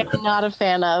I'm not a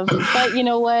fan of. But you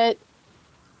know what?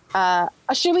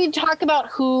 Should we talk about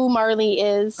who Marley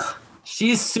is?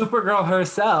 She's Supergirl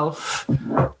herself,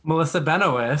 Melissa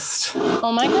Benoist.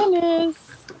 Oh my goodness.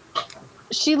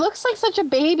 She looks like such a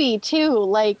baby too.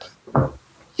 Like,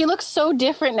 she looks so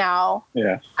different now.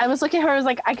 Yeah. I was looking at her, I was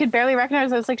like, I could barely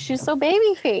recognize her. I was like, she's so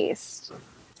baby-faced.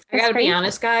 I gotta be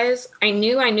honest, guys. I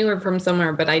knew her from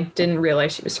somewhere, but I didn't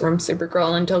realize she was from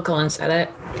Supergirl until Colin said it.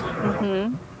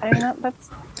 Mm-hmm. I know, that's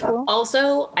cool.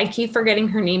 Also, I keep forgetting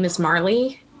her name is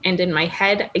Marley, and in my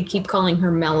head, I keep calling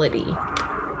her Melody.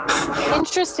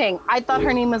 Interesting. I thought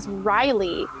her name was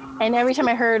Riley. And every time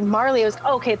I heard Marley, I was,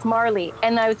 oh, okay, it's Marley.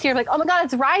 And I was here like, oh my God,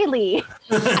 it's Riley.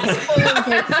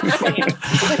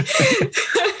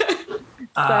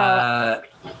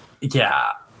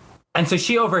 Yeah. And so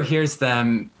she overhears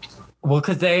them. Well,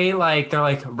 because they're like,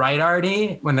 right,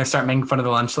 Artie, when they start making fun of the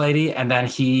lunch lady. And then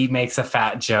he makes a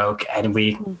fat joke and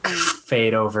we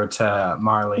fade over to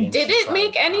Marley. Did it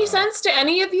make any sense to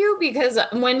any of you? Because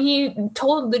when he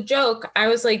told the joke, I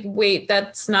was like, wait,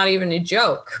 that's not even a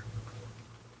joke.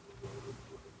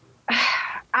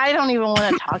 I don't even want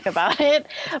to talk about it.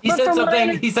 He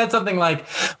said something like,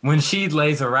 when she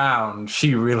lays around,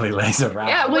 she really lays around.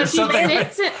 Yeah, when she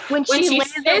lays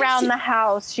around the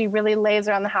house, she really lays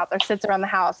around the house or sits around the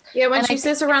house. Yeah, when she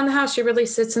sits around the house, she really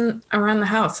sits around the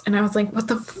house. And I was like, what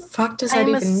the fuck does that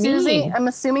even mean? I'm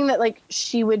assuming that like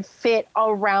she would fit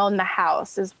around the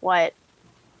house is what.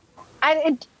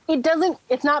 It doesn't,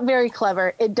 it's not very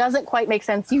clever. It doesn't quite make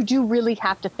sense. You do really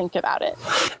have to think about it.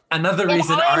 Another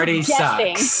reason Artie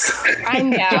sucks. I'm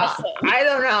guessing. I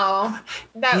don't know.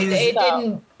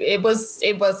 It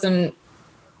wasn't.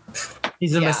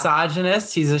 He's a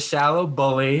misogynist. He's a shallow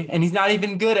bully. And he's not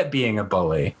even good at being a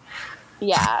bully.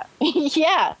 Yeah.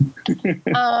 Yeah.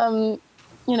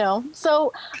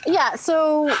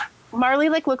 So Marley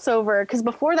like looks over because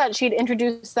before that she'd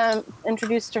introduced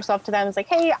herself to them as like,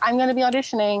 hey, I'm going to be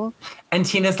auditioning. And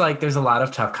Tina's like, there's a lot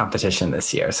of tough competition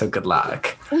this year, so good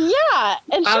luck. Yeah.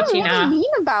 And she was really mean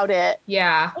about it.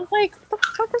 Yeah. I was like, what the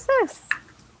fuck is this?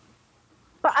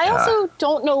 But I also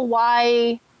don't know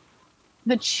why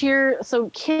so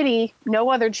Kitty, no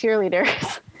other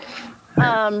cheerleaders.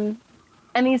 And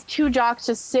these two jocks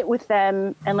just sit with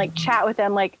them and like chat with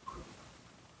them like,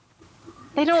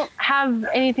 they don't have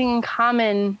anything in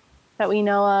common that we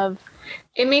know of.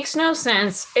 It makes no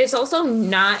sense. It's also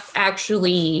not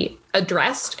actually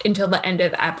addressed until the end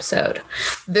of the episode.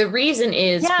 The reason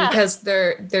is because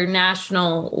they're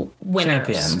national winners.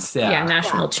 Champions.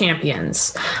 National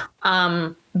champions.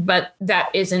 But that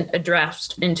isn't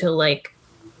addressed until like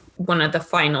one of the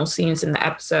final scenes in the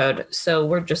episode. So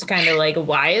we're just kind of like,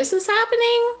 why is this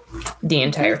happening? The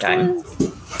entire time.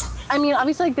 I mean,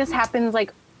 obviously like this happens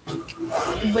like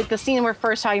like the scene we're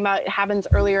first talking about, it happens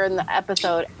earlier in the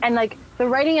episode, and like the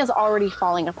writing is already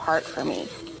falling apart for me.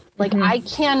 Like I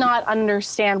cannot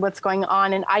understand what's going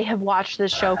on, and I have watched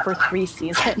this show for 3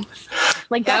 seasons.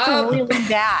 Like that's really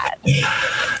bad.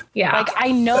 Yeah. Like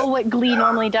I know what Glee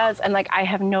normally does, and like I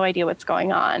have no idea what's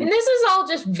going on. And this is all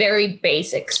just very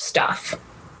basic stuff.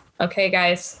 Okay,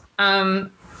 guys.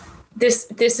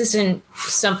 This isn't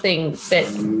something that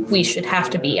we should have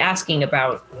to be asking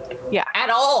about. Yeah. At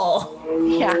all.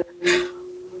 Yeah.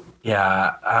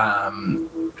 Yeah.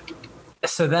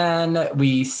 So then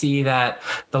we see that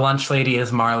the lunch lady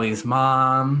is Marley's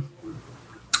mom,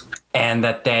 and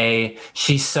that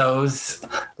she sews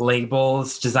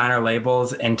labels, designer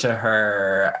labels, into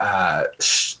her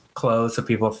clothes so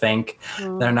people think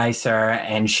they're nicer,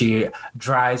 and she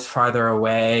drives farther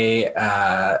away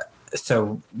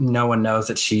so no one knows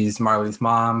that she's Marley's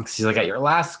mom. She's like, at your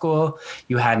last school,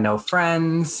 you had no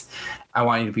friends. I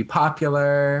want you to be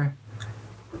popular.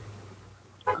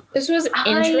 This was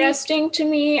interesting to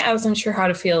me. I wasn't sure how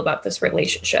to feel about this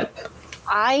relationship.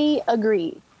 I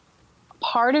agree.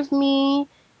 Part of me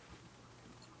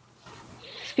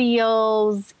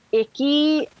feels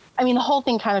icky. I mean, the whole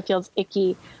thing kind of feels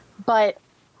icky, but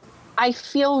I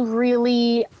feel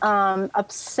really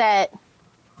upset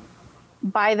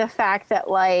by the fact that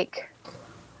like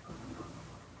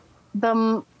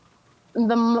this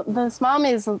mom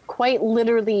is quite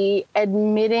literally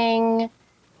admitting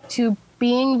to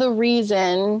being the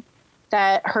reason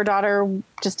that her daughter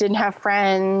just didn't have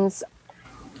friends,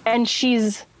 and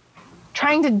she's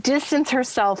trying to distance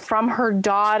herself from her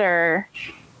daughter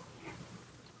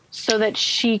so that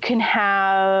she can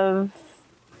have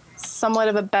somewhat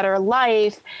of a better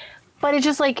life. But it's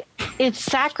just like, it's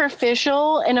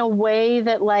sacrificial in a way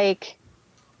that like,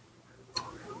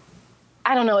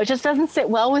 I don't know, it just doesn't sit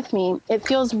well with me. It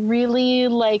feels really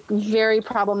like very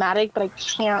problematic, but I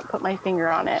can't put my finger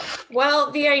on it. Well,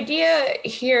 the idea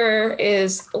here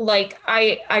is like,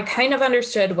 I kind of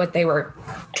understood what they were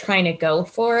trying to go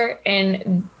for,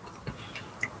 and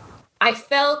I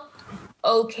felt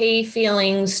okay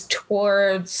feelings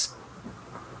towards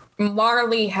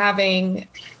Marley having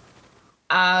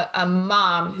a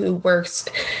mom who works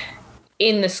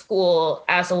in the school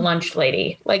as a lunch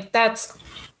lady. Like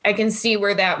I can see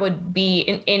where that would be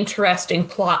an interesting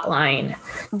plot line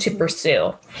to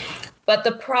pursue. But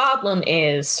the problem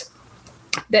is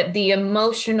that the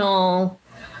emotional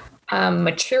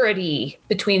maturity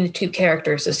between the two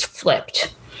characters is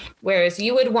flipped. Whereas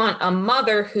you would want a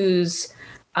mother who's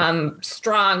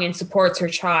strong and supports her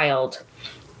child,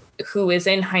 who is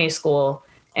in high school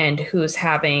and who's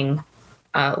having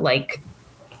like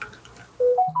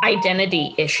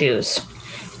identity issues.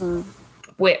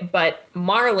 But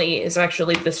Marley is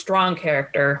actually the strong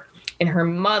character, and her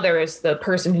mother is the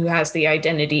person who has the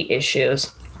identity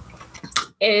issues.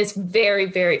 It is very,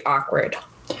 very awkward.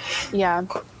 Yeah.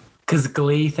 Because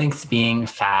Glee thinks being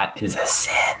fat is a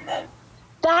sin.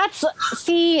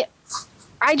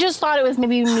 I just thought it was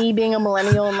maybe me being a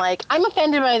millennial and like, I'm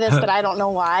offended by this, but I don't know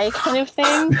why kind of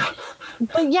thing.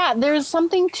 But yeah, there's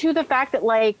something to the fact that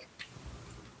like,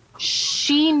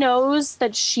 she knows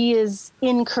that she is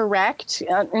incorrect,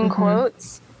 in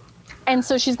quotes. And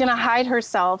so she's going to hide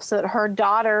herself so that her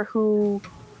daughter, who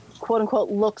quote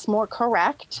unquote looks more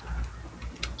correct,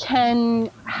 can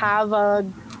have a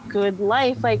good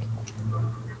life. Like,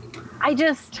 I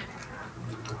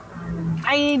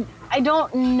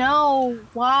don't know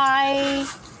why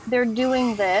they're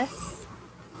doing this,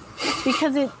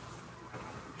 because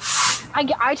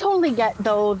I totally get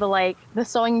though the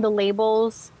sewing the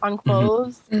labels on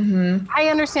clothes. I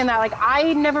understand that. Like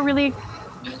I never really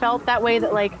felt that way,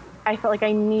 that like I felt like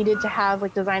I needed to have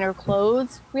like designer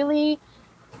clothes really.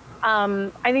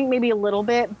 I think maybe a little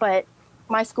bit, but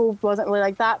my school wasn't really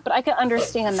like that. But I could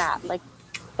understand that, like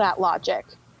that logic.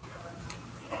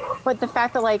 But the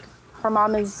fact that like her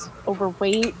mom is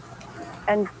overweight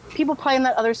and people probably in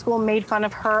that other school made fun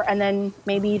of her, and then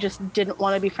maybe just didn't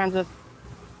want to be friends with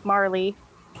Marley,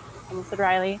 almost said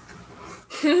Riley.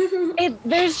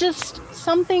 There's just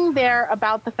something there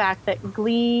about the fact that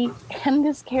Glee and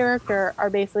this character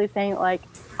are basically saying like,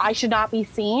 I should not be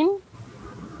seen,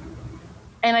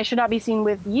 and I should not be seen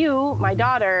with you, my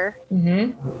daughter,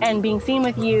 and being seen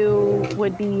with you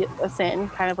would be a sin,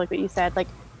 kind of like what you said. Like,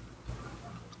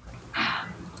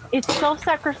 it's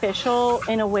self-sacrificial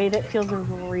in a way that feels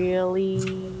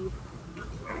really...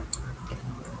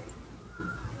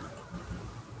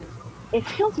 It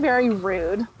feels very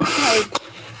rude. Like,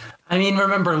 I mean,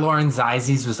 remember Lauren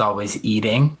Zizes was always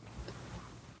eating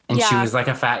And she Yeah. was like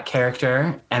a fat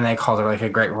character, and they called her like a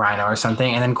great rhino or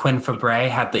something. And then Quinn Fabray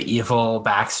had the evil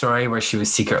backstory where she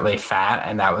was secretly fat,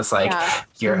 and that was like, Yeah.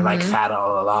 you're like fat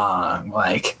all along.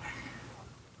 Like,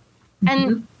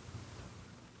 And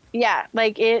yeah,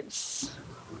 like it's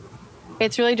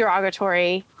really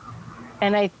derogatory.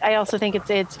 And I also think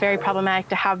it's very problematic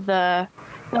to have the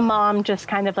mom just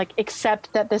kind of like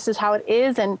accept that this is how it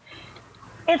is. And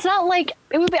it's not like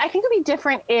it would be, I think it would be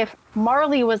different if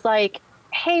Marley was like,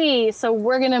 hey, so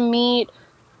we're going to meet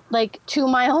like 2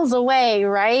 miles away,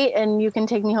 right? And you can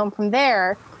take me home from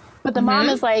there. But the mom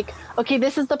is like, okay,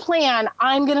 this is the plan.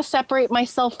 I'm going to separate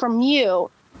myself from you.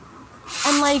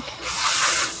 And like,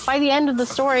 by the end of the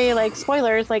story, like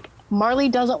spoilers, like Marley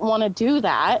doesn't want to do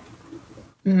that.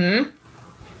 And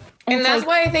it's that's like-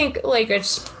 why I think like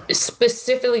it's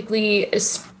specifically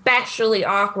especially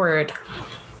awkward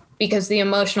because the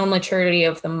emotional maturity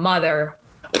of the mother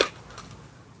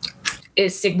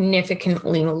is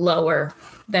significantly lower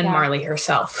than Yeah. Marley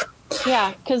herself.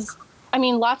 Yeah, because I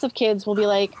mean, lots of kids will be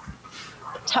like,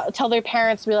 tell their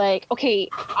parents, be like, okay,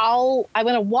 I'm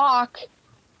gonna walk,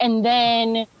 and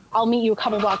then I'll meet you a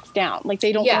couple blocks down. Like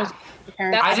they don't. Yeah. want to the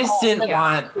parents That's I at just all. didn't Yeah.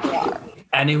 want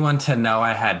anyone to know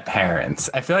I had parents.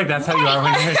 I feel like that's how you are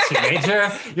when you're a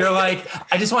teenager. You're like,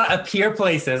 I just want to appear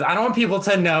places. I don't want people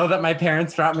to know that my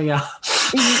parents dropped me off.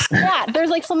 Yeah, there's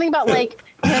like something about like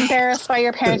you're embarrassed by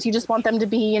your parents. You just want them to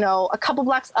be, you know, a couple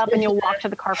blocks up, and you'll walk to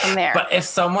the car from there. But if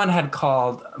someone had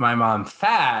called my mom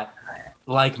fat,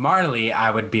 like Marley,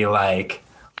 I would be like,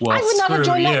 well, I would not have screw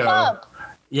joined you. that club.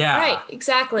 Yeah. Right,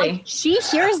 exactly. Like, she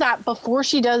hears that before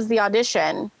she does the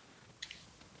audition,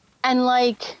 and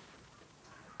like,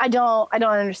 I don't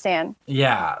understand.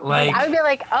 Yeah. Like, I would be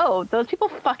like, oh, those people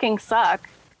fucking suck.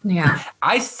 Yeah.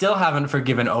 I still haven't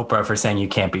forgiven Oprah for saying you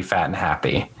can't be fat and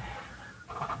happy.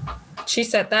 She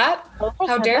said that? Oprah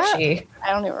How said dare that? she?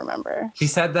 I don't even remember. She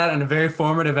said that in a very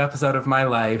formative episode of my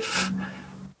life.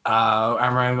 I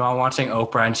remember watching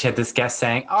Oprah, and she had this guest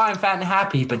saying, "Oh, I'm fat and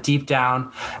happy," but deep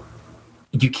down,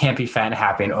 you can't be fat and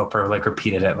happy. And Oprah like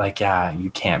repeated it, like, "Yeah, you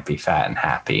can't be fat and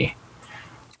happy."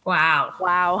 Wow.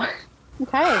 Wow.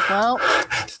 Okay, well,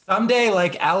 Someday,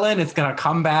 like Ellen, it's gonna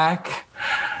come back,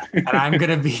 and I'm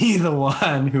gonna be the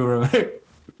one who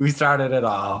started it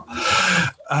all.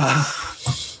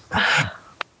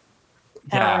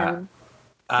 Yeah.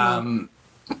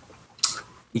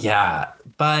 Yeah,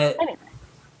 but Anyway.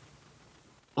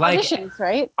 like auditions,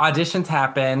 right? auditions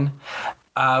happen.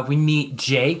 We meet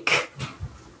Jake.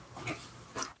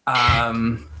 Our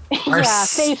Yeah,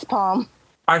 face palm.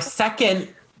 our second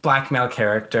black male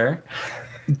character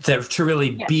to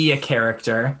really be a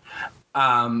character.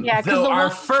 Yeah, 'cause though the our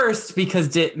one- first,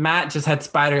 because Matt just had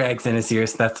spider eggs in his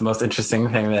ears. That's the most interesting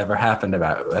thing that ever happened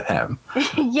with him.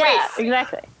 Yeah,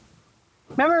 exactly.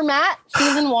 Remember Matt,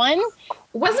 season 1?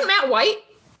 Wasn't Matt White?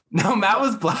 No, Matt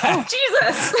was black.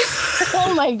 Jesus.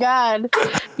 Oh my god.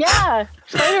 Yeah,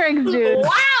 spider eggs, dude.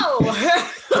 Wow.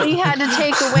 We had to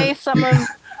take away some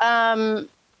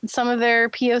of their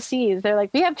POCs. They're like,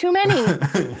 we have too many.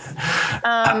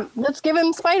 Let's give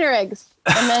him spider eggs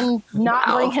and then not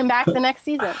Wow. bring him back the next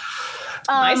season.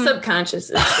 My subconscious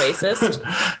is racist.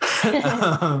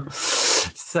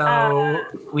 So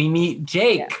we meet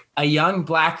Jake, a young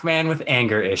black man with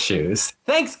anger issues.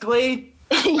 Thanks, Glee.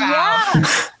 Yeah,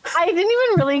 I didn't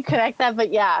even really connect that,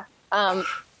 but yeah,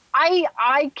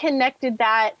 I connected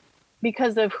that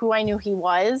because of who I knew he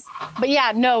was. But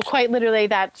yeah, no, quite literally,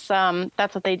 that's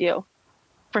what they do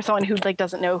for someone who like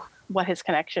doesn't know what his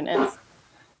connection is.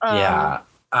 Yeah.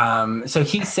 So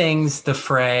he sings the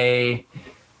fray,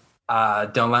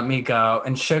 "Don't Let Me Go,"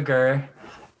 and Sugar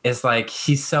is like,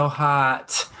 he's so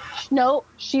hot. No,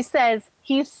 she says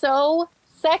he's so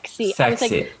sexy. I was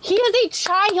Sexy. like, he is a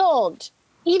child.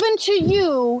 Even to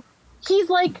you, he's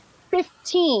like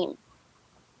 15.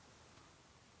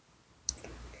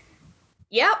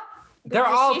 Yep. They're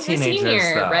all She's a teenagers,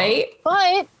 senior, though. right?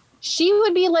 But she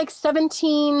would be like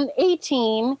 17,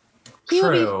 18. He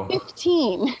True. would be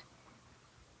 15.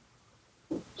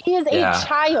 He is Yeah. a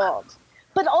child.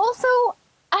 But also,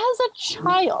 as a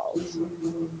child,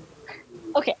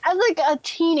 okay, as like a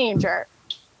teenager,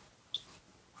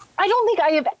 I don't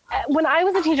think when I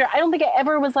was a teenager, I don't think I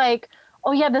ever was like,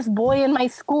 oh yeah, this boy in my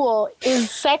school is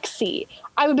sexy.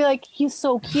 I would be like, he's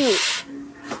so cute.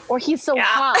 Or he's so Yeah.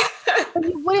 hot. But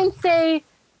you wouldn't say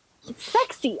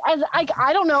sexy. As I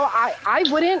don't know. I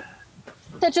wouldn't.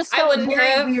 That just I felt wouldn't very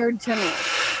have. weird to me.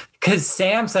 Because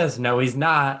Sam says, no, he's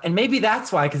not. And maybe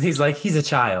that's why, because he's like, he's a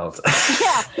child.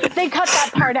 Yeah, they cut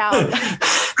that part out.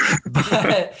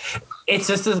 But it's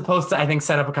just as opposed to, I think,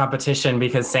 set up a competition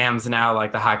because Sam's now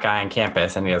like the hot guy on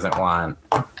campus and he doesn't want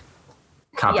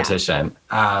competition.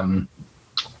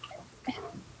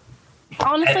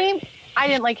 Honestly, I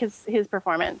didn't like his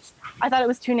performance. I thought it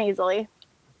was too nasally.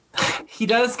 He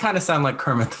does kind of sound like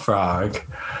Kermit the Frog.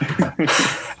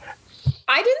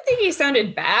 I didn't think he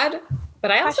sounded bad,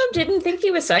 but I also didn't think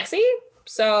he was sexy.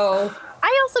 So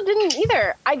I also didn't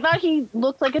either. I thought he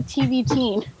looked like a TV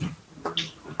teen.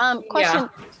 Question: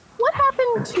 What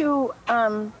happened to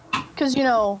because you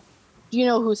know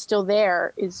who's still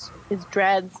there is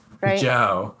Dreads, right?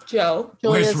 Joe. Joe.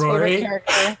 Julia's Where's Rory? favorite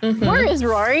character. Where is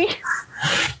Rory?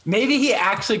 Maybe he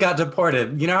actually got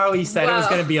deported. You know how he said it was Wow.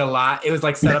 going to be a lie? It was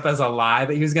like set up as a lie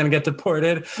that he was going to get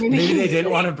deported. Maybe they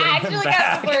didn't want to bring him Actually got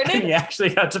back. deported? And he actually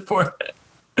got deported.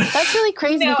 That's really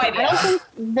crazy. No because I idea. don't think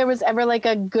there was ever like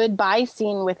a goodbye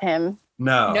scene with him.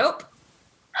 No. Nope.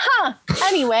 Huh.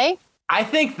 Anyway, I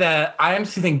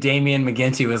honestly think Damien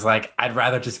McGinty was like, I'd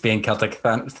rather just be in Celtic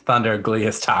Thunder. Glee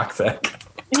is toxic.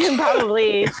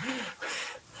 probably.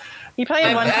 He probably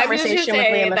had one I'm just conversation gonna with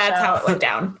say Liam. that's how it went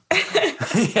down.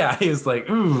 Yeah, he was like,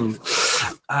 ooh.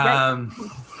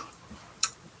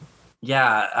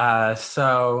 Yeah,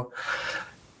 so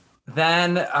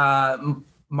then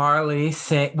Marley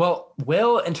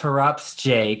Will interrupts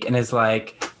Jake and is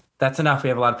like, that's enough. We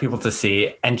have a lot of people to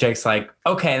see. And Jake's like,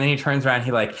 okay. And then he turns around,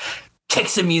 he like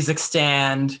kicks a music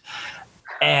stand.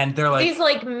 And they're like, He's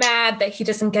like mad that he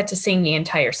doesn't get to sing the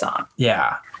entire song.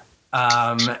 yeah.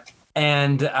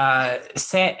 And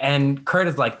Kurt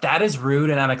is like, that is rude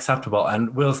and unacceptable.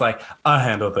 And Will's like, I'll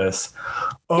handle this.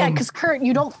 Yeah, because Kurt,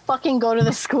 you don't fucking go to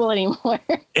the school anymore.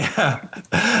 Yeah.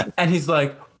 And he's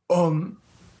like,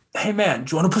 hey man,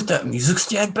 do you want to put that music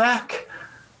stand back?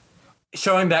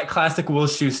 Showing that classic Will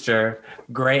Schuester,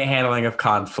 great handling of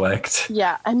conflict.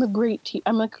 Yeah, I'm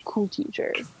a cool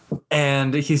teacher.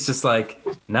 And he's just like,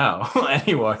 no. And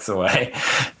he walks away.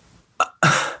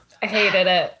 I hated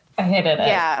it.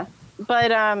 Yeah,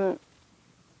 but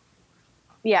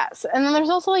yeah. So, and then there's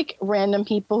also like random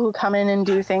people who come in and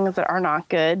do things that are not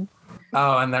good.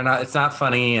 Oh, and it's not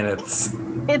funny, and it's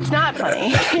not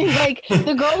funny. Like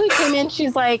the girl who came in,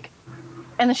 she's like,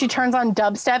 and then she turns on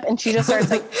dubstep and she just starts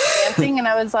like dancing, and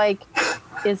I was like,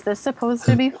 is this supposed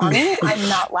to be funny? I'm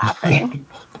not laughing.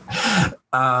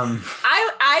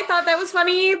 I thought that was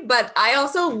funny, but I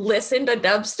also listen to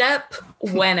dubstep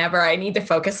whenever I need to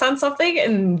focus on something,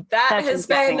 and that has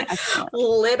been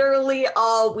literally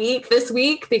all week this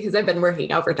week because I've been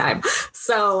working overtime.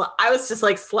 So I was just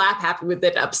like slap happy with the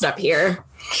dubstep here.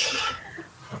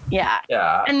 Yeah.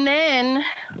 Yeah. And then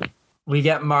We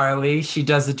get Marley. She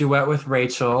does a duet with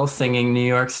Rachel singing New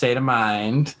York State of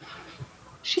Mind.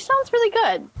 she sounds really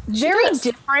good. Very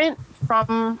different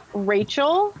from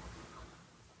Rachel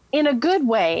in a good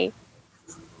way.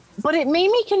 But it made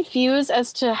me confused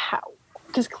as to how,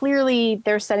 because clearly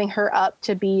they're setting her up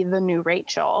to be the new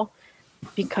Rachel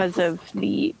because of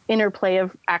the interplay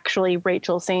of actually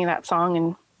Rachel singing that song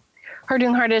and her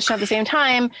doing Hard Edition at the same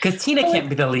time. Because Tina can't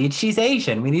be the lead. She's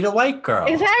Asian. We need a white girl.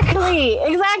 Exactly.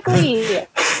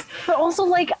 But also,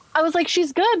 like, I was like,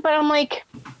 she's good, but I'm like,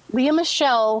 Leah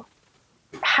Michelle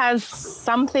has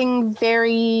something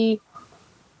very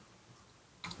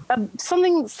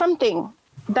something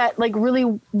that like really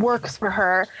works for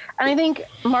her, and I think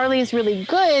Marley is really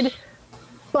good,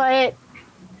 but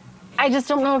I just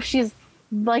don't know if she's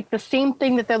like the same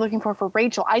thing that they're looking for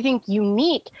Rachel. I think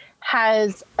Unique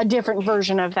has a different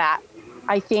version of that.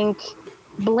 I think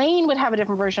Blaine would have a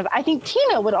different version of it. I think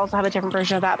Tina would also have a different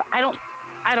version of that, but I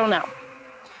don't know.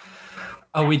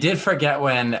 Oh, we did forget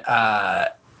when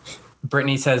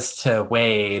Brittany says to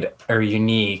Wade or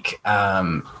Unique,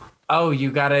 oh,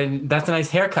 that's a nice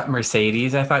haircut,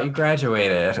 Mercedes. I thought you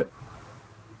graduated.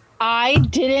 I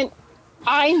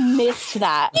missed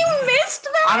that. You missed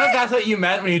that? I don't know if that's what you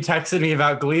meant when you texted me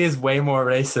about Glee is way more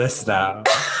racist now.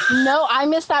 No, I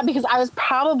missed that because I was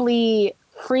probably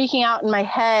freaking out in my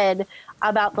head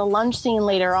about the lunch scene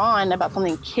later on about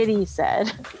something Kitty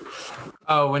said.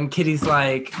 Oh, when Kitty's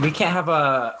like, we can't have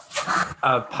a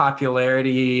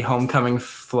popularity homecoming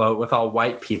float with all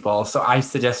white people, so I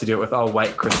suggest you do it with all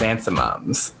white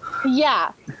chrysanthemums.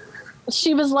 Yeah.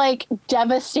 She was like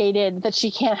devastated that she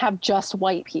can't have just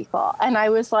white people. And I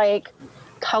was like,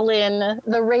 Cullen,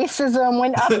 the racism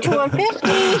went up to a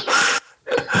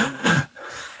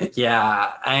 50.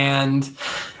 Yeah, and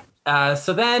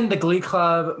so then the Glee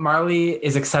Club, Marley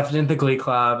is accepted into the Glee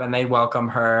Club and they welcome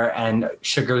her, and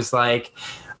Sugar's like,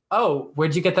 oh,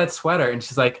 where'd you get that sweater? And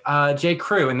she's like, J.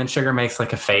 Crew. And then Sugar makes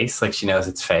like a face, like she knows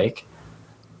it's fake.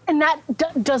 And that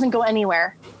doesn't go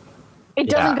anywhere. It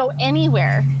doesn't go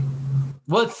anywhere.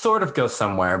 Well, it sort of goes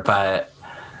somewhere, but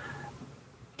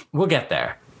we'll get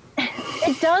there.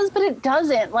 It does, but it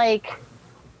doesn't. Like,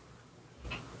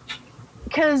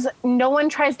 because no one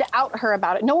tries to out her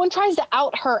about it. No one tries to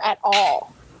out her at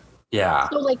all. Yeah.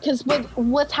 So like, because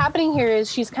what's happening here is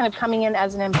she's kind of coming in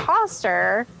as an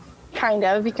imposter, kind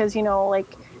of, because, you know, like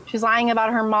she's lying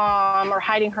about her mom or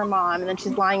hiding her mom, and then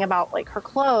she's lying about like her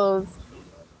clothes.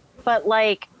 But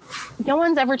like, no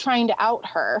one's ever trying to out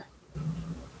her.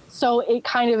 So it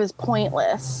kind of is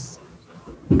pointless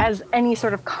as any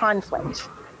sort of conflict.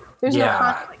 There's no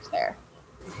conflict there.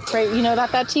 Right? You know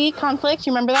that T? Conflict?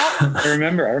 You remember that? I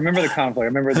remember the conflict. I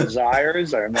remember the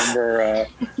desires. I remember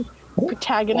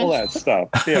protagonist. all that stuff.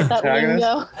 Yeah,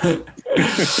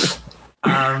 protagonist.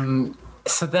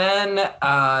 So then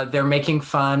they're making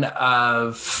fun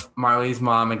of Marley's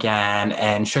mom again,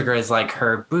 and Sugar is like,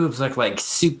 her boobs look like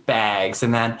soup bags.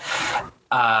 And then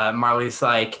Marley's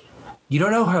like, you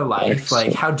don't know her life.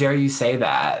 Like, how dare you say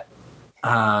that?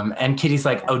 And Kitty's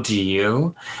like, oh, do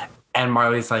you? And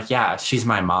Marley's like, yeah, she's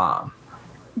my mom.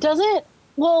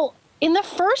 Well, in the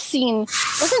first scene,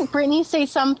 doesn't Brittany say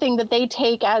something that they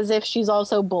take as if she's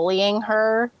also bullying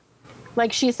her?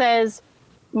 Like, she says,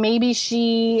 maybe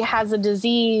she has a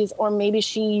disease, or maybe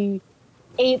she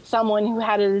ate someone who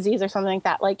had a disease or something like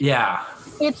that. Like, yeah,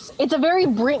 it's a very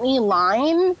Brittany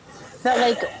line that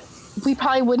like we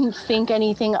probably wouldn't think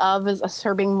anything of as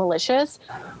her being malicious,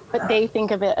 but they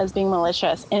think of it as being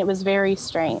malicious, and it was very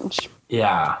strange.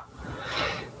 Yeah.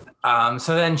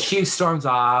 So then she storms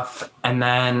off, and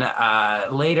then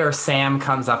later Sam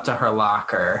comes up to her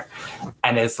locker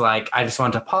and is like, I just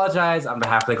want to apologize on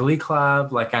behalf of the Glee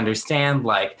Club. Like, I understand,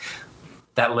 like,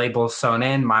 that label's sewn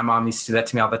in. My mom used to do that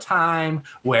to me all the time.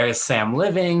 Where is Sam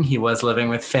living? He was living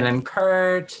with Finn and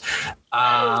Kurt.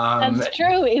 That's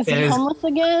true. Is he homeless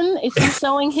again? Is he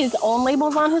sewing his own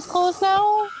labels on his clothes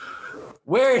now?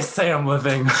 Where is Sam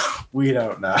living? We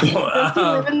don't know. Does he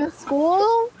live in the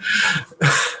school?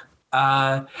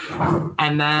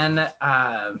 And then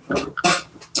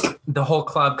the whole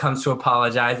club comes to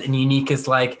apologize, and Unique is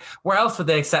like, where else would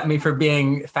they accept me for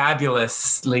being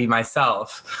fabulously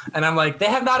myself? And I'm like, they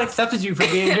have not accepted you for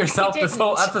being yourself this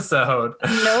whole episode.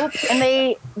 Nope.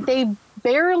 And they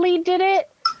barely did it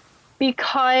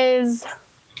because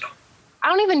I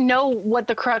don't even know what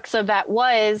the crux of that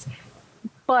was,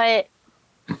 but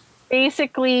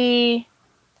basically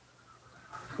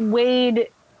Wade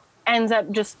ends up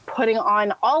just putting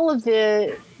on all of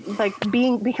the, like,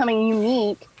 becoming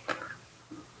Unique.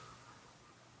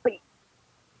 But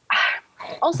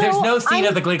also, there's no scene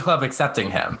of the Glee Club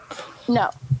accepting him. No.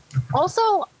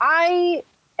 Also,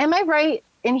 am I right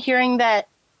in hearing that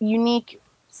Unique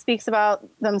speaks about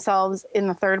themselves in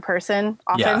the third person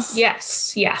often?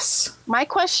 Yes. My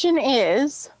question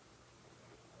is,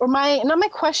 or not my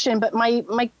question, but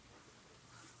my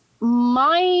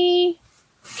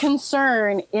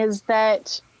concern is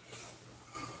that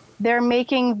they're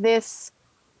making this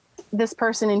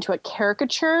person into a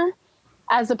caricature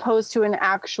as opposed to an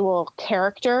actual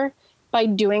character by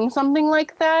doing something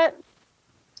like that.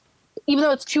 Even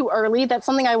though it's too early, that's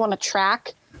something I want to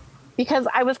track, because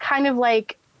I was kind of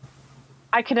like,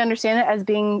 I could understand it as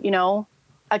being, you know,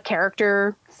 a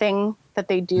character thing that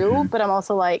they do, but I'm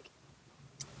also like,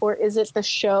 or is it the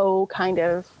show kind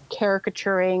of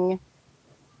caricaturing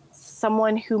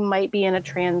someone who might be in a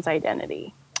trans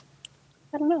identity?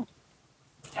 I don't know.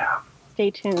 Yeah.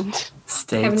 Stay tuned.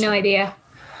 I have no idea.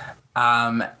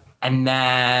 And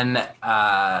then,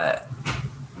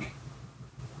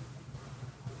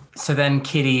 so then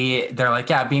Kitty, they're like,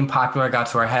 yeah, being popular got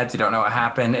to our heads. We don't know what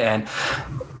happened. And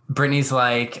Brittany's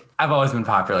like, I've always been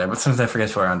popular, but sometimes I forget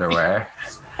to wear underwear.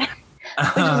 Which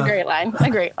is a great line.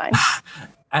 A great line.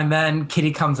 And then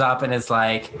Kitty comes up and is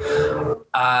like,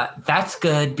 that's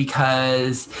good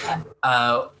because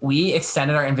we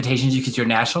extended our invitations because you're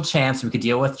national champs. We could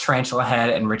deal with Tarantula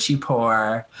Head and Richie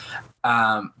Poor.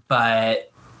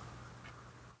 But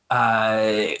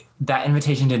that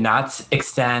invitation did not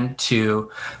extend to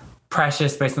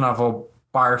Precious based on the novel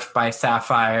Barf by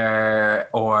Sapphire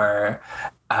or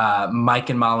Mike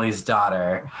and Molly's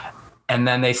Daughter. And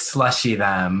then they slushy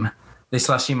them. They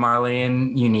slushy Marley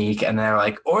and Unique, and they're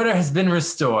like, order has been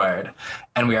restored,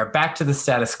 and we are back to the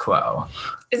status quo.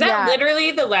 Is that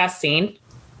literally the last scene?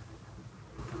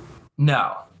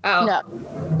 No. Oh.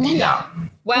 No.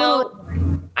 Well,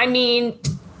 I mean,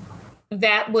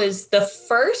 that was the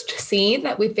first scene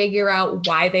that we figure out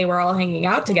why they were all hanging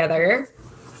out together.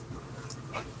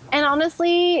 And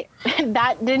honestly,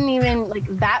 that didn't even, like,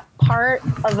 that part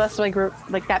of us, like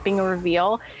that being a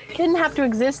reveal, didn't have to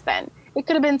exist then. It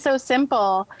could have been so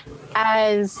simple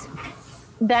as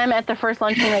them at the first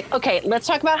lunch being like, okay, let's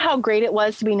talk about how great it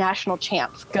was to be national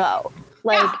champs. Go.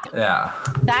 Like, yeah.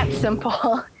 That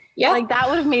simple. Yeah. Like, that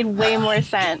would have made way more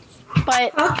sense.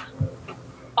 But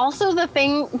Also, the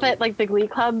thing that like the Glee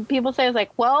Club people say is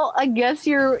like, well, I guess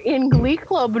you're in Glee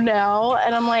Club now.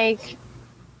 And I'm like,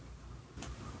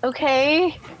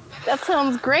 okay, that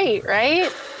sounds great,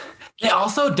 right? They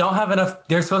also don't have enough.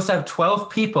 They're supposed to have 12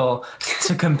 people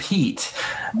to compete.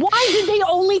 Why did they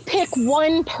only pick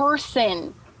one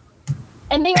person?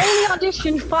 And they only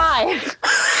auditioned 5.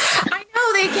 I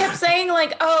know, they kept saying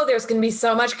like, oh, there's going to be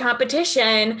so much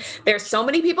competition. There's so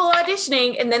many people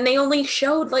auditioning. And then they only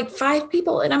showed like 5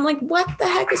 people. And I'm like, what the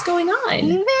heck is going on?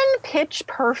 Even Pitch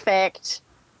Perfect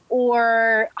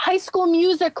or High School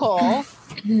Musical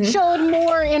showed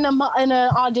more in an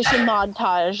audition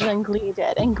montage than Glee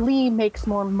did. And Glee makes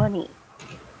more money.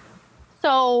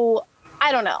 So,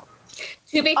 I don't know.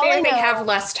 To be fair, they have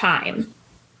less time.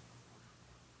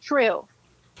 True.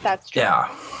 That's true. Yeah.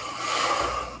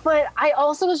 But I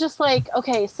also was just like,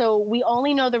 okay, so we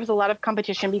only know there was a lot of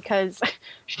competition because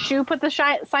Shu put the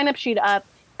sign-up sheet up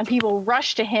and people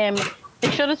rushed to him.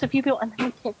 They showed us a few people and then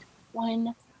we picked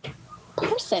one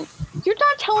person. You're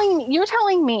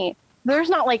telling me there's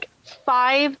not like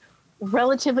 5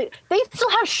 relatively, they still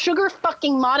have Sugar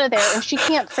fucking Mata there and she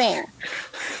can't sing.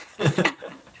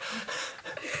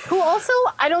 Who also,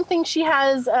 I don't think she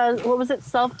has, what was it,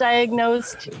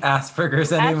 self-diagnosed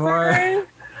Asperger's anymore. Asperger's?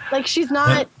 Like, she's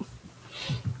not.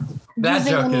 That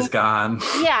joke is gone.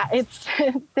 Yeah,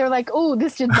 they're like, oh,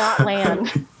 this did not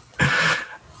land.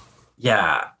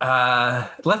 Yeah.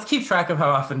 Let's keep track of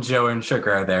how often Joe and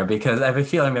Sugar are there because I have a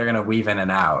feeling they're going to weave in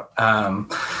and out.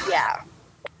 Yeah.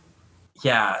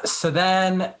 Yeah. So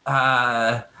then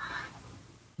I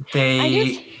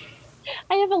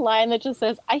have a line that just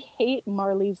says, I hate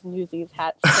Marley's Newsies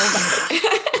hat so much.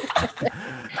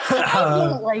 I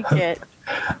don't like it.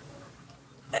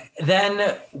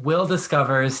 Then Will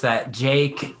discovers that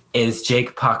Jake is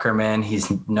Jake Puckerman.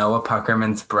 He's Noah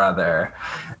Puckerman's brother.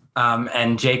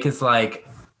 And Jake is like,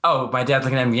 oh, my dad's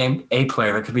like an NBA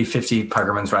player. There could be 50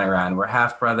 Puckermans running around. We're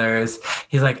half brothers.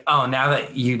 He's like, oh, now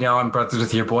that you know I'm brothers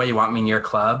with your boy, you want me in your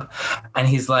club? And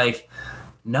he's like,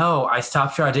 no, I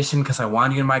stopped your audition because I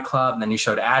wanted you in my club. And then you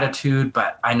showed attitude,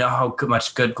 but I know how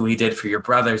much good Glee did for your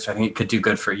brother. So I think it could do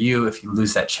good for you if you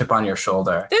lose that chip on your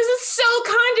shoulder. This is so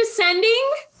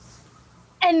condescending.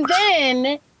 And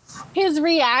then his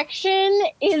reaction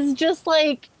is just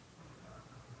like,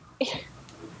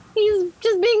 he's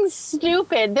just being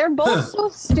stupid. They're both so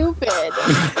stupid.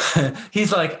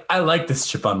 He's like, I like this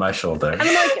chip on my shoulder. And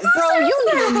I'm like, bro, you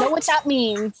don't even know what that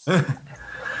means. Can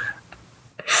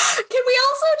we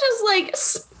also just like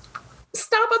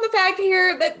stop on the fact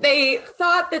here that they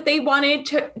thought that they wanted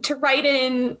to write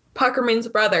in Puckerman's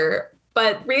brother,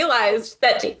 but realized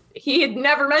that he had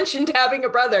never mentioned having a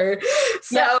brother.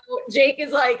 So yeah. Jake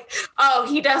is like, oh,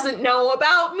 he doesn't know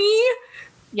about me?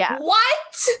 Yeah.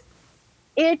 What?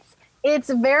 It's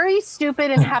very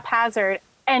stupid and haphazard.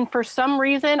 And for some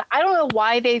reason, I don't know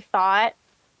why they thought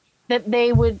that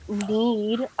they would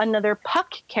need another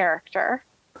Puck character.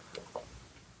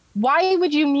 Why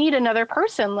would you need another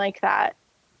person like that?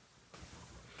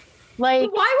 Like,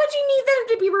 why would you need them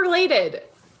to be related?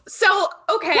 So,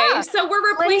 okay, yeah, so we're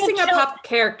replacing a Puck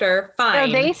character. Fine. Are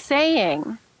they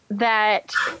saying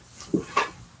that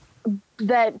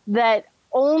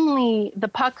only the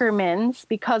Puckermans,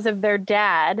 because of their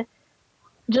dad,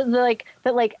 just like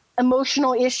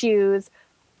emotional issues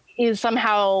is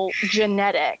somehow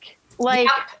genetic? Like,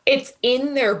 yep, it's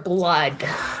in their blood.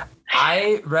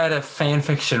 I read a fan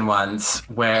fiction once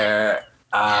where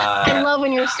I love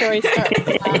when your story starts.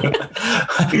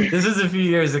 This was a few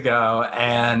years ago,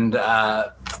 and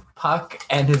Puck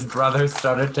and his brother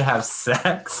started to have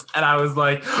sex, and I was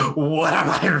like, "What am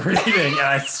I reading?" And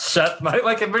I shut my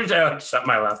shut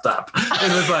my laptop.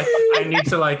 It was like I need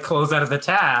to like close out of the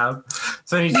tab,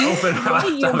 so I need to open my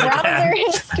laptop again.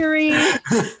 History.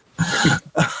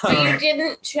 So you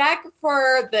didn't check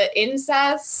for the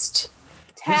incest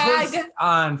tag? This was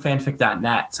on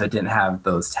fanfic.net, so I didn't have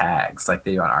those tags like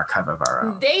they do on Archive of Our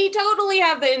Own. They totally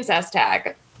have the incest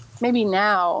tag. Maybe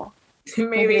now.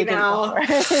 Maybe now.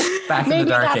 Back in the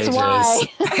dark ages. Why.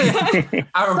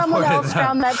 Someone else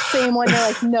found that same one. They're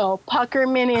like, no,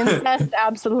 Puckerman incest?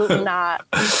 Absolutely not.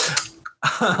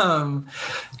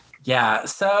 Yeah,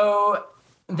 so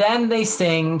then they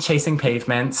sing Chasing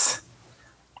Pavements,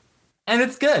 and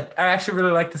it's good. I actually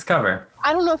really like this cover.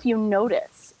 I don't know if you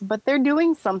notice, but they're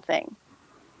doing something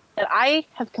that I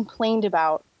have complained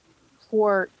about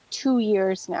for 2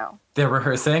 years now. They're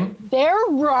rehearsing? They're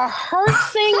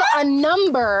rehearsing a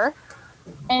number,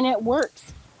 and it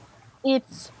works.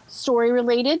 It's story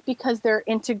related because they're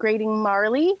integrating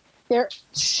Marley.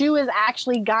 Shu is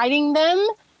actually guiding them.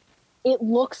 It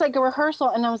looks like a rehearsal,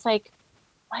 and I was like,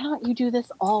 why don't you do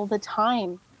this all the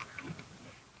time?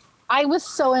 I was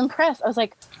so impressed. I was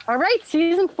like, all right,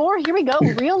 season 4, here we go,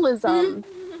 realism.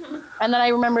 And then I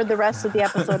remembered the rest of the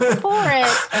episode before it,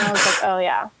 and I was like, oh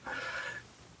yeah.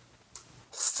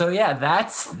 So yeah,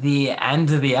 that's the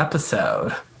end of the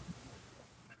episode.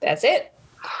 That's it.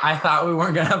 I thought we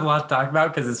weren't going to have a lot to talk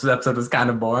about because this episode was kind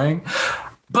of boring.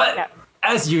 But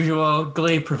as usual,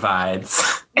 Glee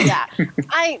provides. Yeah.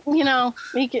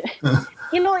 Make it,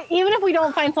 even if we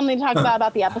don't find something to talk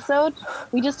about the episode,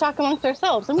 we just talk amongst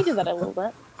ourselves. And we do that a little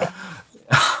bit.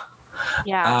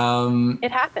 Yeah.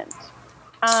 It happened.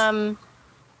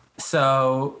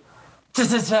 So,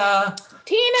 Tina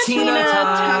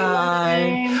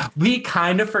time. We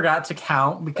kind of forgot to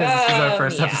count because this is our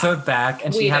first episode back,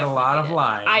 and she had a lot of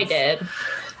lines. I did.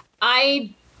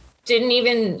 I didn't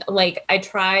even I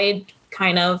tried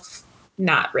kind of,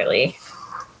 not really.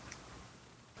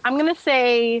 I'm going to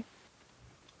say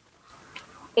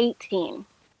 18.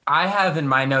 I have in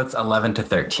my notes 11 to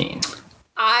 13.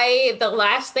 The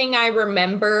last thing I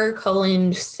remember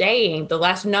Cullen saying, the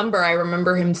last number I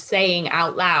remember him saying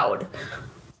out loud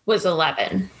was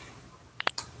 11.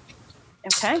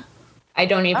 Okay. I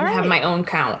don't even have my own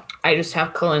count. I just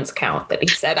have Cullen's count that he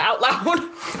said out loud.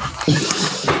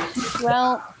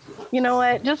 Well, you know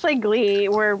what? Just like Glee,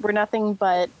 we're nothing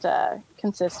but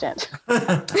consistent.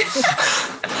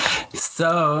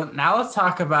 So now let's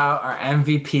talk about our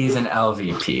MVPs and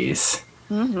LVPs.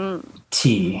 Mm-hmm.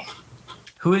 T,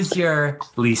 who is your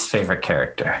least favorite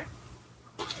character?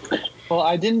 Well,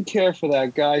 I didn't care for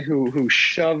that guy who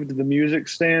shoved the music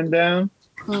stand down,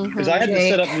 because I had to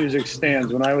set up music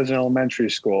stands when I was in elementary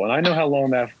school, and I know how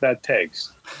long that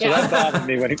takes. So that bothered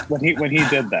me when he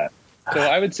did that. So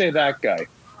I would say that guy.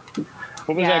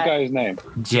 What was that guy's name?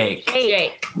 Jake.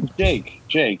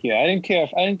 Jake. Yeah, I didn't care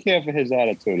for his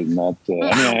attitude in that.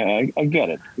 I get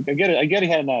it. I get he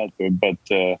had an attitude, but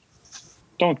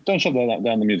don't shove that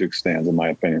down the music stands, in my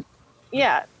opinion.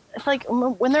 Yeah, it's like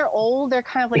when they're old, they're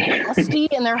kind of like rusty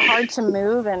and they're hard to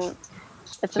move, and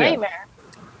it's a nightmare.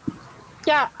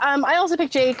 Yeah, I also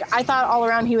picked Jake. I thought all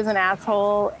around he was an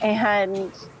asshole,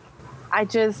 and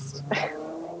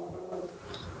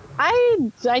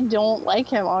I don't like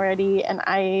him already, and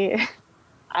I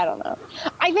don't know.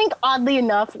 I think oddly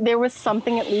enough, there was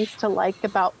something at least to like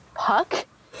about Puck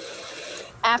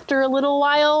after a little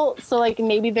while. So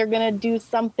maybe they're gonna do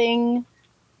something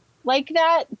like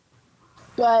that,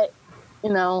 but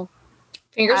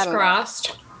fingers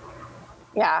crossed.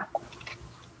 Yeah.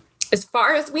 As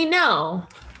far as we know,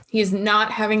 he's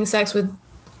not having sex with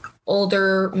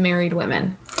older married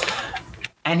women.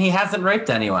 And he hasn't raped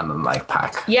anyone like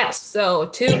Puck. Yes, so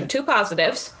two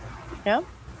positives. Yeah.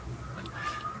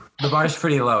 The bar's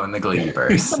pretty low in the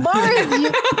Gleeverse. The bar is.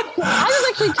 I was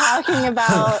actually talking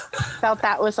about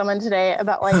that with someone today,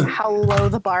 about how low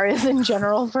the bar is in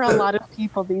general for a lot of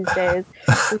people these days.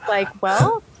 It's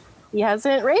well, he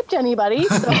hasn't raped anybody,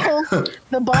 so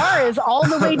the bar is all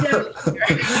the way down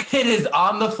here. It is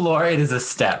on the floor. It is a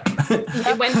step.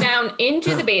 It went down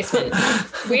into the basement.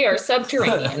 We are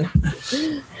subterranean.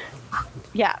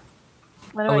 Yeah.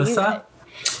 What about you guys? Alyssa?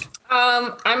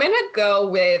 I'm gonna go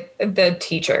with the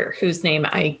teacher whose name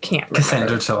I can't remember.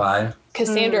 Cassandra July.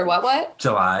 Cassandra what?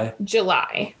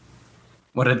 July.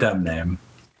 What a dumb name.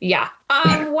 Yeah.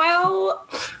 Well,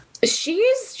 she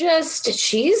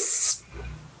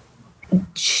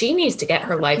needs to get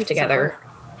her life together.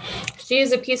 She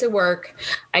is a piece of work.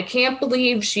 I can't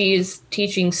believe she's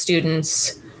teaching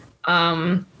students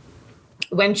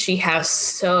when she has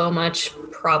so much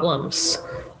problems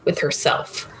with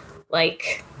herself.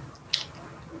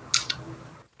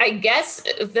 I guess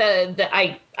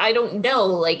I don't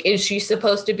know, is she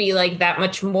supposed to be that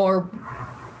much more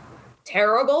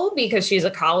terrible because she's a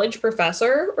college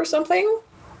professor or something?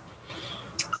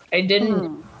 I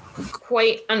didn't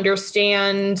quite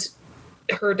understand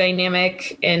her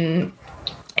dynamic, and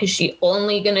is she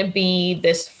only going to be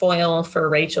this foil for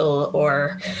Rachel,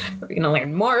 or are we going to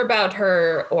learn more about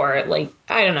her, or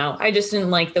I don't know. I just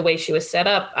didn't like the way she was set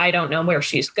up. I don't know where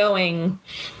she's going.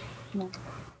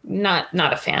 Not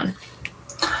a fan.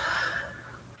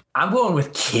 I'm going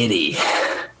with Kitty.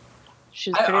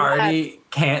 I already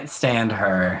can't stand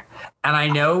her, and I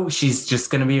know she's just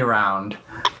going to be around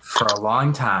for a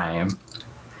long time,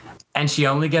 and she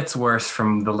only gets worse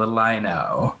from the little I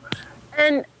know.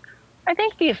 And I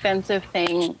think the offensive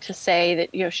thing to say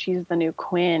that she's the new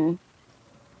Quinn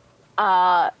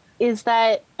is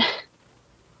that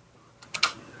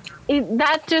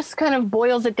that just kind of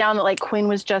boils it down that Quinn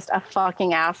was just a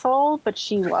fucking asshole, but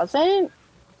she wasn't.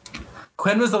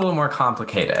 Quinn was a little more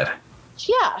complicated.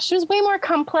 Yeah, she was way more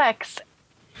complex.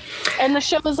 And the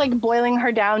show was like boiling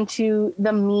her down to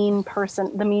the mean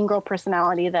girl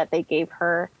personality that they gave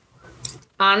her.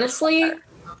 Honestly,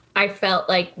 I felt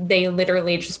like they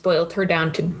literally just boiled her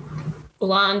down to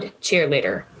blonde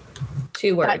cheerleader.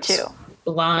 2 words. That too.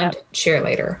 Blonde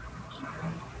cheerleader.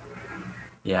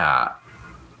 Yeah.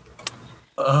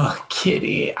 Oh,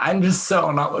 Kitty. I'm just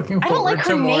so not looking I don't forward like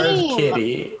to her more name. of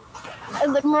Kitty.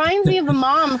 It reminds me of the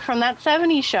mom from that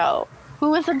 70s show, who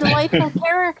was a delightful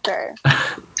character.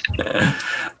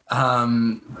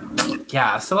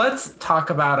 Yeah, so let's talk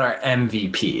about our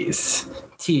MVPs.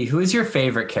 T, who is your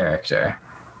favorite character?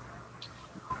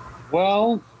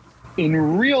 Well,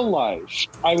 in real life,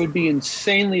 I would be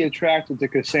insanely attracted to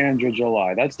Cassandra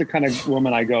July. That's the kind of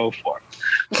woman I go for.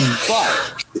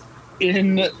 But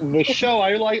in the show,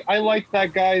 I like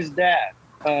that guy's dad.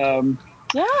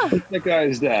 Yeah. What's that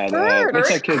guy's dad? Bert. What's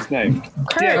that kid's name?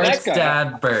 Kurt. Yeah, that Bert's guy.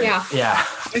 dad, Bert. Yeah.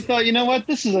 I thought, you know what,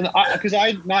 this is because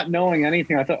I not knowing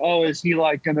anything, I thought, oh, is he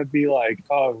like going to be like,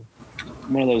 oh,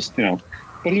 one of those,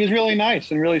 but he was really nice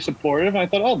and really supportive. And I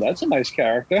thought, oh, that's a nice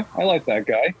character. I like that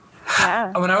guy.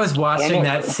 Yeah. When I was watching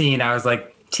that scene, I was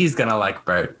like, T's gonna like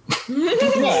Bert.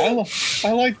 Yeah,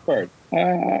 I like Bert.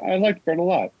 I liked Bert a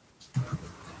lot.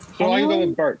 So I go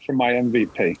with Bert for my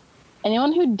MVP.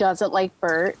 Anyone who doesn't like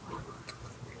Bert,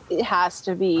 it has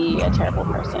to be a terrible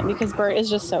person because Bert is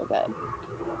just so good.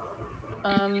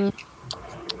 I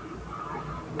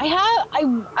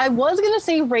was gonna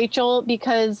say Rachel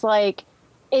because like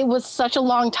it was such a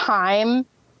long time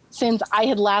since I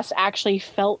had last actually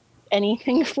felt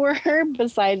anything for her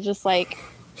besides just like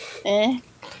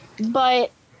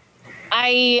but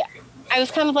I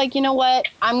was kind of like, you know what,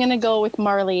 I'm gonna go with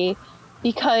Marley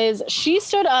because she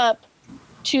stood up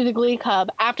to the Glee Club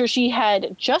after she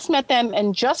had just met them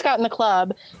and just got in the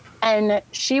club, and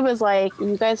she was like,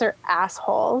 you guys are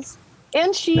assholes.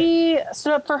 And she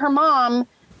stood up for her mom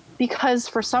because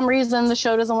for some reason the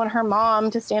show doesn't want her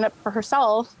mom to stand up for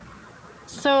herself.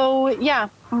 So yeah,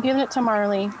 I'm giving it to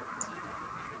Marley.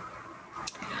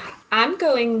 I'm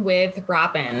going with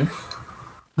Robin.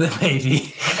 The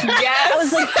baby. Yes. I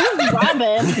was like, who's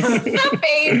Robin? The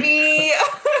baby.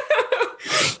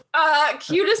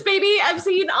 Cutest baby I've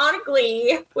seen on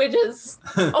Glee, which is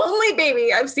only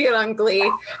baby I've seen on Glee.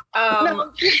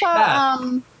 No, you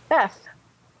saw Beth,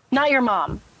 not your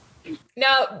mom.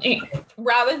 No,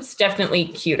 Robin's definitely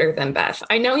cuter than Beth.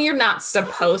 I know you're not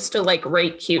supposed to like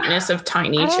rate cuteness of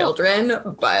tiny children,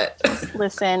 but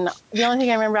Listen, the only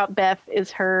thing I remember about Beth is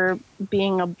her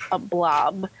being a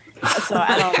blob. So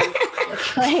I don't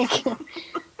like.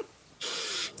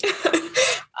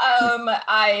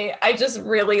 I just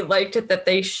really liked it that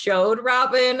they showed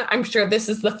Robin. I'm sure this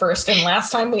is the first and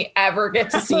last time we ever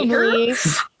get to see her.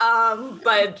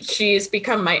 But she's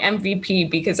become my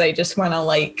MVP because I just want to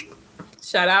like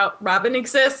shout out Robin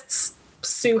exists.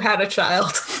 Sue had a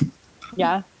child.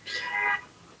 Yeah.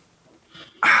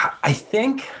 I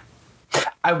think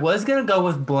I was going to go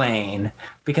with Blaine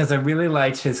because I really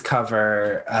liked his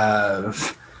cover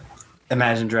of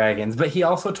Imagine Dragons, but he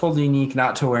also told Unique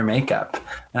not to wear makeup.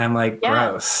 And I'm like,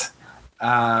 gross.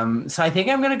 So I think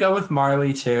I'm going to go with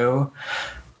Marley too.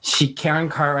 Karen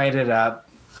Cartwright it up.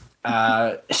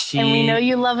 And we know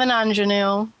you love an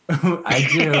ingenue. I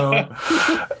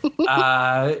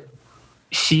do.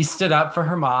 She stood up for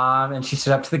her mom and she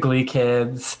stood up to the Glee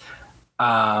kids.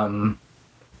 And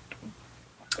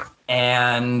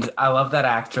I love that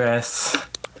actress.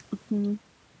 Mm-hmm.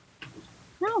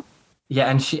 No. Yeah,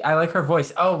 and I like her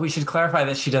voice. Oh, we should clarify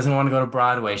that she doesn't want to go to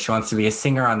Broadway. She wants to be a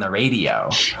singer on the radio.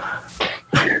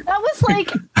 That was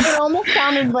like, it almost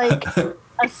sounded like a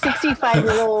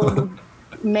 65-year-old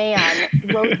man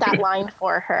wrote that line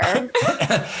for her.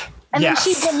 And then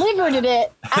she delivered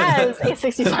it as a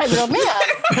 65-year-old man.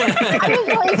 I was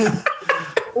like,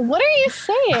 what are you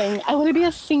saying? I want to be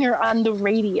a singer on the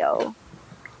radio.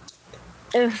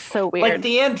 It was so weird. Like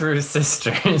the Andrews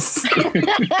sisters.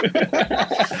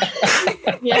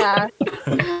 Yeah.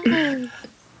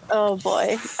 Oh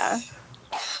boy. Yeah.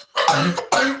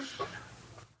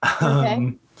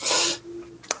 Okay.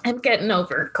 I'm getting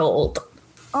over a cold.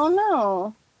 Oh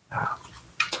no.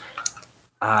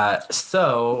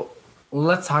 So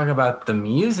let's talk about the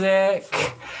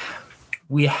music.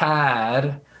 We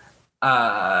had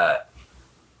the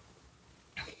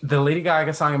Lady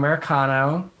Gaga song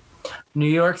Americano, New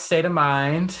York State of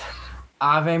Mind,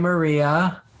 Ave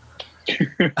Maria. Are we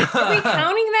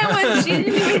counting that one? She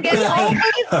didn't even get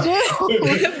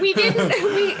we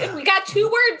didn't. We got 2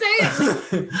 words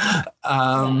in.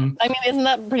 I mean, isn't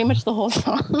that pretty much the whole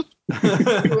song?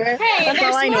 Hey,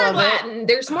 there's more Latin.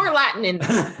 There's more Latin in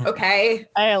there, okay?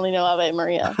 I only know Ave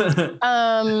Maria.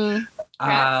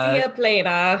 Grazia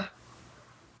plena.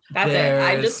 That's it.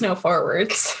 I just know 4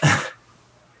 words.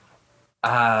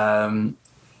 The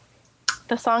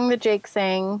song that Jake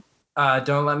sang.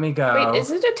 Don't Let Me Go. Wait,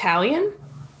 is it Italian?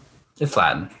 It's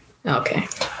Latin. Okay.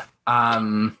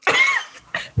 You're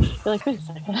like, wait a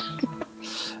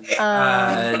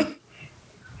second.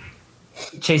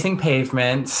 Chasing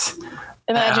Pavements.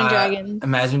 Imagine Dragons.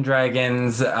 Imagine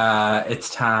Dragons.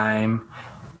 It's Time.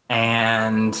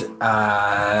 And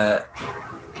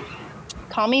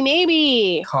Call Me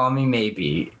Maybe. Call Me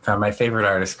Maybe from my favorite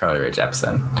artist, Carly Rae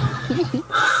Jepsen.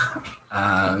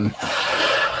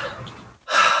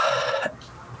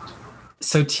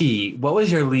 So T, what was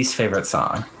your least favorite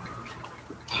song?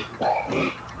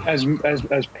 As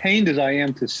pained as I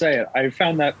am to say it, I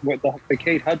found that with the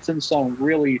Kate Hudson song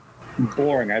really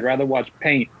boring. I'd rather watch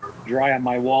paint dry on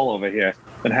my wall over here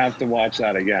than have to watch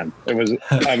that again. I was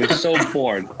so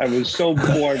bored. I was so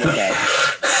bored with that.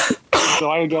 So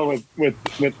I would go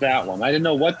with that one. I didn't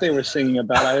know what they were singing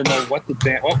about. I didn't know what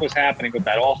was happening with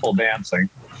that awful dancing.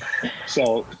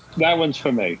 So that one's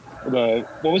for me.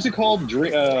 What was it called?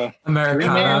 Americano.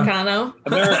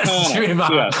 Americano. Dream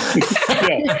On. Yeah.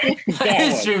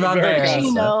 Dream On.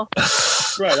 Americano.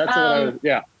 Right, that's what I was.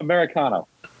 Yeah, Americano.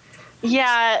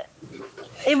 Yeah,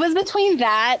 it was between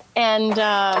that and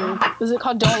was it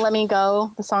called "Don't Let Me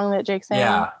Go"? The song that Jake sang.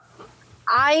 Yeah.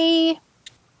 I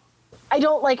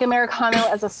don't like Americano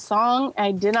as a song.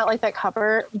 I did not like that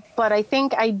cover, but I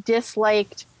think I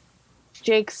disliked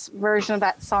Jake's version of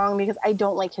that song because I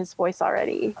don't like his voice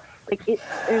already. Like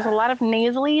there's a lot of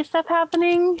nasally stuff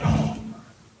happening,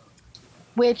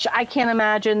 which I can't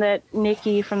imagine that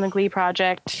Nikki from the Glee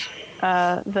Project,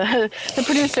 the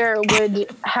producer, would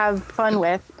have fun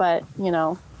with. But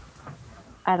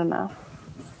I don't know.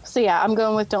 So yeah, I'm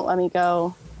going with "Don't Let Me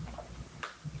Go."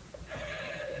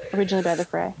 Originally by The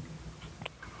Fray.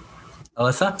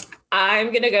 Alyssa?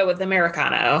 I'm gonna go with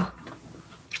Americano.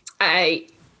 I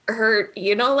heard,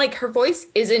 her voice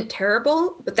isn't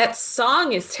terrible, but that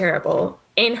song is terrible.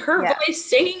 And her voice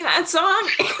singing that song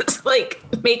is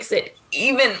makes it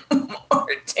even more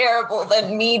terrible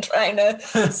than me trying to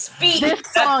speak. This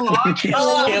song is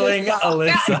killing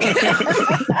Alyssa.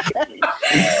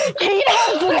 Kate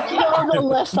Hudson killed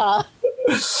Alyssa.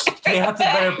 Kate Hudson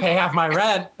better pay half my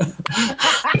rent.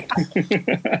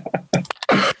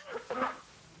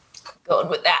 Going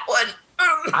with that one.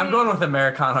 I'm going with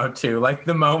Americano too. Like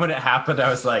the moment it happened, I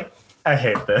was like, I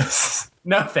hate this.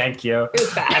 No, thank you. It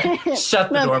was bad.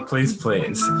 Shut the door, please.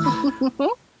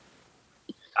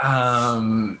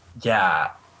 Yeah.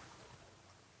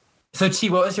 So T,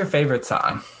 what was your favorite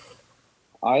song?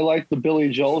 I liked the Billy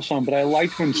Joel song, but I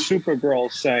liked when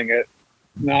Supergirl sang it,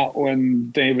 not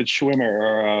when David Schwimmer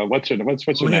or what's her name?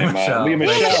 Leah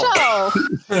Michelle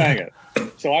sang it.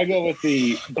 So I go with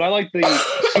but I like the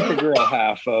Supergirl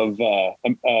half of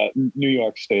New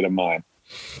York State of Mind.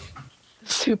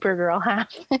 Supergirl half.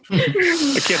 I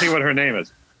can't think what her name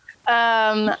is.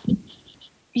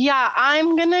 Yeah,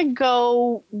 I'm gonna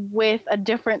go with a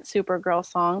different Supergirl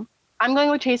song. I'm going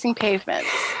with "Chasing Pavements."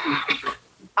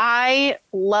 I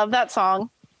love that song,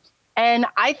 and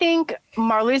I think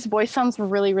Marley's voice sounds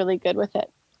really, really good with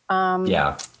it.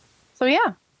 Yeah. So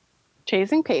yeah,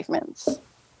 "Chasing Pavements."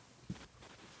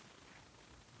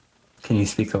 Can you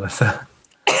speak, Alyssa?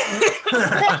 No,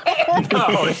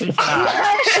 she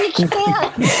can't. She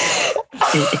can't.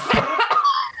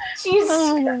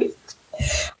 Jesus Christ.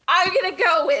 I'm going to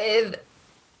go with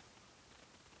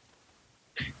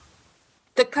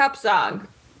the Cup song.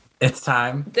 It's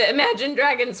Time. The Imagine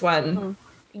Dragons one.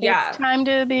 Yeah. It's time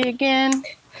to begin.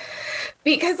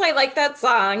 Because I like that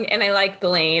song and I like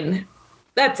Blaine.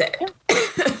 That's it.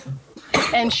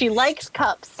 And she likes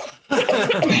cups.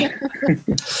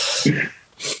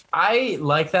 I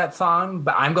like that song,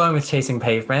 but I'm going with Chasing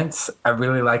Pavements. I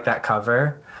really like that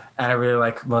cover, and I really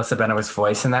like Melissa Benoist's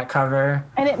voice in that cover.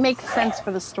 And it makes sense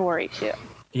for the story, too.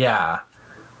 Yeah.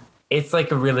 It's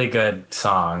like a really good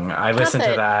song. I listened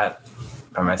to that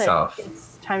by myself.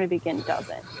 It's Time to Begin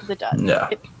doesn't, because it does. Yeah.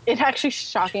 It actually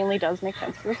shockingly does make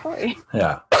sense for the story.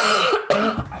 Yeah.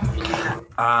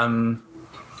 Oh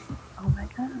my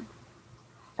God.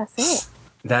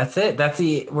 That's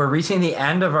it. We're reaching the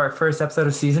end of our first episode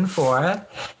of season 4.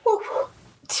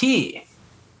 T,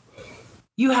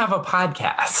 you have a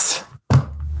podcast.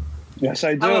 Yes,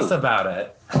 I do. Tell us about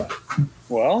it.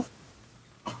 Well,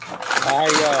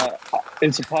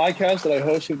 it's a podcast that I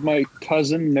host with my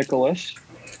cousin Nicholas,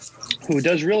 who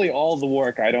does really all the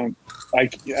work.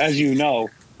 As you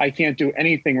know, I can't do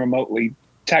anything remotely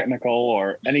technical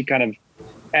or any kind of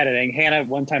editing. Hannah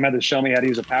one time had to show me how to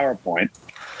use a PowerPoint.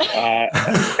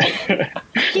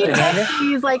 He texted me,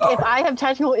 he's like, if I have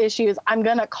technical issues, I'm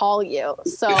gonna call you.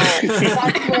 So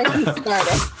that's where he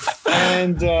started.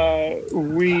 And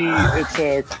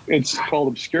it's called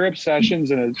Obscure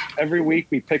Obsessions, and every week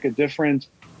we pick a different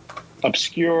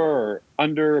obscure or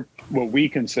under what we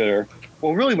consider,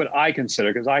 well, really what I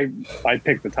consider, because I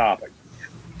pick the topic,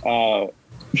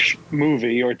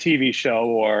 movie or TV show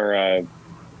or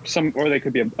or they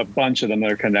could be a bunch of them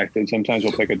that are connected. Sometimes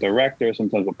we'll pick a director,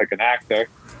 sometimes we'll pick an actor,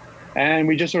 and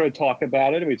we just sort of talk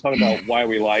about it. And we talk about why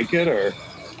we like it, or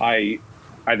I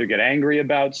either get angry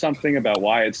about something, about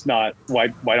why it's not, why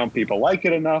don't people like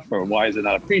it enough, or why is it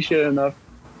not appreciated enough.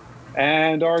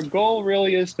 And our goal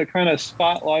really is to kind of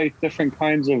spotlight different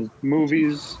kinds of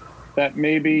movies that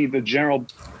maybe the general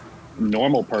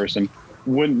normal person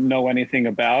wouldn't know anything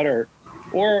about,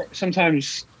 or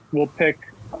sometimes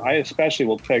I especially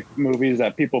will pick movies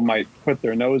that people might put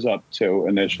their nose up to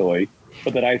initially,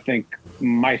 but that I think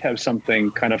might have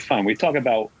something kind of fun. We talk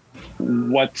about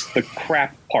what's the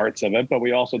crap parts of it, but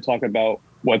we also talk about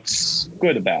what's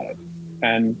good about it.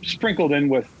 And sprinkled in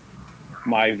with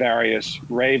my various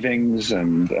ravings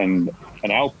and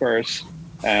outbursts.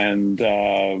 And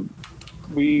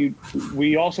we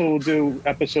also will do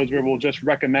episodes where we'll just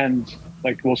recommend,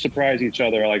 like we'll surprise each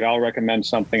other. Like I'll recommend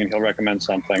something and he'll recommend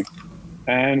something.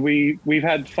 And we've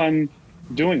had fun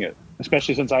doing it,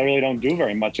 especially since I really don't do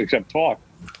very much except talk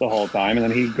the whole time. And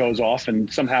then he goes off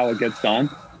and somehow it gets done.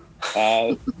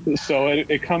 So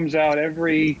it comes out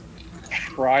every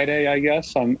Friday, I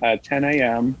guess, at 10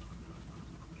 a.m.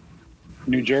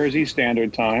 New Jersey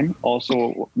Standard Time,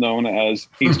 also known as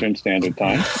Eastern Standard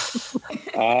Time.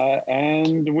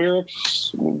 And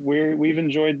we've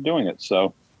enjoyed doing it.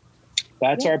 So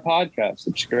that's our podcast,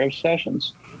 Obscure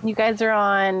Obsessions. You guys are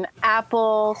on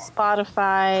Apple,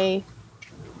 Spotify,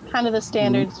 kind of the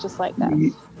standards, just like that.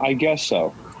 I guess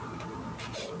so.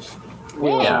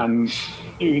 We're on.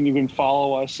 You can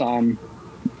follow us on.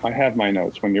 I have my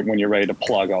notes. When you're ready to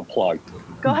plug, I'll plug.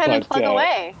 Go ahead and plug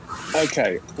away.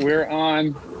 Okay, we're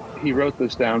on. He wrote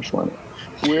this down for me.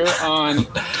 We're on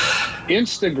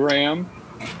Instagram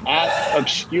at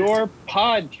Obscure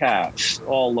Podcast,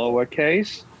 all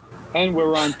lowercase, and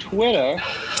we're on Twitter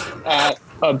at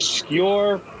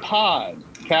Obscure Pod,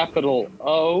 capital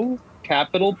O,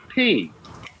 capital P.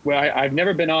 Well, I've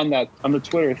never been on the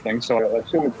Twitter thing, so I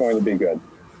assume it's going to be good.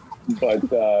 But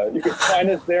you can find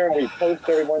us there, and we post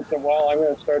every once in a while. I'm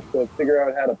going to start to figure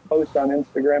out how to post on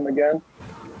Instagram again,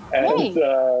 and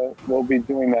we'll be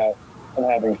doing that and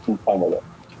having some fun with it.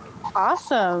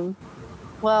 Awesome.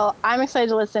 Well, I'm excited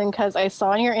to listen because I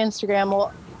saw on your Instagram.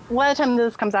 Well, by the time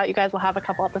this comes out, you guys will have a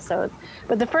couple episodes.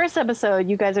 But the first episode,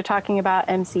 you guys are talking about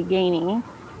MC Gainey.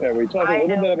 Yeah, we talk a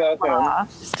little bit about him. All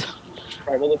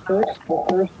right. Well, the first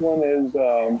one is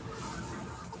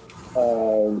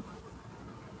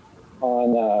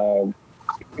on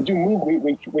we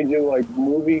do like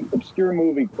obscure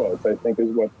movie quotes, I think is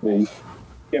what the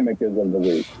gimmick is of the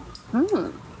week.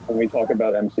 And we talk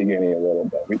about MC Gainey a little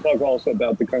bit. We talk also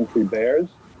about the Country Bears.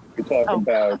 We talk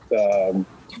about a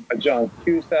John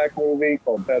Cusack movie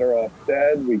called Better Off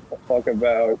Dead. We talk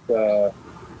about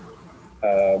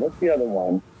what's the other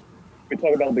one? We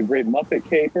talk about The Great Muppet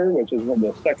Caper, which is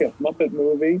the second Muppet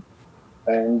movie.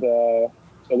 And so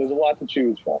there's a lot to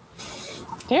choose from.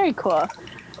 Very cool.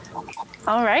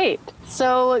 All right.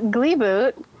 So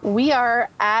Gleeboot, we are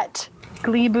at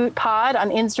Gleeboot Pod on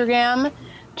Instagram,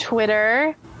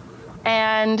 Twitter,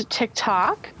 and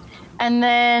TikTok. And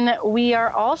then we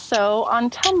are also on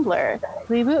Tumblr,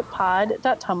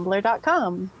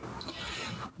 gleebootpod.tumblr.com.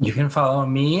 You can follow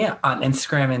me on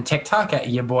Instagram and TikTok at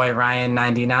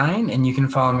yourboyryan99, and you can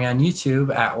follow me on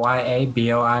YouTube at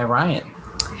YABOI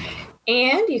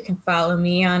And you can follow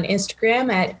me on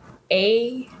Instagram at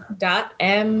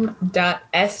a.m.swearingen.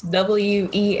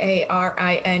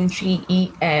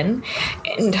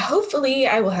 And hopefully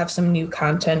I will have some new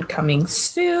content coming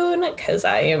soon because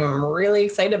I am really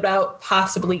excited about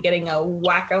possibly getting a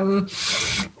Wacom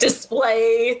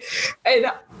display.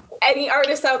 And any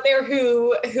artists out there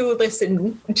who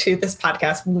listen to this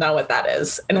podcast will know what that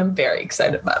is. And I'm very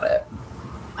excited about it.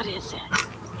 What is it?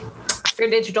 For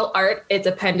digital art, it's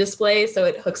a pen display, so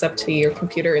it hooks up to your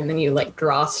computer and then you like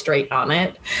draw straight on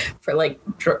it for like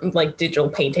digital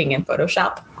painting in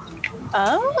Photoshop.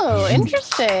 Oh,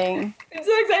 interesting. I'm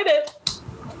so excited.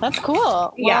 That's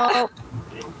cool. Yeah.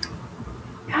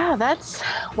 Well,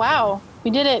 wow.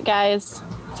 We did it, guys.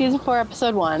 Season 4,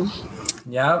 episode 1.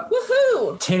 Yep.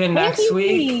 Woohoo! Tune in next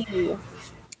week.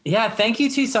 Yeah, thank you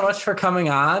two so much for coming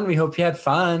on. We hope you had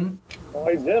fun. Well,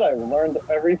 I did. I learned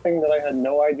everything that I had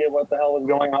no idea what the hell was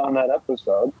going on in that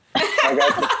episode. I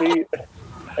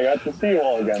I got to see you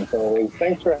all again. So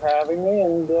thanks for having me,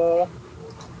 and I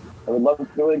would love to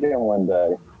do it again one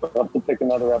day. I'd love to pick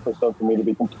another episode for me to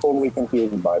be totally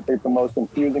confused by. Pick the most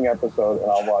confusing episode,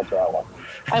 and I'll watch that one.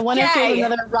 I wonder if there's Yay.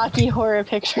 another Rocky Horror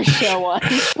Picture Show one.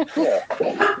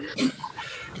 Yeah.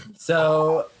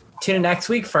 So tune in next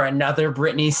week for another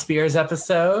Britney Spears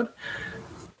episode.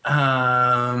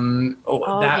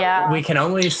 Yeah. We can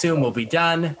only assume will be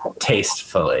done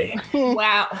tastefully.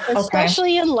 Wow. Okay.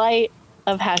 Especially in light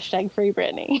of #Free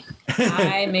Britney.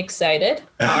 I'm excited.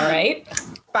 All right.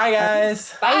 Bye,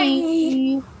 guys. Bye.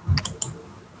 Bye.